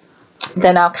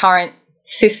than our current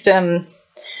system.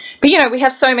 But we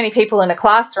have so many people in a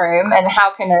classroom, and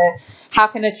how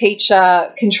can a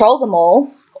teacher control them all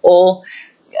or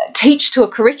teach to a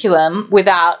curriculum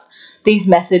without these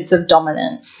methods of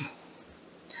dominance?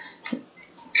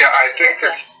 Yeah, I think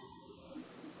it's...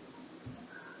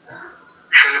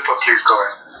 Philippa, please go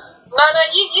ahead. No,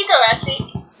 you go, Ashley.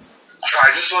 So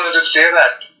I just wanted to say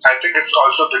that I think it's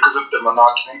also because of the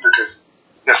monotony, because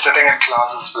you're sitting in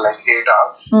classes for like 8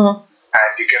 hours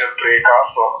and you get a break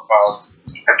off for about,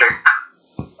 I think,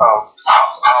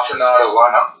 half an hour or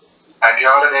 1 hour. And here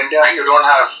in India, you don't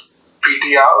have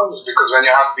PT hours, because when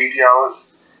you have PT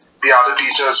hours, the other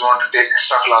teachers want to take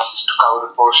extra classes to cover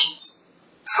the portions.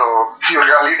 So you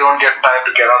really don't get time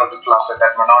to get out of the class, and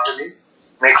that monotony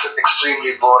makes it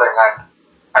extremely boring. And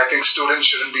I think students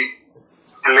shouldn't be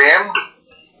blamed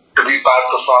to be bad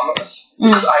performers,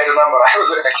 because I remember I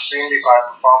was an extremely bad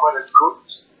performer in school,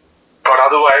 but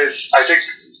otherwise I think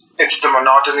it's the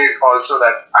monotony also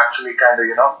that actually kind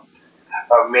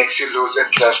of makes you lose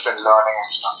interest in learning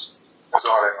and stuff. That's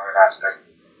all I wanted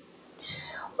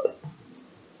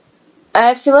to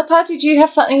add. Philippa, did you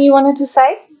have something you wanted to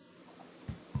say?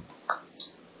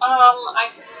 I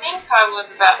think I was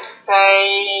about to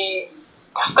say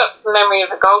I've got some memory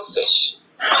of a goldfish.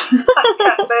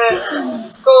 At the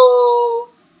school.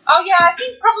 Oh yeah, I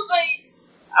think probably.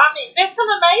 There's some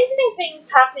amazing things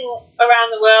happening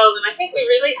around the world, and I think we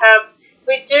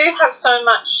do have so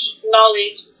much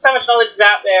knowledge. So much knowledge is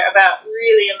out there about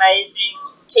really amazing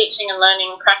teaching and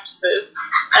learning practices,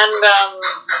 and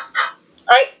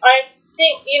I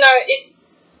think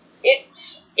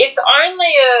it's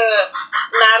only a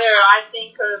matter, I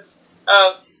think,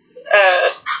 of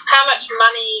how much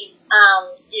money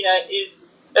is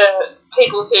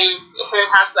people who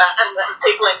have that, and the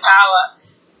people in power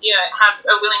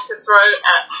are willing to throw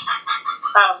at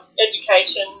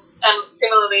education, and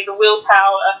similarly the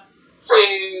willpower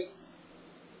to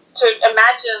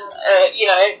imagine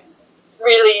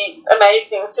really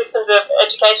amazing systems of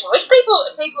education, which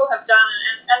people have done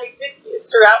and exist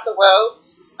throughout the world.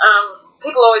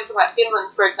 People always talk about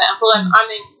Finland, for example, and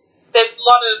there's a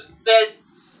lot of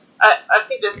I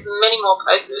think there's many more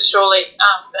places surely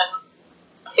than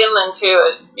Finland who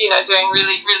are doing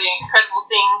really, really incredible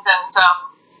things, and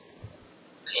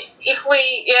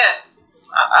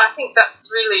I think that's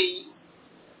really.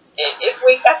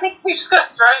 I think we've just got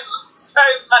to throw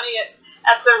money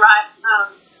at the right,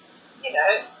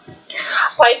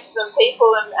 places and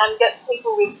people, and get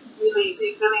people with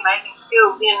these really amazing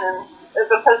skills in, and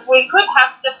because we could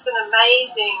have just an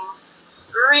amazing,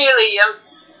 really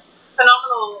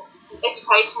phenomenal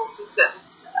education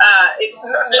systems. It's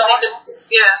really just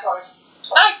Sorry.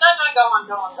 No, go on.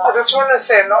 I just want to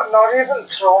say, not even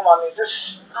throw money,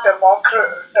 just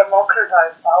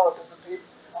democratize power to the people.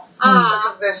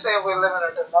 Because they say we live in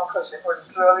a democracy, but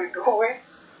really do we?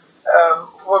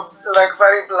 We're like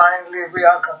very blindly, we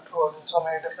are controlled in so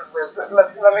many different ways.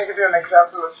 Let me give you an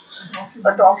example of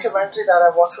a documentary that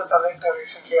I watched with Alinta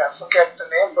recently. I forget the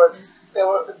name, but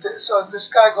so this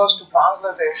guy goes to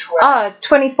Bangladesh.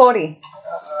 2040.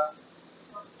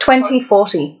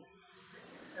 2040.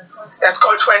 It's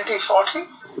called 2040.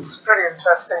 It's pretty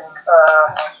interesting.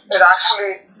 It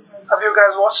actually, have you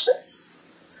guys watched it?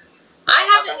 I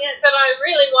haven't yet, but I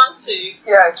really want to.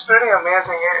 Yeah, it's pretty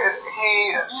amazing.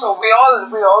 So we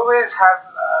always have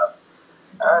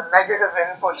negative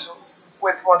input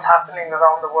with what's happening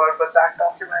around the world, but that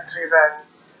documentary then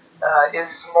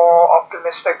is more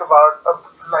optimistic about a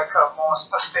more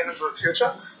sustainable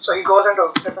future. So he goes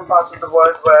into different parts of the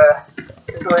world where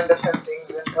they're doing different things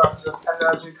in terms of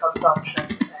energy consumption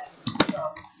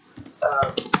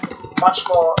and much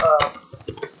more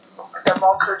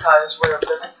democratized way of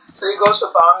living. So he goes to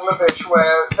Bangladesh,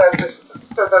 where there's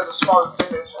a small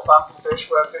village in Bangladesh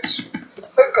where I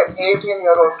think an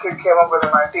 18-year-old kid came up with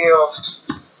an idea of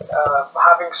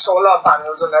having solar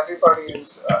panels on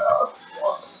everybody's,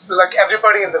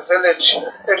 everybody in the village.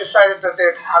 They decided that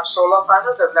they'd have solar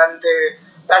panels, and then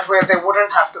that way they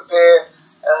wouldn't have to pay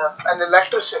an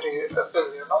electricity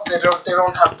bill. They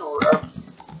don't have to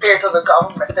pay to the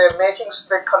government.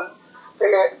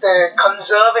 They're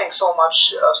conserving so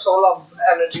much solar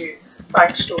energy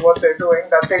thanks to what they're doing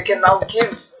that they can now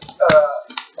give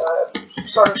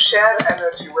sort of share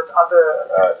energy with other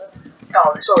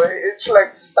towns. So it's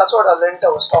like that's what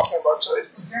Alinta was talking about. So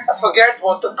I forget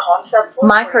what the concept was.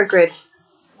 Microgrid.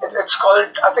 It's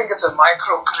called, I think it's a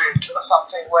microgrid or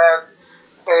something, where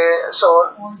a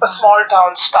small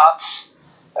town starts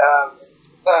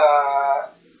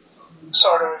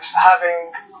sort of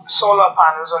having solar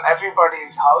panels on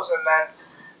everybody's house, and then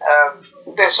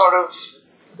they sort of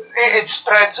it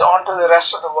spreads onto the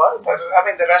rest of the world. I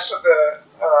mean, the rest of the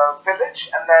village,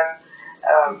 and then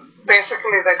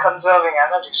basically they're conserving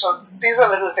energy. So these are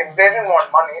little things. They didn't want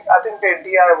money. I think they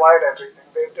DIY'd everything.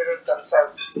 They did it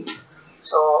themselves.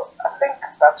 So I think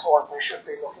that's what we should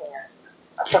be looking at.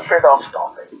 That's a bit off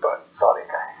topic, but sorry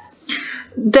guys.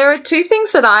 There are two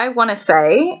things that I want to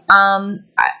say, and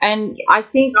I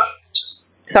think...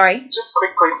 Sorry? Just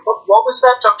quickly, what was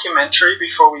that documentary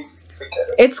before we forget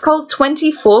it? It's called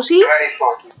 2040.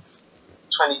 2040.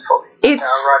 2040. Okay, I'll write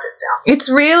it down. It's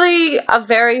really a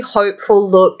very hopeful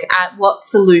look at what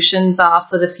solutions are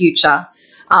for the future.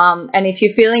 And if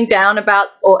you're feeling down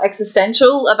about or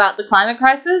existential about the climate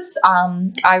crisis,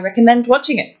 I recommend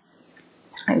watching it.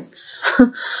 It's,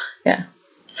 yeah.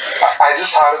 I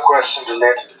just had a question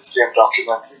related to the same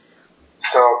documentary.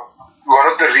 So, one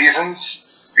of the reasons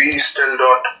we still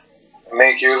don't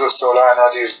make use of solar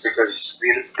energy is because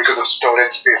of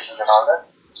storage spaces and all that.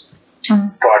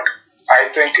 But I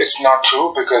think it's not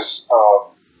true because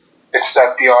it's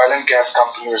that the oil and gas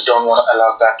companies don't want to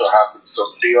allow that to happen. So,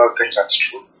 do you all think that's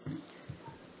true?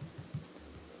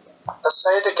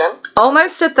 Say it again.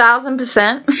 Almost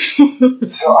 1,000%.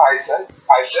 So I said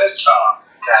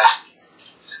that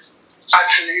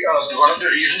actually one of the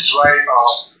reasons why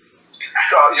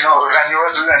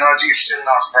renewable energy is still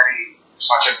not very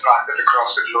much in practice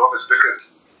across the globe is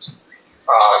because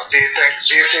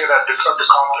they say that the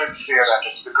corporates say that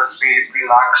it's because we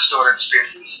lack storage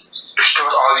spaces to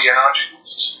store all the energy.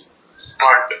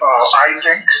 But I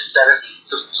think that it's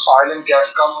the oil and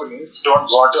gas companies don't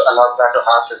want to allow that to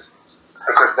happen,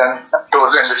 because then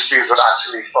those industries would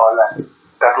actually fall, and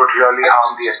that would really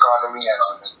harm the economy and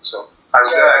all that. So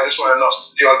I just want to know,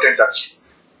 do you all think that's true?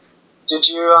 Did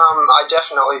you, I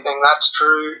definitely think that's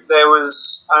true. There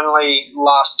was only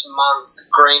last month,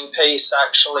 Greenpeace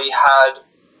actually had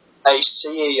a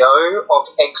CEO of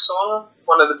Exxon,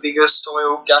 one of the biggest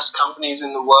oil gas companies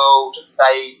in the world.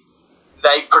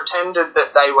 They pretended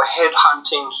that they were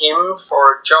headhunting him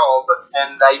for a job,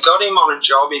 and they got him on a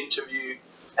job interview,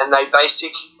 and they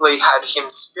basically had him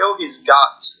spill his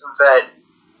guts that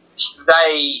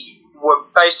they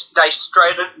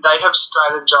have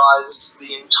strategized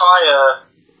the entire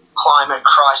climate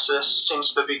crisis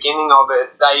since the beginning of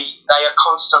it. They are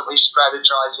constantly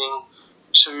strategizing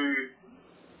to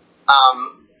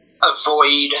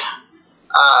avoid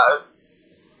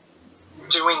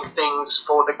doing things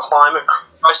for the climate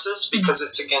crisis because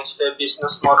it's against their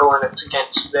business model and it's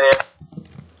against their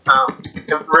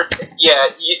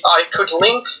I could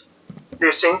link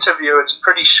this interview. It's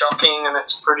pretty shocking and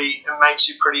it makes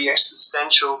you pretty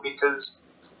existential because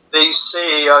these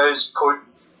CEOs put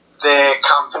their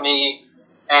company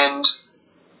and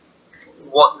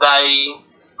what they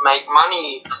make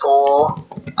money for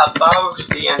above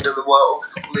the end of the world,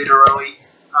 literally.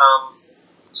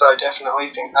 So I definitely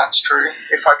think that's true.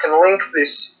 If I can link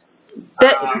this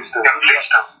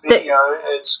video,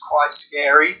 it's quite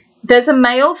scary. There's a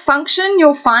mail function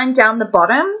you'll find down the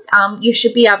bottom. You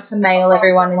should be able to mail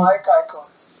everyone.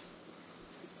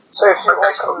 So if you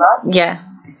open that? Yeah.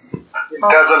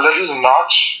 There's a little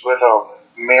notch with a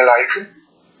mail icon.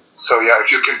 So yeah,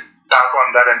 if you can tap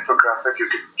on that infographic, you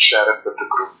can share it with the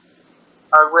group.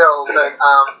 I will, but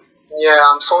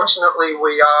unfortunately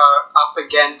we are up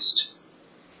against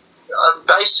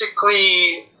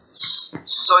basically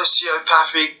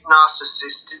sociopathic,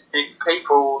 narcissistic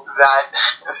people that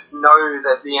know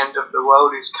that the end of the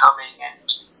world is coming,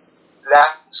 and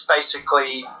that's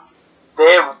basically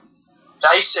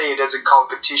they see it as a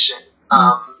competition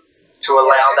to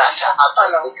allow that to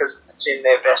happen because it's in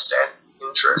their best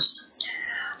interest.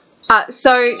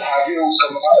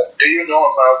 Do you know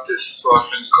about this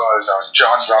person called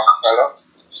John Rockefeller,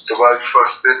 the world's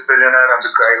first billionaire and the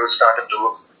guy who started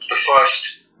the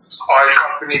first oil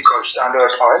company called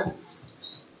Standard Oil?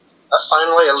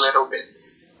 Only a little bit.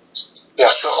 Yeah,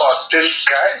 so this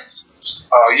guy,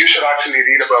 you should actually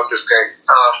read about this guy.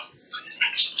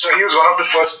 So he was one of the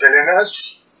first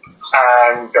billionaires,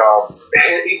 and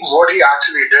what he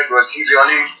actually did was he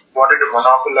really wanted to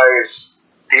monopolize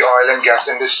the oil and gas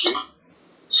industry.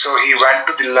 So he went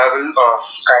to the level of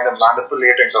kind of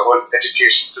manipulating the whole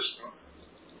education system,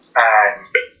 and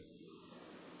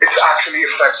it's actually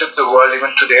affected the world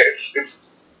even today. It's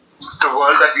the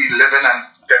world that we live in and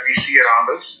that we see around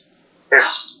us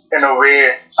is in a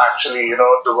way actually,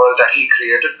 the world that he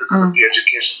created because of the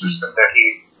education system that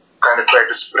he kind of tried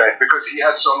to spread, because he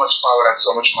had so much power and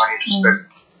so much money to spend.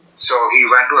 So he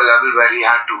went to a level where he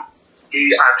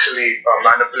actually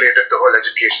manipulated the whole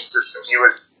education system.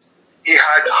 He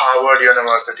had Harvard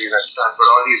universities and Stanford,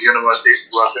 all these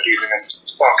universities in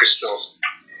his pocket. So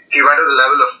he went to the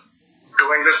level of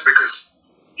doing this because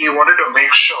he wanted to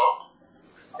make sure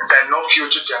that no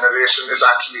future generation is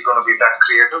actually going to be that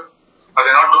creative, or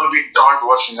they're not going to be taught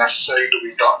what's necessary to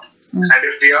be taught. And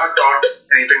if they are taught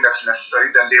anything that's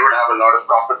necessary, then they would have a lot of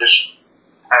competition,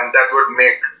 and that would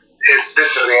make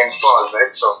this rain fall, right?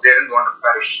 So they didn't want to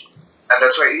perish, and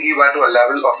that's why he went to a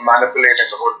level of manipulating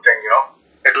the whole thing.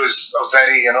 It was a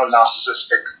very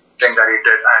narcissistic thing that he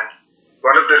did, and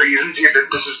one of the reasons he did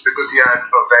this is because he had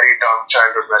a very dark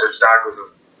childhood where his dad was a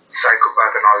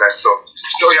psychopath and all that. So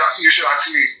yeah, you should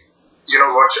actually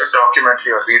watch a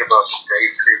documentary or read about this guy.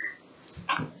 He's crazy.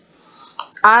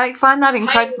 I find that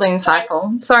incredibly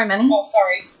insightful. Sorry, Manny. Oh,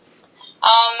 sorry.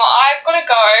 I've got to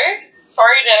go.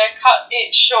 Sorry to cut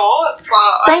it short,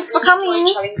 but thanks for coming.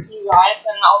 Enjoyed chatting to you guys,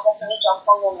 and I'll definitely jump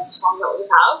on the next one that we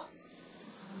have.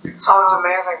 Sounds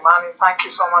amazing, Manny. Thank you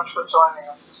so much for joining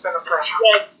us. It's been a pleasure.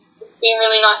 Yeah, it's been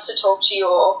really nice to talk to you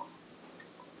all.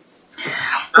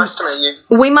 Nice to meet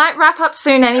you. We might wrap up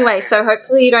soon anyway, so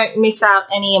hopefully you don't miss out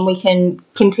any and we can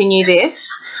continue this.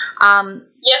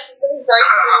 Yes, it's been very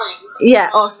thrilling.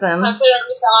 Yeah, awesome. Hopefully I don't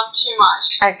miss out on too much.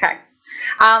 Okay.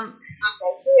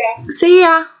 Okay, see ya. See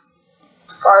ya.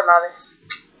 Bye,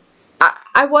 Manny.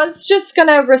 I was just going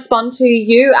to respond to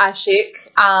you, Ashik,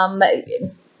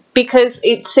 because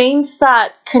it seems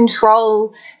that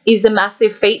control is a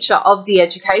massive feature of the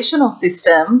educational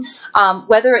system,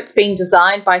 whether it's been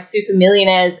designed by super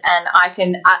millionaires, and I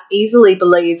can easily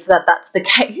believe that that's the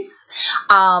case,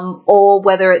 or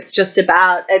whether it's just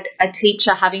about a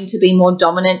teacher having to be more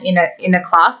dominant in a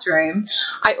classroom.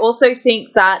 I also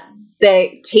think that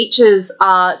the teachers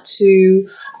are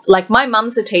like my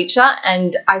mum's a teacher,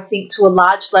 and I think to a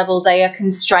large level they are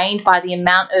constrained by the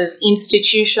amount of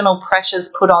institutional pressures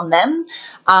put on them.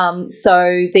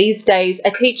 So these days a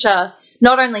teacher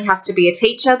not only has to be a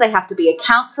teacher, they have to be a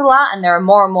counsellor, and there are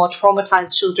more and more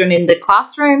traumatised children in the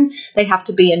classroom. They have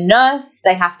to be a nurse.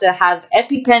 They have to have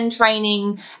EpiPen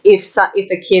training. If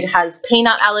a kid has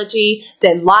peanut allergy,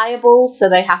 they're liable, so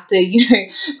they have to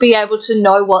be able to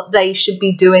know what they should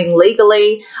be doing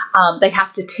legally. They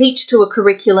have to teach to a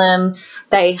curriculum.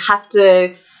 They have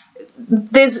to.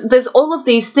 There's all of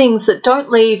these things that don't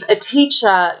leave a teacher,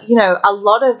 a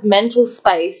lot of mental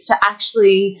space to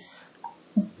actually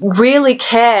really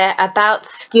care about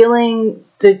skilling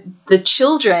the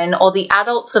children or the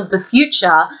adults of the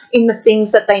future in the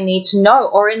things that they need to know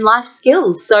or in life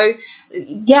skills. So,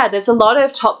 yeah, there's a lot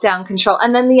of top-down control.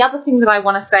 And then the other thing that I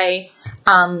want to say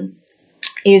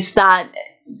is that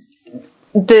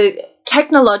the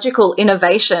technological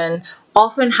innovation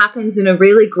often happens in a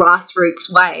really grassroots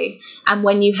way. And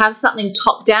when you have something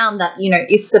top down that,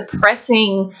 is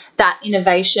suppressing that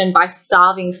innovation by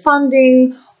starving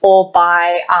funding or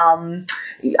by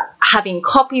having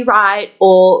copyright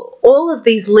or all of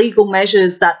these legal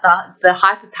measures that the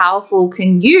hyper powerful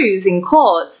can use in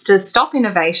courts to stop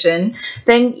innovation,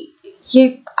 then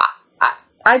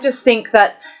I just think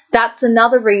that that's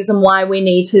another reason why we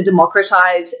need to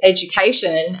democratize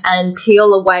education and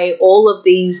peel away all of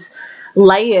these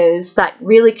layers that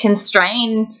really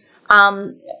constrain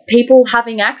people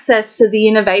having access to the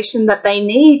innovation that they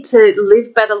need to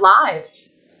live better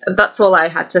lives. That's all I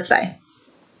had to say.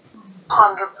 100%,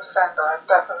 I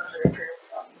definitely agree with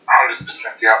that.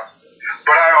 100%, yeah.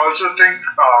 But I also think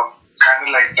kind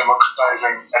of like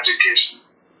democratizing education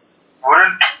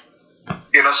wouldn't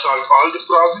solve all the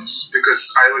problems,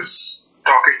 because I was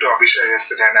talking to Abhishek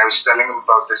yesterday and I was telling him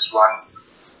about this one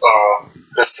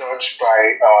research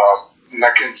by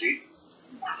McKinsey,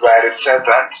 where it said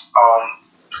that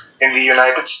in the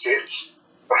United States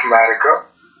of America,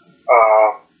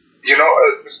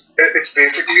 it's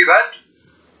basically that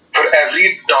for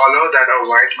every dollar that a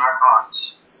white man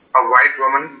earns, a white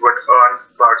woman would earn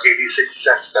about 86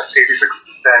 cents. That's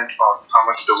 86% of how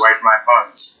much the white man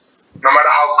earns. No matter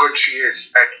how good she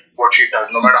is at what she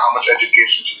does, no matter how much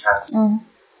education she has.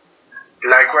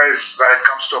 Likewise, when it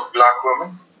comes to a black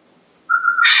woman,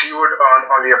 she would earn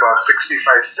only about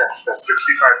 65 cents. That's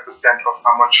 65% of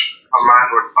how much a man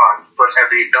would earn for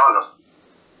every dollar.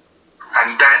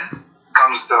 And then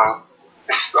comes the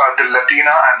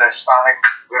Latina and the Hispanic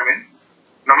women.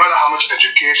 No matter how much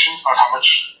education or how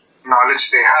much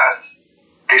knowledge they have,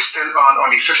 they still earn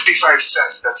only 55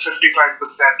 cents. That's 55%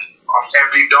 of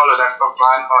every dollar that a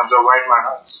man earns, a white man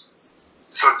earns.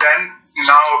 So then,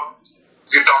 now,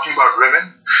 we're talking about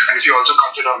women, and if you also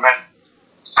consider men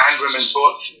and women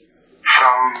both,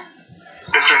 from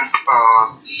different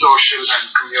social and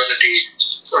community,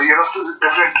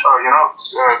 different,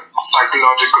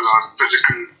 psychological or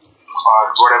physical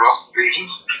or whatever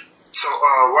reasons. So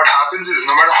what happens is,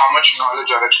 no matter how much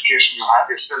knowledge or education you have,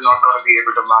 you're still not going to be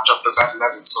able to match up to that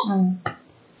level. So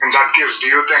in that case, do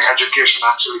you think education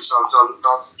actually solves all the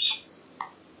problems?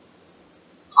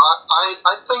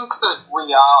 I think that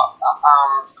we are.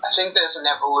 I think there's an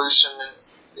evolution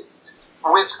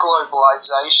with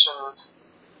globalization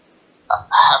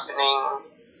happening.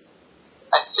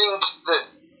 I think that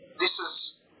this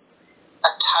is a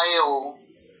tale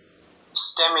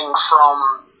stemming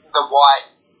from the white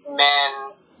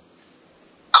man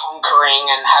conquering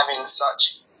and having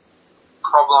such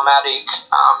problematic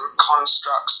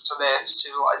constructs to their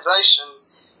civilization,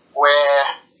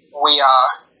 where we are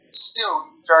still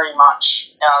very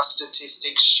much, our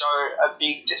statistics show a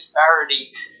big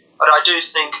disparity, but I do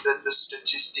think that the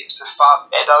statistics are far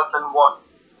better than what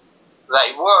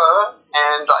they were,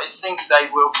 and I think they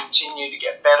will continue to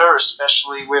get better,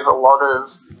 especially with a lot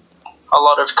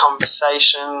of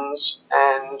conversations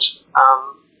and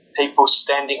people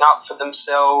standing up for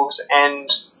themselves and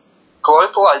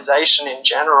globalization in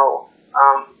general.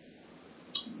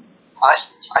 I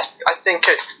think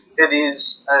it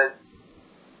is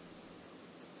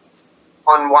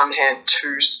on one hand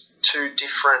two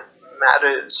different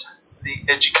matters, the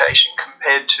education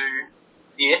compared to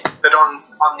it, but on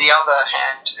the other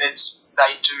hand,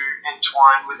 they do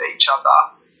entwine with each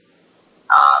other.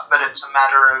 But it's a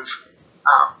matter of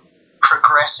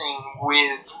progressing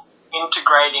with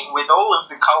integrating with all of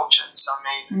the cultures.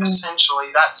 I mean,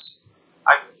 essentially,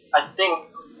 I think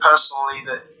personally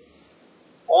that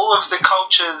all of the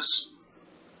cultures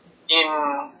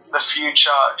in the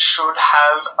future should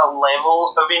have a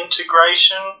level of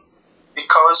integration,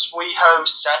 because we have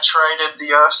saturated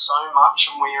the earth so much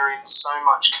and we are in so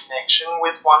much connection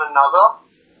with one another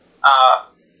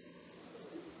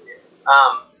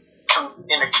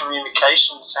in a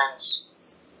communication sense.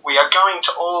 We are going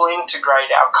to all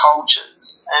integrate our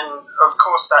cultures, and of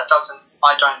course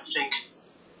I don't think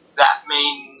that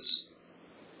means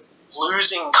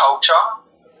losing culture.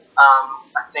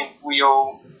 I think we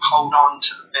all hold on to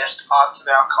the best parts of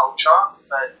our culture,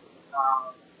 but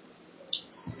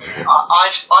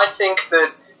I think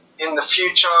that in the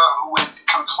future, with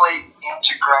complete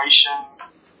integration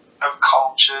of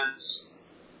cultures,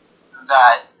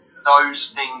 that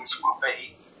those things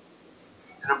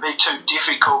it'll be too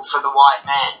difficult for the white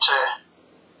man to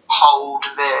hold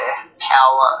their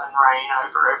power and reign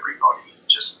over everybody,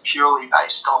 just purely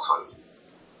based off of.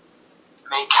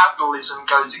 I mean, capitalism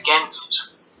goes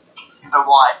against the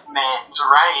white man's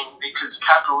reign because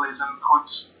capitalism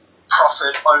puts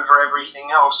profit over everything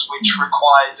else, which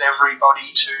requires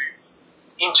everybody to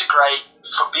integrate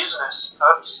for business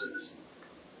purposes.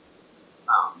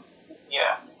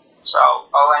 So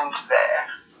I'll end there.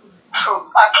 True.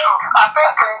 I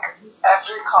think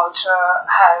every culture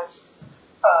has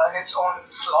its own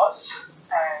flaws,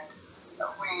 and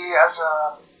we as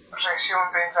a race,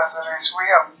 human beings as a race, we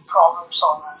are problem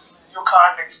solvers. You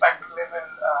can't expect to live in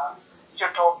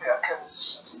utopia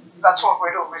because that's what we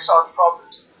do. We solve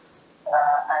problems,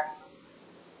 and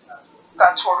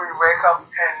that's what we wake up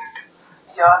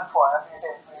and yearn for every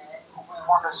day. We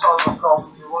want to solve a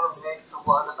problem. We want to make the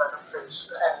world a better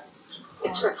place, and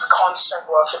it's constant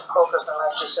work in progress. And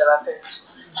like you said, I think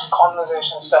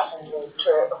conversations definitely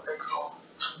play a big role.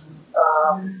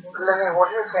 Lily, what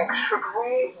do you think? Should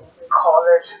we call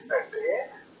it a day?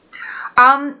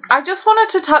 I just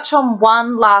wanted to touch on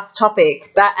one last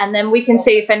topic, and then we can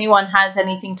see if anyone has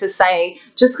anything to say,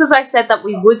 just because I said that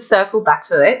we would circle back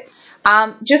to it.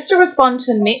 Just to respond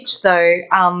to Mitch, though,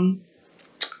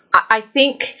 I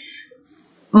think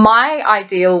my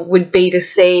ideal would be to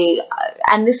see,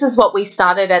 and this is what we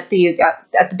started at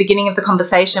the beginning of the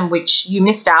conversation, which you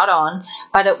missed out on,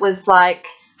 but it was like,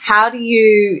 how do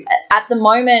you, at the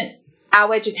moment,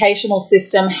 our educational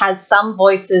system has some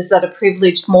voices that are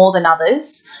privileged more than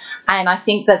others, and I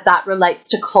think that relates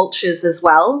to cultures as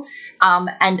well.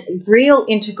 And real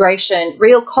integration,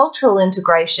 real cultural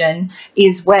integration,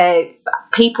 is where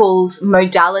people's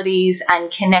modalities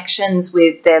and connections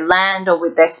with their land or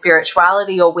with their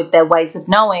spirituality or with their ways of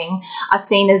knowing are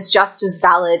seen as just as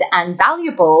valid and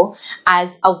valuable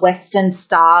as a Western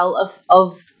style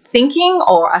of thinking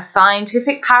or a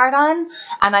scientific paradigm.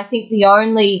 And I think the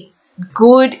only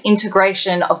good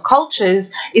integration of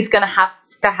cultures is going to have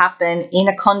to happen in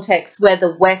a context where the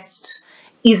West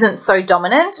isn't so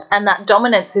dominant, and that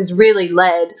dominance is really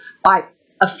led by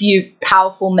a few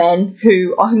powerful men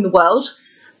who own the world.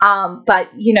 But,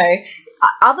 you know,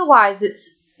 otherwise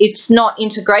it's not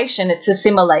integration, it's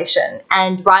assimilation.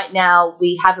 And right now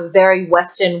we have a very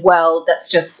Western world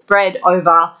that's just spread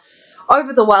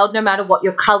over the world, no matter what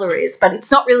your colour is. But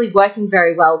it's not really working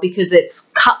very well because it's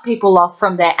cut people off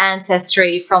from their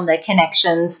ancestry, from their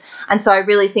connections. And so I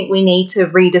really think we need to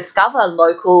rediscover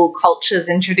local cultures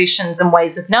and traditions and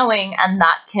ways of knowing, and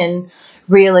that can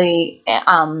really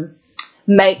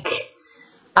make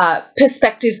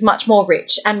perspectives much more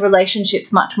rich and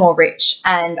relationships much more rich.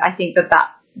 And I think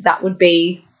that would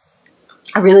be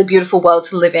a really beautiful world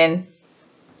to live in.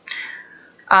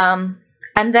 And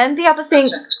then the other thing...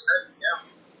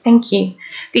 Thank you.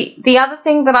 The other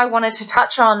thing that I wanted to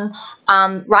touch on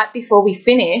right before we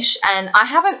finish, and I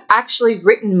haven't actually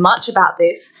written much about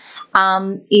this,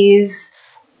 is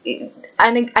a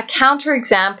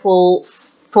counterexample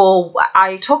for,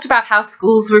 I talked about how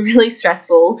schools were really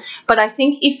stressful, but I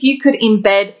think if you could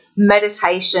embed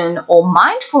meditation or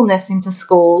mindfulness into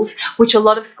schools, which a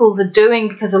lot of schools are doing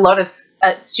because a lot of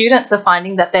students are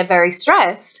finding that they're very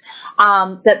stressed,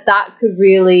 that could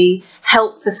really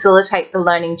help facilitate the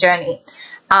learning journey.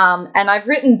 And I've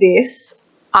written this.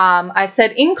 I've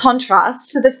said, in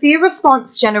contrast to the fear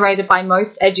response generated by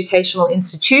most educational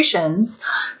institutions,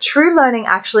 true learning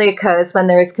actually occurs when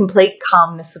there is complete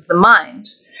calmness of the mind.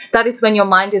 That is when your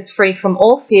mind is free from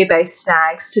all fear-based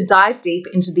snags to dive deep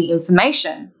into the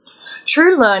information.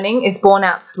 True learning is born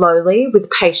out slowly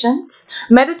with patience.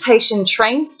 Meditation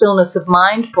trains stillness of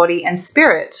mind, body, and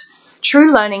spirit.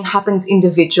 True learning happens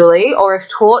individually, or if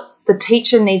taught, the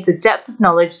teacher needs a depth of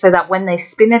knowledge so that when they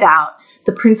spin it out,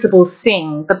 the principles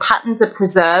sing, the patterns are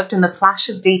preserved, and the flash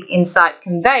of deep insight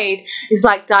conveyed is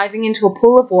like diving into a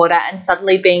pool of water and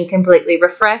suddenly being completely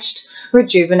refreshed,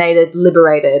 rejuvenated,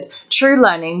 liberated. True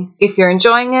learning, if you're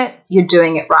enjoying it, you're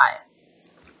doing it right.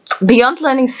 Beyond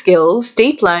learning skills,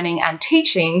 deep learning and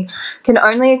teaching can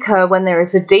only occur when there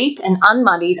is a deep and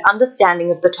unmuddied understanding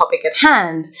of the topic at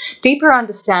hand. Deeper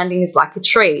understanding is like a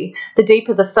tree. The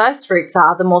deeper the first roots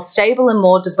are, the more stable and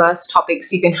more diverse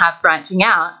topics you can have branching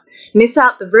out. Miss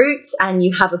out the roots and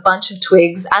you have a bunch of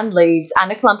twigs and leaves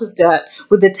and a clump of dirt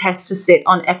with a test to sit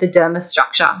on epidermis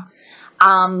structure.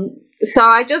 So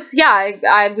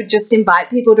I would just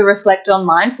invite people to reflect on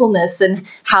mindfulness and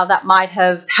how that might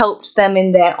have helped them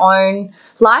in their own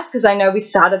life, because I know we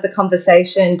started the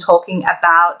conversation talking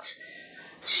about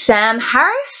Sam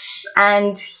Harris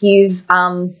and his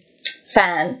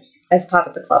fans as part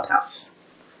of the Clubhouse.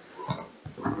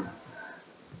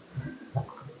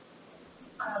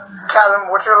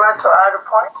 Callum, would you like to add a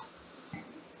point?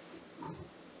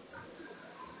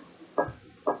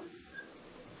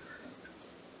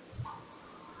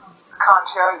 can't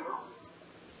hear you.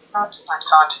 I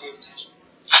can't hear you.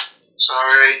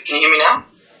 Sorry, can you hear me now?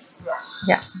 Yes.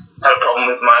 Yeah. Had a problem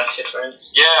with my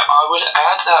headphones. Yeah, I would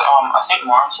add that I think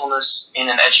mindfulness in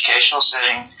an educational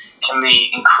setting can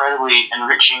be incredibly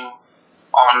enriching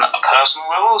on a personal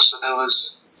level. So there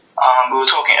was, we were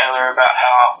talking earlier about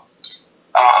how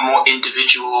a more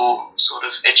individual sort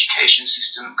of education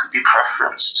system could be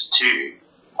preferenced to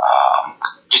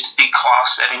just a big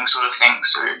class setting sort of thing.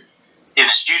 So if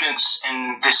students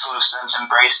in this sort of sense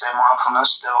embrace their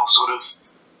mindfulness, they'll sort of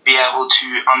be able to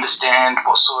understand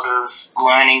what sort of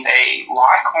learning they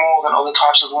like more than other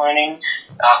types of learning.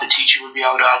 The teacher would be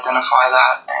able to identify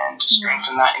that and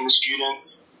strengthen that in the student,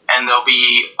 and there'll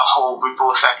be a whole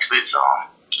ripple effect with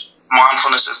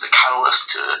mindfulness as the catalyst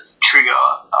to trigger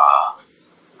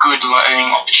good learning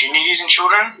opportunities in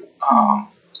children.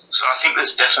 So I think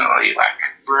there's definitely like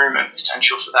room and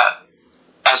potential for that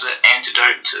as an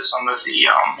antidote to some of the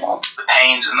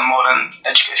pains in the modern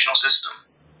educational system.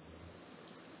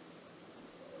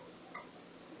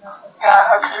 Yeah,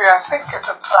 I agree. I think it's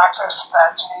a practice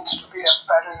that needs to be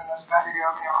embedded in us very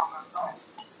early on in life.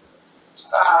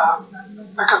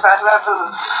 Because that level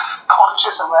of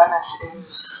conscious awareness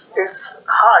is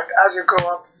hard. As you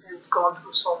grow up, you've gone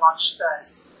through so much that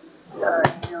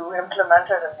you implement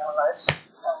it in your life.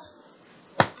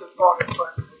 And it's important,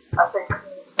 but I think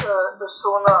the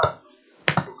sooner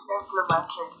it's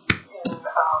implemented in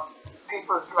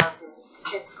people's lives, in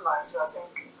kids' lives, I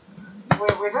think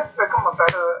we just become a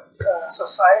better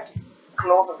society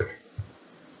globally.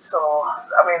 So,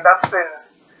 I mean, that's been,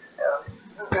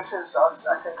 this is us,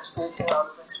 I think, speaking out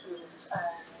of experience.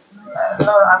 And,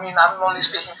 no, I mean, I'm only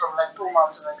speaking from like 2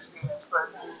 months of experience, but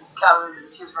Calvin,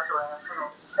 he's been doing it for a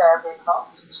fair bit now,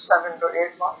 7 to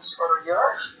 8 months or a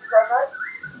year, is that right?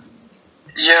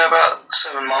 Yeah, about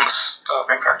 7 months I've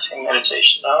been practicing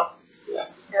meditation now.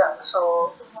 Yeah,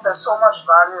 so there's so much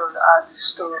value it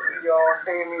adds to your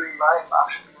daily life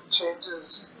actually. It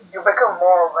changes, you become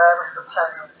more aware of the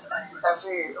present and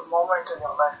every moment in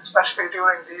your life, especially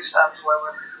during these times where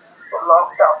we're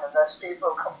locked down and there's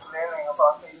people complaining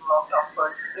about being locked down,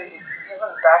 but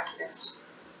even that is,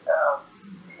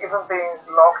 even being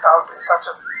locked out is such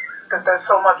a, that there's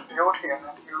so much beauty in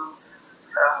it. You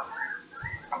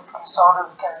sort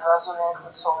of can resonate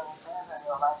with so many things in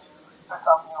your life. Pick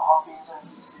up new hobbies and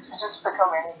you just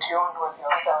become in tune with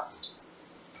yourself.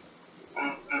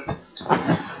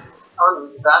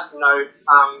 On that note,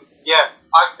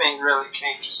 I've been really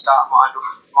keen to start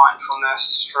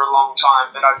mindfulness for a long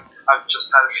time, but I've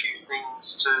just had a few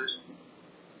things to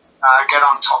get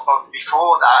on top of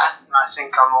before that, and I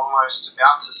think I'm almost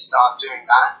about to start doing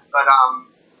that. But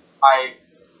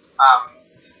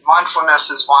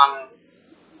mindfulness is one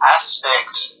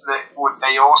aspect that would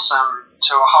be awesome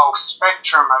to a whole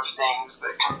spectrum of things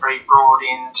that can be brought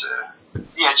into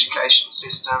the education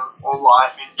system or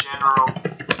life in general.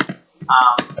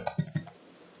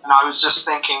 And I was just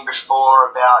thinking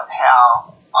before about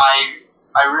how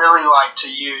I really like to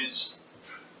use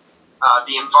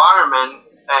the environment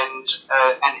and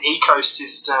an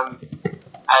ecosystem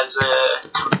as a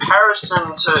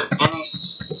comparison to any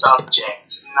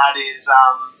subject, and that is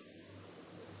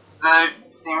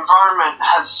the environment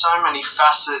has so many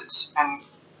facets and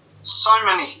so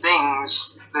many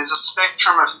things. There's a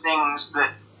spectrum of things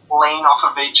that lean off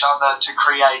of each other to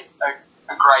create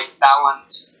a great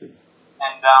balance.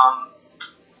 And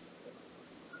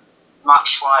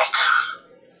much like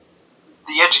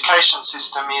the education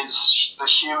system is the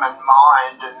human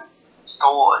mind and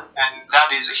thought, and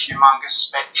that is a humongous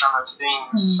spectrum of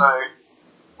things. So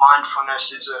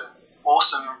mindfulness is an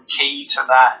awesome key to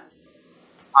that.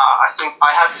 I think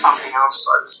I had something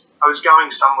else. I was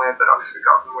going somewhere, but I've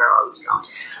forgotten where I was going.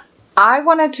 I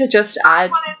wanted to just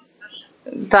add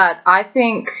that I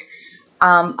think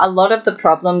a lot of the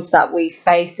problems that we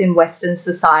face in Western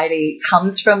society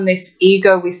comes from this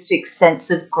egoistic sense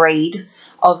of greed,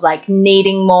 of like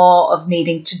needing more, of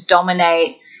needing to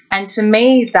dominate. And to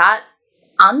me, that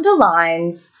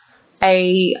underlines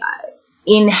a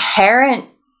inherent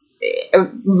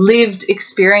lived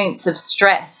experience of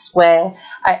stress where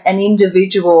an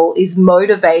individual is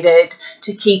motivated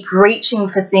to keep reaching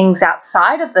for things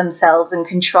outside of themselves and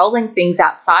controlling things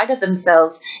outside of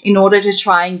themselves in order to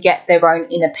try and get their own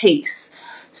inner peace.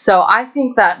 So I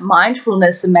think that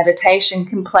mindfulness and meditation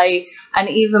can play an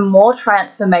even more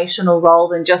transformational role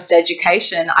than just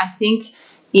education. I think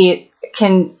it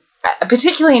can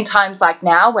particularly in times like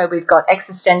now where we've got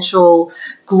existential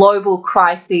global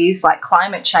crises like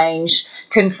climate change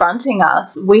confronting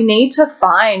us, we need to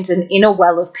find an inner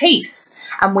well of peace,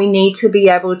 and we need to be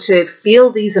able to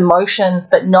feel these emotions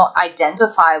but not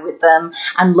identify with them,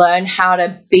 and learn how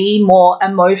to be more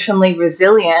emotionally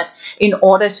resilient in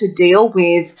order to deal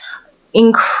with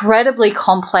incredibly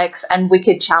complex and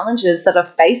wicked challenges that are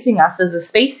facing us as a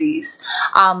species.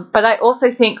 But I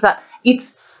also think that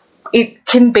it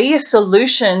can be a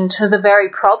solution to the very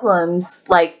problems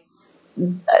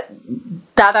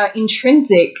that are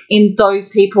intrinsic in those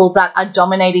people that are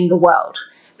dominating the world.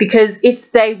 Because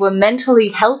if they were mentally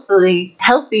healthy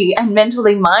and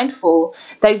mentally mindful,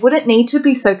 they wouldn't need to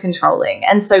be so controlling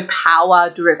and so power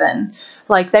driven.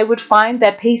 Like, they would find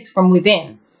their peace from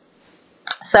within.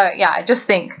 So yeah, I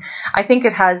think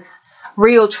it has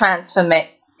real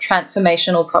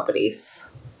transformational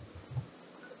properties.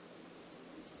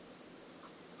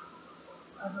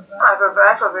 Either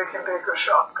that or they can take a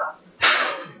shortcut.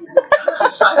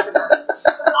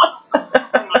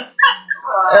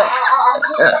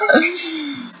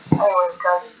 Anyways,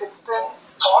 guys, it's been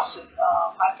awesome.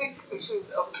 I think this is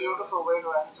a beautiful way to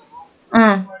end the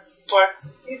room. But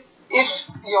if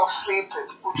you're free,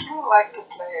 would you like to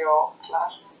play your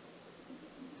classroom?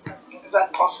 Is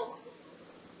that possible?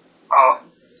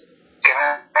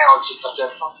 Can I also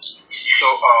suggest something? So,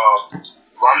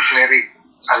 once maybe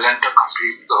Alenta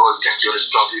completes the whole thing during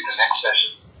probably the next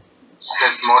session,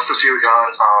 since most of you here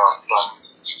are from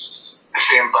the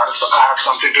same part, so I have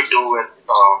something to do with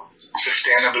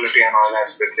sustainability and all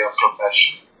that with your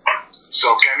profession.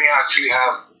 So can we actually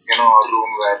have, a room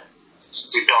where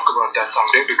we talk about that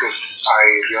someday, because I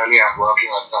really am working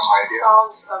on some ideas.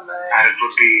 Sounds amazing. And it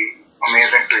would be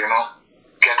amazing to,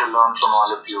 get to learn from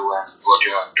all of you and what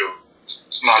you have to,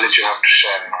 knowledge you have to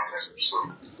share and all that. So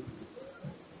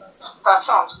that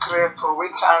sounds great, but we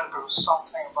can do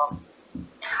something about it.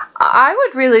 I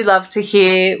would really love to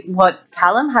hear what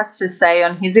Callum has to say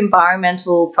on his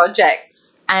environmental project.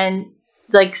 And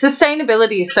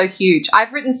sustainability is so huge.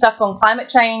 I've written stuff on climate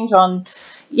change, but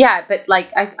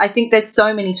I think there's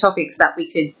so many topics that we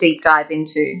could deep dive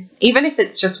into, even if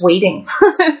it's just weeding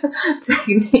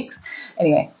techniques.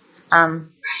 Anyway.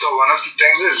 So one of the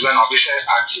things is, when Abhishek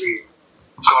actually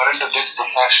got into this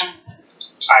profession,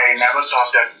 I never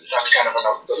thought that such kind of a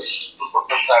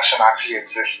profession actually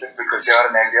existed, because here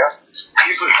in India,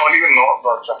 people don't even know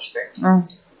about such things. And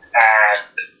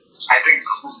I think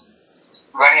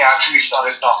when he actually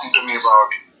started talking to me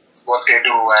about what they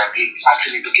do, and he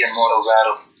actually became more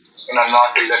aware of,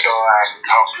 not to litter and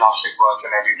how plastic works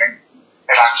and everything,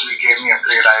 it actually gave me a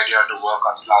great idea to work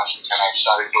on plastic, and I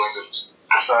started doing this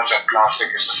research on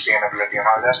plastic and sustainability and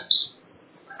all that.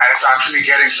 And it's actually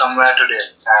getting somewhere today,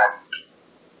 and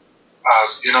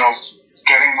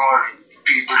getting more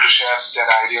people to share their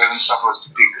ideas and stuff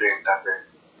would be great that way.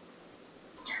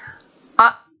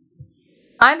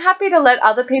 I'm happy to let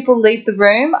other people lead the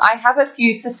room. I have a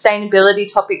few sustainability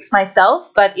topics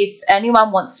myself, but if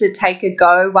anyone wants to take a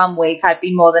go one week, I'd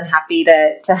be more than happy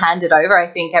to hand it over.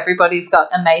 I think everybody's got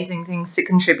amazing things to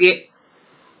contribute.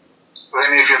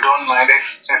 Well, if you don't mind,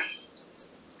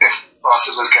 if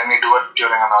possible, can we do it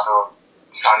during another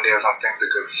Sunday or something,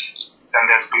 because then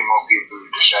there'll be more people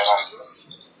to share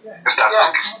ideas. Yeah. If that's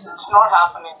okay. It's not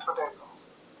happening today, though.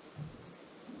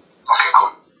 Okay,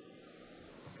 cool.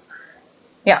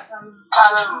 Yeah.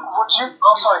 Alan, would you?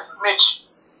 Oh, sorry, Mitch.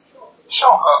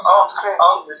 Sure.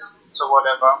 I'll listen to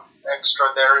whatever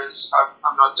extra there is.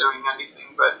 I'm not doing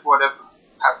anything, but whatever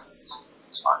happens,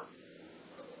 it's fine.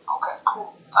 Okay,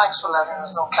 cool. Thanks for letting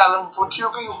us know. Callum, would you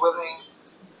be willing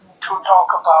to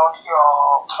talk about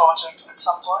your project at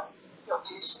some point? Your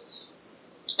thesis?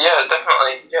 Yeah,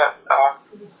 definitely. Yeah.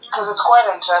 Because it's quite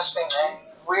interesting, and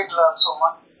we'd learn so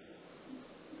much.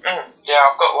 Yeah,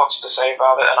 I've got lots to say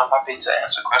about it, and I'm happy to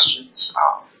answer questions.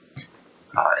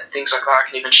 Things like that. I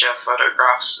can even share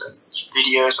photographs and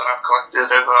videos that I've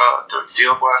collected over doing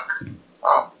field work.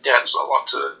 It's a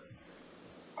lot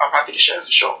I'm happy to share for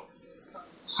sure.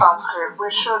 Sounds great.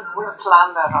 We'll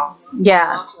plan that out.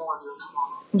 Yeah. Working with you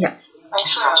tomorrow. Yeah. Make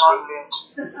sure you're not late.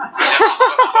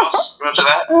 Of course. Roger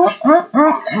that. I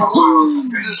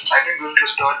think this is the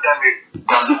third time we've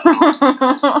done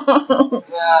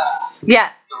this. Yeah.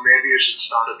 So maybe you should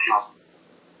start a club.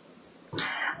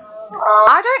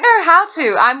 I don't know how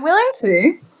to. I'm willing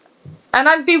to. And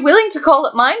I'd be willing to call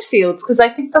it Minefields, because I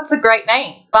think that's a great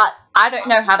name. But I don't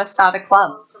know how to start a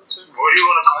club. What do you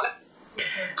want to call it?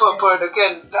 But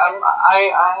again,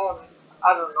 I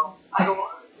don't know.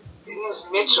 Is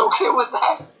Mitch okay with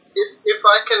that? If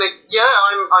I can,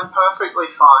 I'm perfectly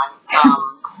fine.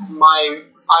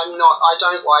 I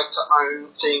don't like to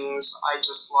own things. I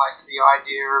just like the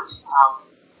idea of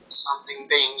something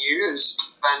being used.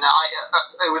 And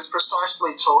it was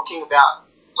precisely talking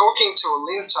to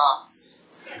Alinta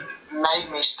made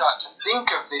me start to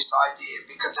think of this idea,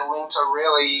 because Alinta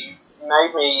really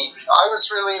made me, I was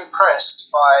really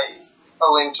impressed by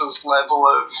Alinta's level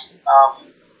of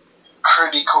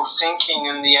critical thinking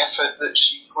and the effort that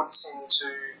she puts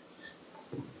into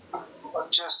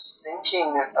just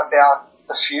thinking about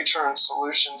the future and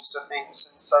solutions to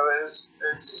things. And so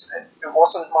it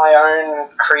wasn't my own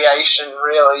creation,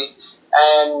 really.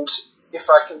 And if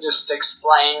I can just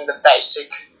explain the basic,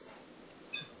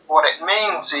 what it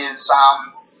means is,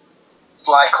 it's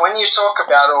like when you talk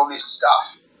about all this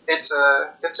stuff, it's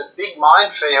a big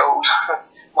minefield,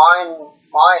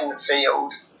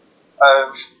 minefield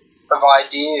of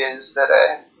ideas that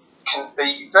can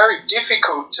be very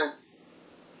difficult to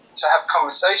have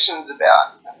conversations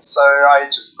about. And so I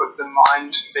just put the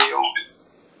minefield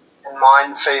and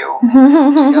minefield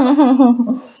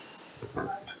together.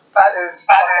 That is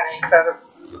incredible.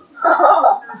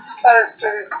 That is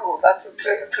pretty cool. That's a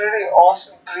pretty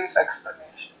awesome brief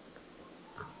explanation.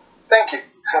 Thank you.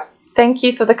 Thank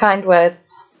you for the kind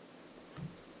words.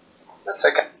 That's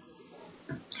okay.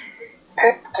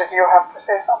 Pip, did you have to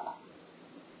say something?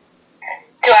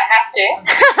 Do I have to? You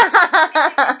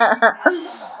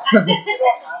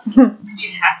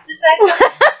have to say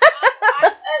something?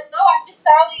 No, I've just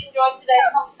thoroughly enjoyed today's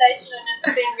conversation, and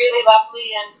it's been really lovely,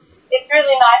 and it's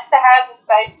really nice to have the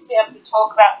space to be able to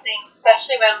talk about things,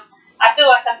 especially when I feel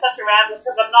like I'm such a rambler,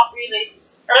 because I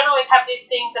don't always have these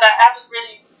things that I haven't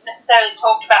really necessarily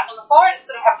talked about on the floor. I just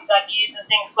sort of have these ideas and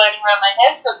things floating around my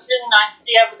head, so it's really nice to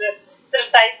be able to sort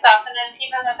of say stuff, and then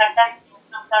even as I say things,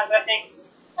 sometimes I think,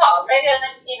 oh, maybe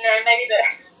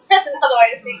that's another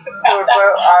way to think about that.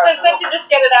 So to just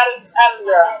get it out of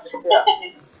yeah.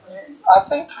 I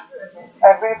think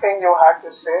everything you had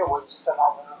to say was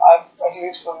phenomenal. At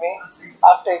least for me,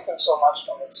 I've taken so much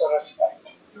from it, so respect.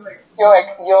 Your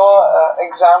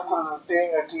example of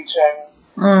being a teacher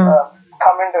and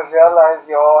coming to realize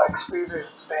your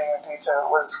experience being a teacher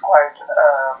was quite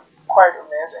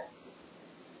amazing.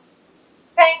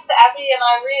 Thanks, Abby, and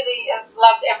I really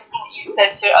loved everything that you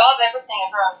said too. I love everything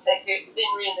everyone said too. It's been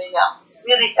really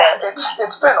fun.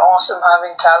 It's been awesome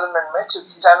having Callum and Mitch.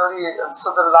 It's generally,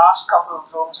 so the last couple of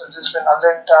rooms have just been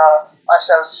Alinta,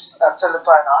 myself,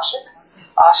 Philippa and Ashik.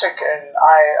 Ashik and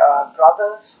I are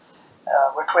brothers,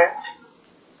 we're twins.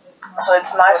 So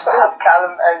it's nice to have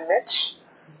Callum and Mitch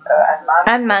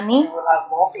and Manny. We will have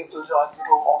more people join the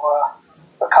room over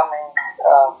the coming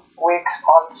weeks,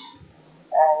 months.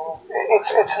 And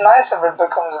it's nice if it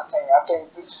becomes a thing. I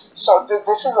think this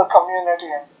is a community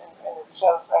in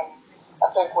itself, and I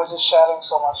think we're just sharing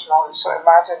so much knowledge. So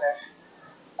imagine if,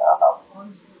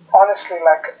 honestly,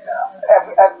 like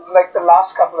the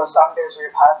last couple of Sundays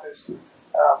we've had this,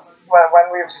 when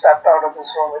we've stepped out of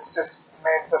this room, it's just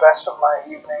made the rest of my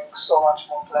evening so much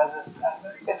more pleasant.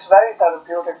 And it's very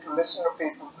therapeutic to listen to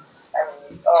people,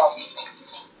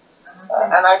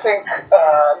 and I think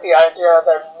the idea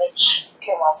that Mitch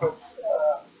came up with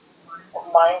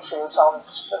Minefield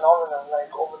sounds phenomenal.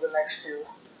 Like over the next few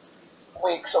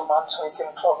weeks or months, we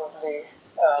can probably,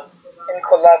 in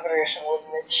collaboration with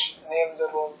Mitch, name the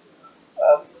room,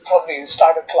 probably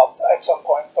start a club at some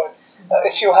point. But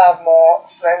if you have more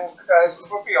friends, guys, it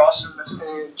would be awesome if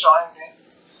they joined in.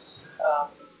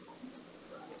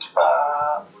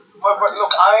 But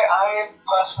look, I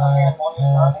personally am only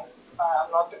learning.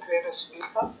 I'm not the greatest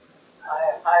speaker.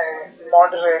 I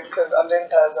moderate because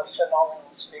Alinta is a phenomenal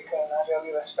speaker, and I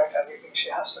really respect everything she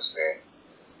has to say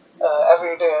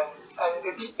every day. And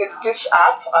it's this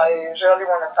app. I really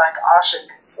want to thank Ashik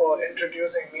for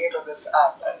introducing me to this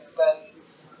app, and then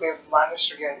we've managed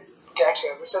to get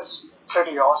here. This is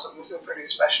pretty awesome. This is pretty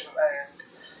special, and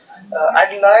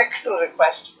I'd like to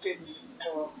request people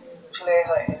to play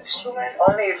her instrument,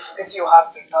 only if you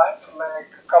have the time for like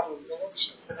a couple of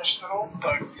minutes to finish the room,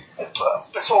 but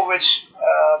before which,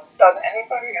 does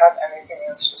anybody have anything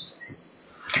else to say?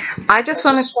 I just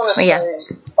want to say,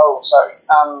 oh, sorry.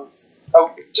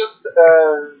 Just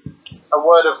a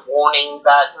word of warning,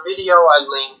 that video I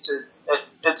linked,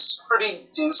 it's pretty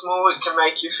dismal, it can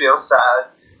make you feel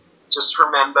sad. Just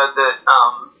remember that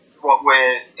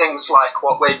things like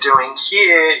what we're doing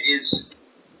here is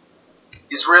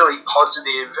really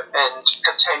positive, and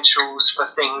potentials for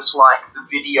things like the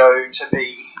video to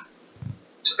be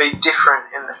different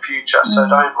in the future. So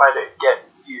don't let it get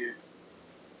you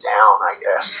down, I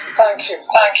guess. Thank you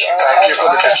for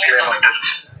the disclaimer.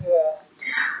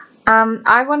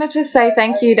 I wanted to say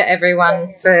thank you to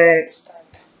everyone for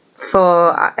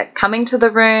for coming to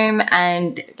the room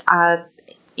and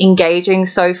engaging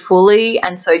so fully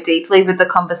and so deeply with the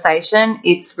conversation.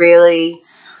 It's really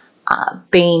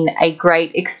been a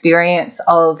great experience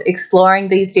of exploring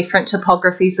these different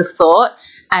topographies of thought.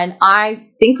 And I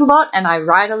think a lot and I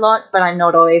write a lot, but I'm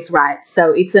not always right.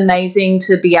 So it's amazing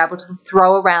to be able to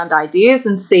throw around ideas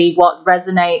and see what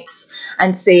resonates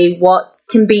and see what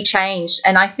can be changed.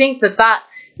 And I think that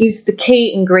is the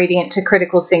key ingredient to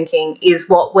critical thinking, is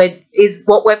what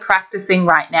we're practicing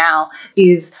right now.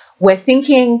 Is we're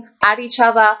thinking at each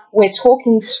other, we're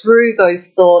talking through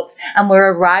those thoughts, and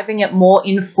we're arriving at more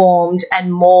informed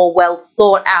and more well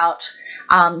thought out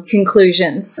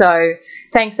conclusions. So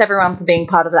thanks everyone for being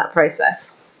part of that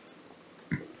process.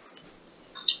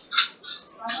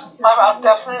 I'm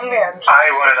definitely enjoying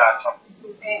I wanted to add something.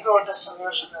 ego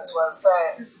dissolution as well.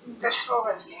 This room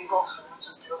is ego free, which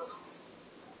is beautiful.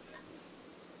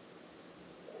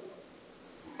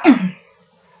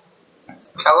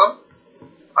 Callum,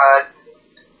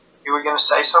 you were going to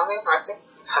say something, I think?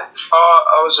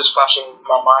 I was just flashing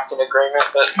my mic in agreement,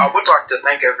 but I would like to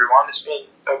thank everyone. It's been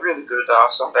a really good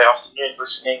Sunday afternoon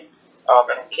listening,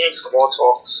 and I'm keen for more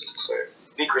talks, so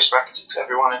big respect to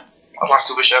everyone, and I'd like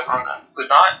to wish everyone a good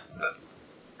night,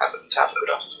 have a good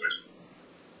afternoon.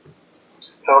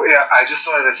 So yeah, I just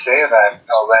wanted to say that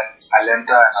when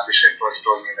Alenta and Abhishek first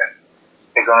told me that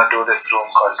they're going to do this room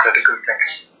called Critical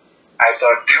Thinking, I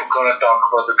thought they were going to talk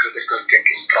about the critical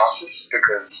thinking process,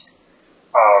 because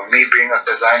me being a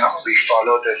designer, we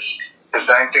follow this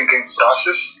design thinking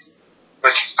process,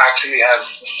 which actually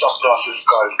has a sub-process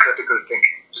called critical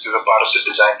thinking, which is a part of the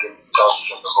design thinking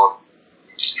process as a whole.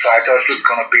 So I thought it was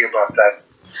going to be about that.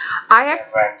 And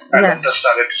when Alenta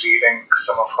started reading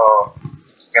some of her,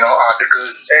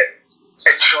 articles,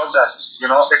 it showed that,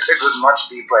 it was much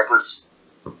deeper. It was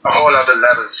a whole other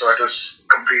level. So it was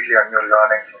completely a new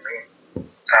learning for me.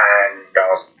 And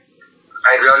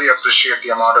I really appreciate the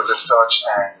amount of research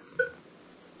and,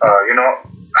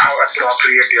 how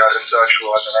appropriate your research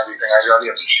was and everything. I really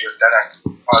appreciate that,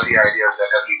 and all the ideas that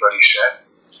everybody shared.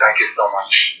 Thank you so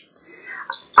much.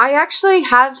 I actually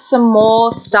have some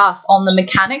more stuff on the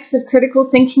mechanics of critical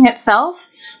thinking itself.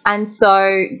 And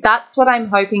so that's what I'm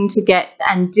hoping to get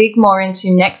and dig more into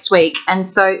next week. And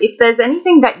so if there's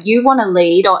anything that you want to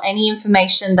lead or any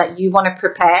information that you want to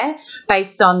prepare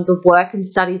based on the work and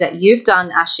study that you've done,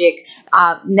 Ashik,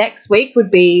 next week would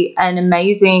be an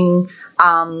amazing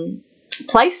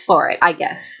place for it, I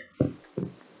guess.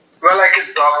 Well, I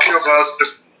can talk to you about the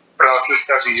process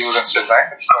that we use in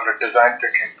design. It's called a design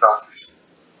thinking process,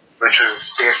 which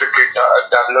is basically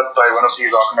developed by one of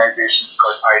these organizations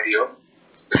called IDEO,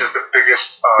 which is the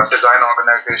biggest design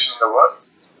organization in the world.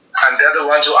 And they're the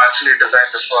ones who actually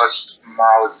designed the first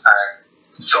mouse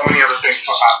and so many other things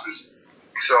for Apple.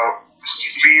 So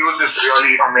we use this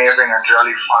really amazing and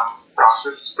really fun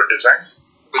process for design,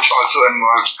 which also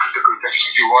involves critical thinking.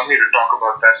 If you want me to talk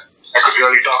about that, I could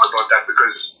really talk about that,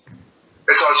 because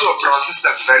it's also a process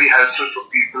that's very helpful for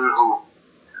people who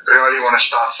really want to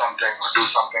start something or do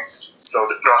something. So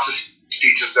the process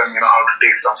teaches them, how to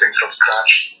take something from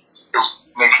scratch to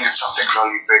making it something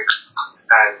really big,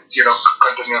 and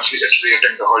continuously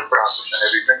iterating the whole process and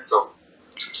everything. So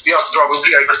yeah,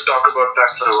 probably I could talk about that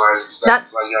for a while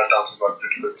while you're talking about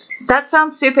critical thinking. That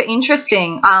sounds super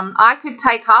interesting. I could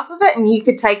take half of it, and you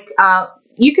could take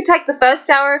the first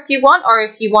hour if you want, or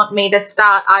if you want me to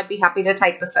start, I'd be happy to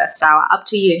take the first hour. Up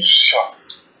to you.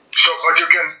 Sure, but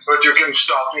you can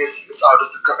stop me if it's out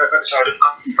of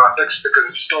context, because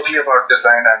it's totally about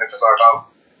design, and it's about how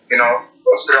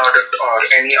a product or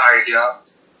any idea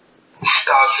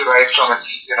starts right from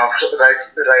its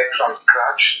right from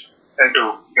scratch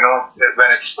into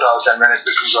when it sprouts and when it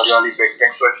becomes a really big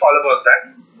thing. So it's all about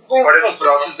that. But it's a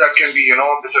process that can be,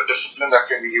 it's a discipline that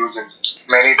can be used in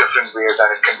many different ways,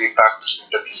 and it can be practiced in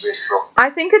different ways. So I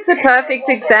think it's a perfect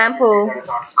example.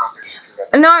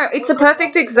 No, it's a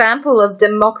perfect example of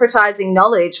democratizing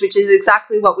knowledge, which is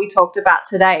exactly what we talked about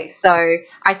today. So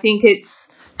I think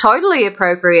it's totally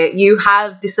appropriate. You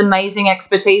have this amazing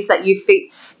expertise that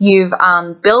you've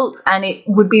built, and it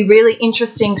would be really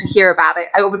interesting to hear about it.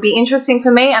 It would be interesting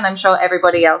for me, and I'm sure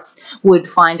everybody else would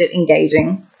find it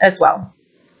engaging as well.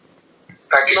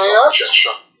 Thank you so much.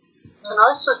 Sure. Can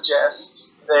I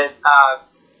suggest that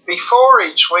before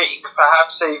each week,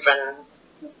 perhaps even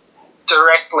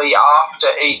directly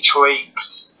after each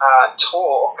week's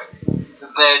talk,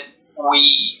 that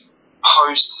we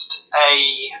post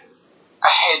a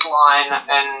headline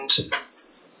and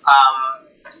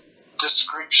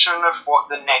description of what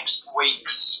the next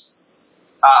week's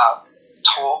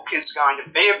talk is going to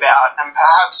be about, and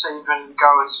perhaps even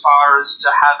go as far as to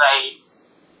have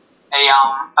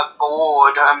a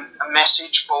board, a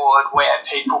message board where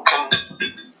people can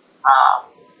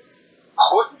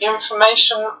put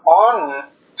information on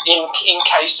in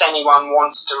case anyone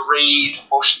wants to read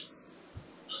or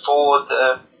for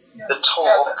the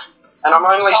talk. And I'm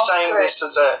only saying this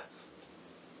as a...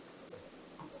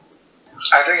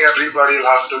 I think everybody will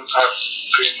have to have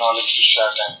great knowledge to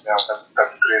share, and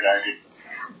that's a great idea.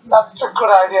 That's a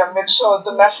good idea, Mitch. So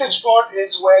the message board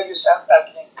is where you send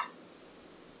that link.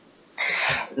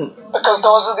 Because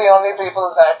those are the only people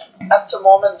that, at the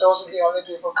moment, those are the only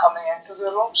people coming into the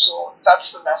room. So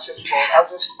that's the message board.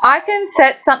 I can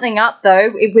set something up,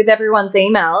 though, with everyone's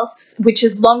emails, which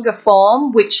is longer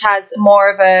form, which has more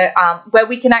of a, where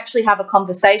we can actually have a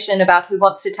conversation about who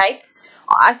wants to take.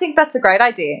 I think that's a great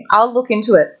idea. I'll look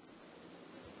into it.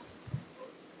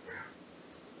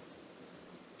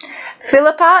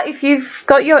 Philippa, if you've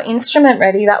got your instrument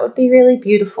ready, that would be really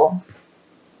beautiful.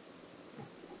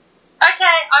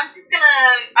 Okay, I'm just gonna,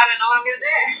 I don't know what I'm gonna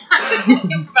do. I'm just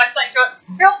gonna improvise something short.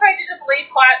 Feel free to just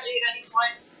leave quietly at any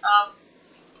point.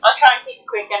 I'll try and keep it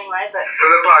quick anyway, but...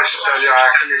 Philippa, I should tell you, I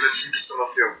actually listened to some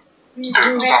of your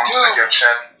songs that you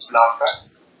shared last time.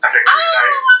 And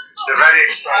they're very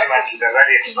experimental. They're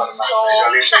very experimental.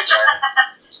 I really enjoyed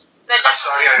it. I'm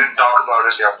sorry I didn't talk about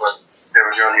it yet, but they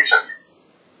were really fun.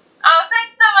 Oh,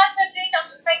 thanks so much, Ashik.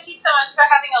 Thank you so much for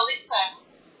having a listen.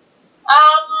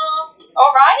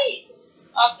 Alrighty.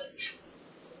 I'll just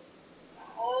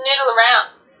noodle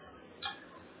around.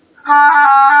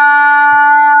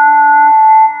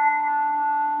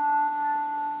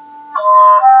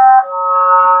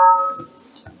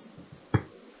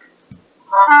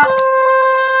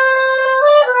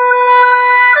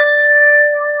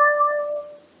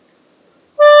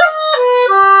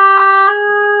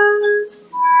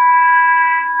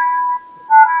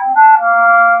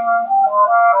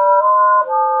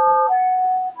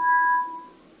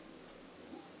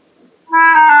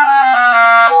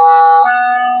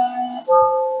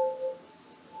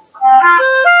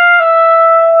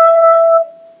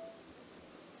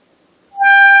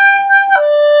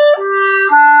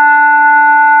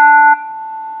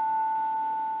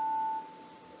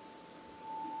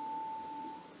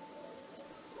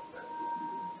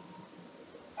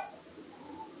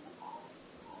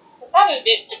 That was a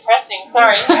bit depressing,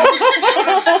 sorry. It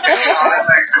sounded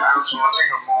like I was watching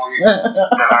a movie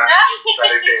that had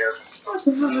fairy tales and stuff.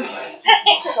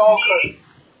 So good.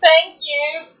 Thank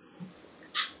you.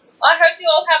 I hope you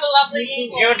all have a lovely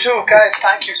evening. You too, guys.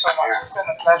 Thank you so much. It's been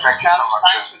a pleasure. Thank you so much.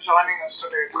 Thanks for joining us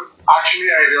today, dude.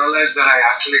 Actually, I realized that I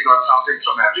actually got something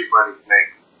from everybody,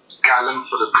 like Callum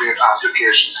for the great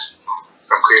application,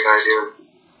 some great ideas,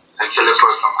 and Philippa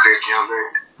some great music,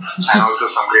 and also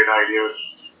some great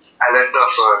ideas. Alinda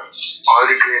for all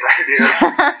the great ideas. She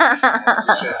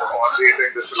said the moderating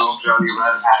this room really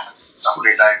well and some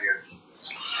great ideas.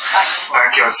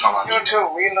 Thank you all so much. You too.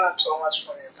 We learned so much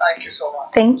from you. Thank you so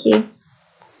much. Thank you.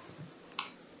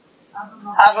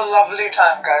 Have a lovely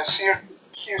time, guys. See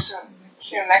you soon.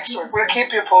 See you next week. We'll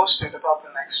keep you posted about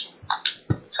the next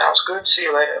week. Sounds good. See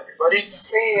you later, everybody.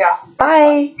 See ya.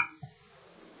 Bye.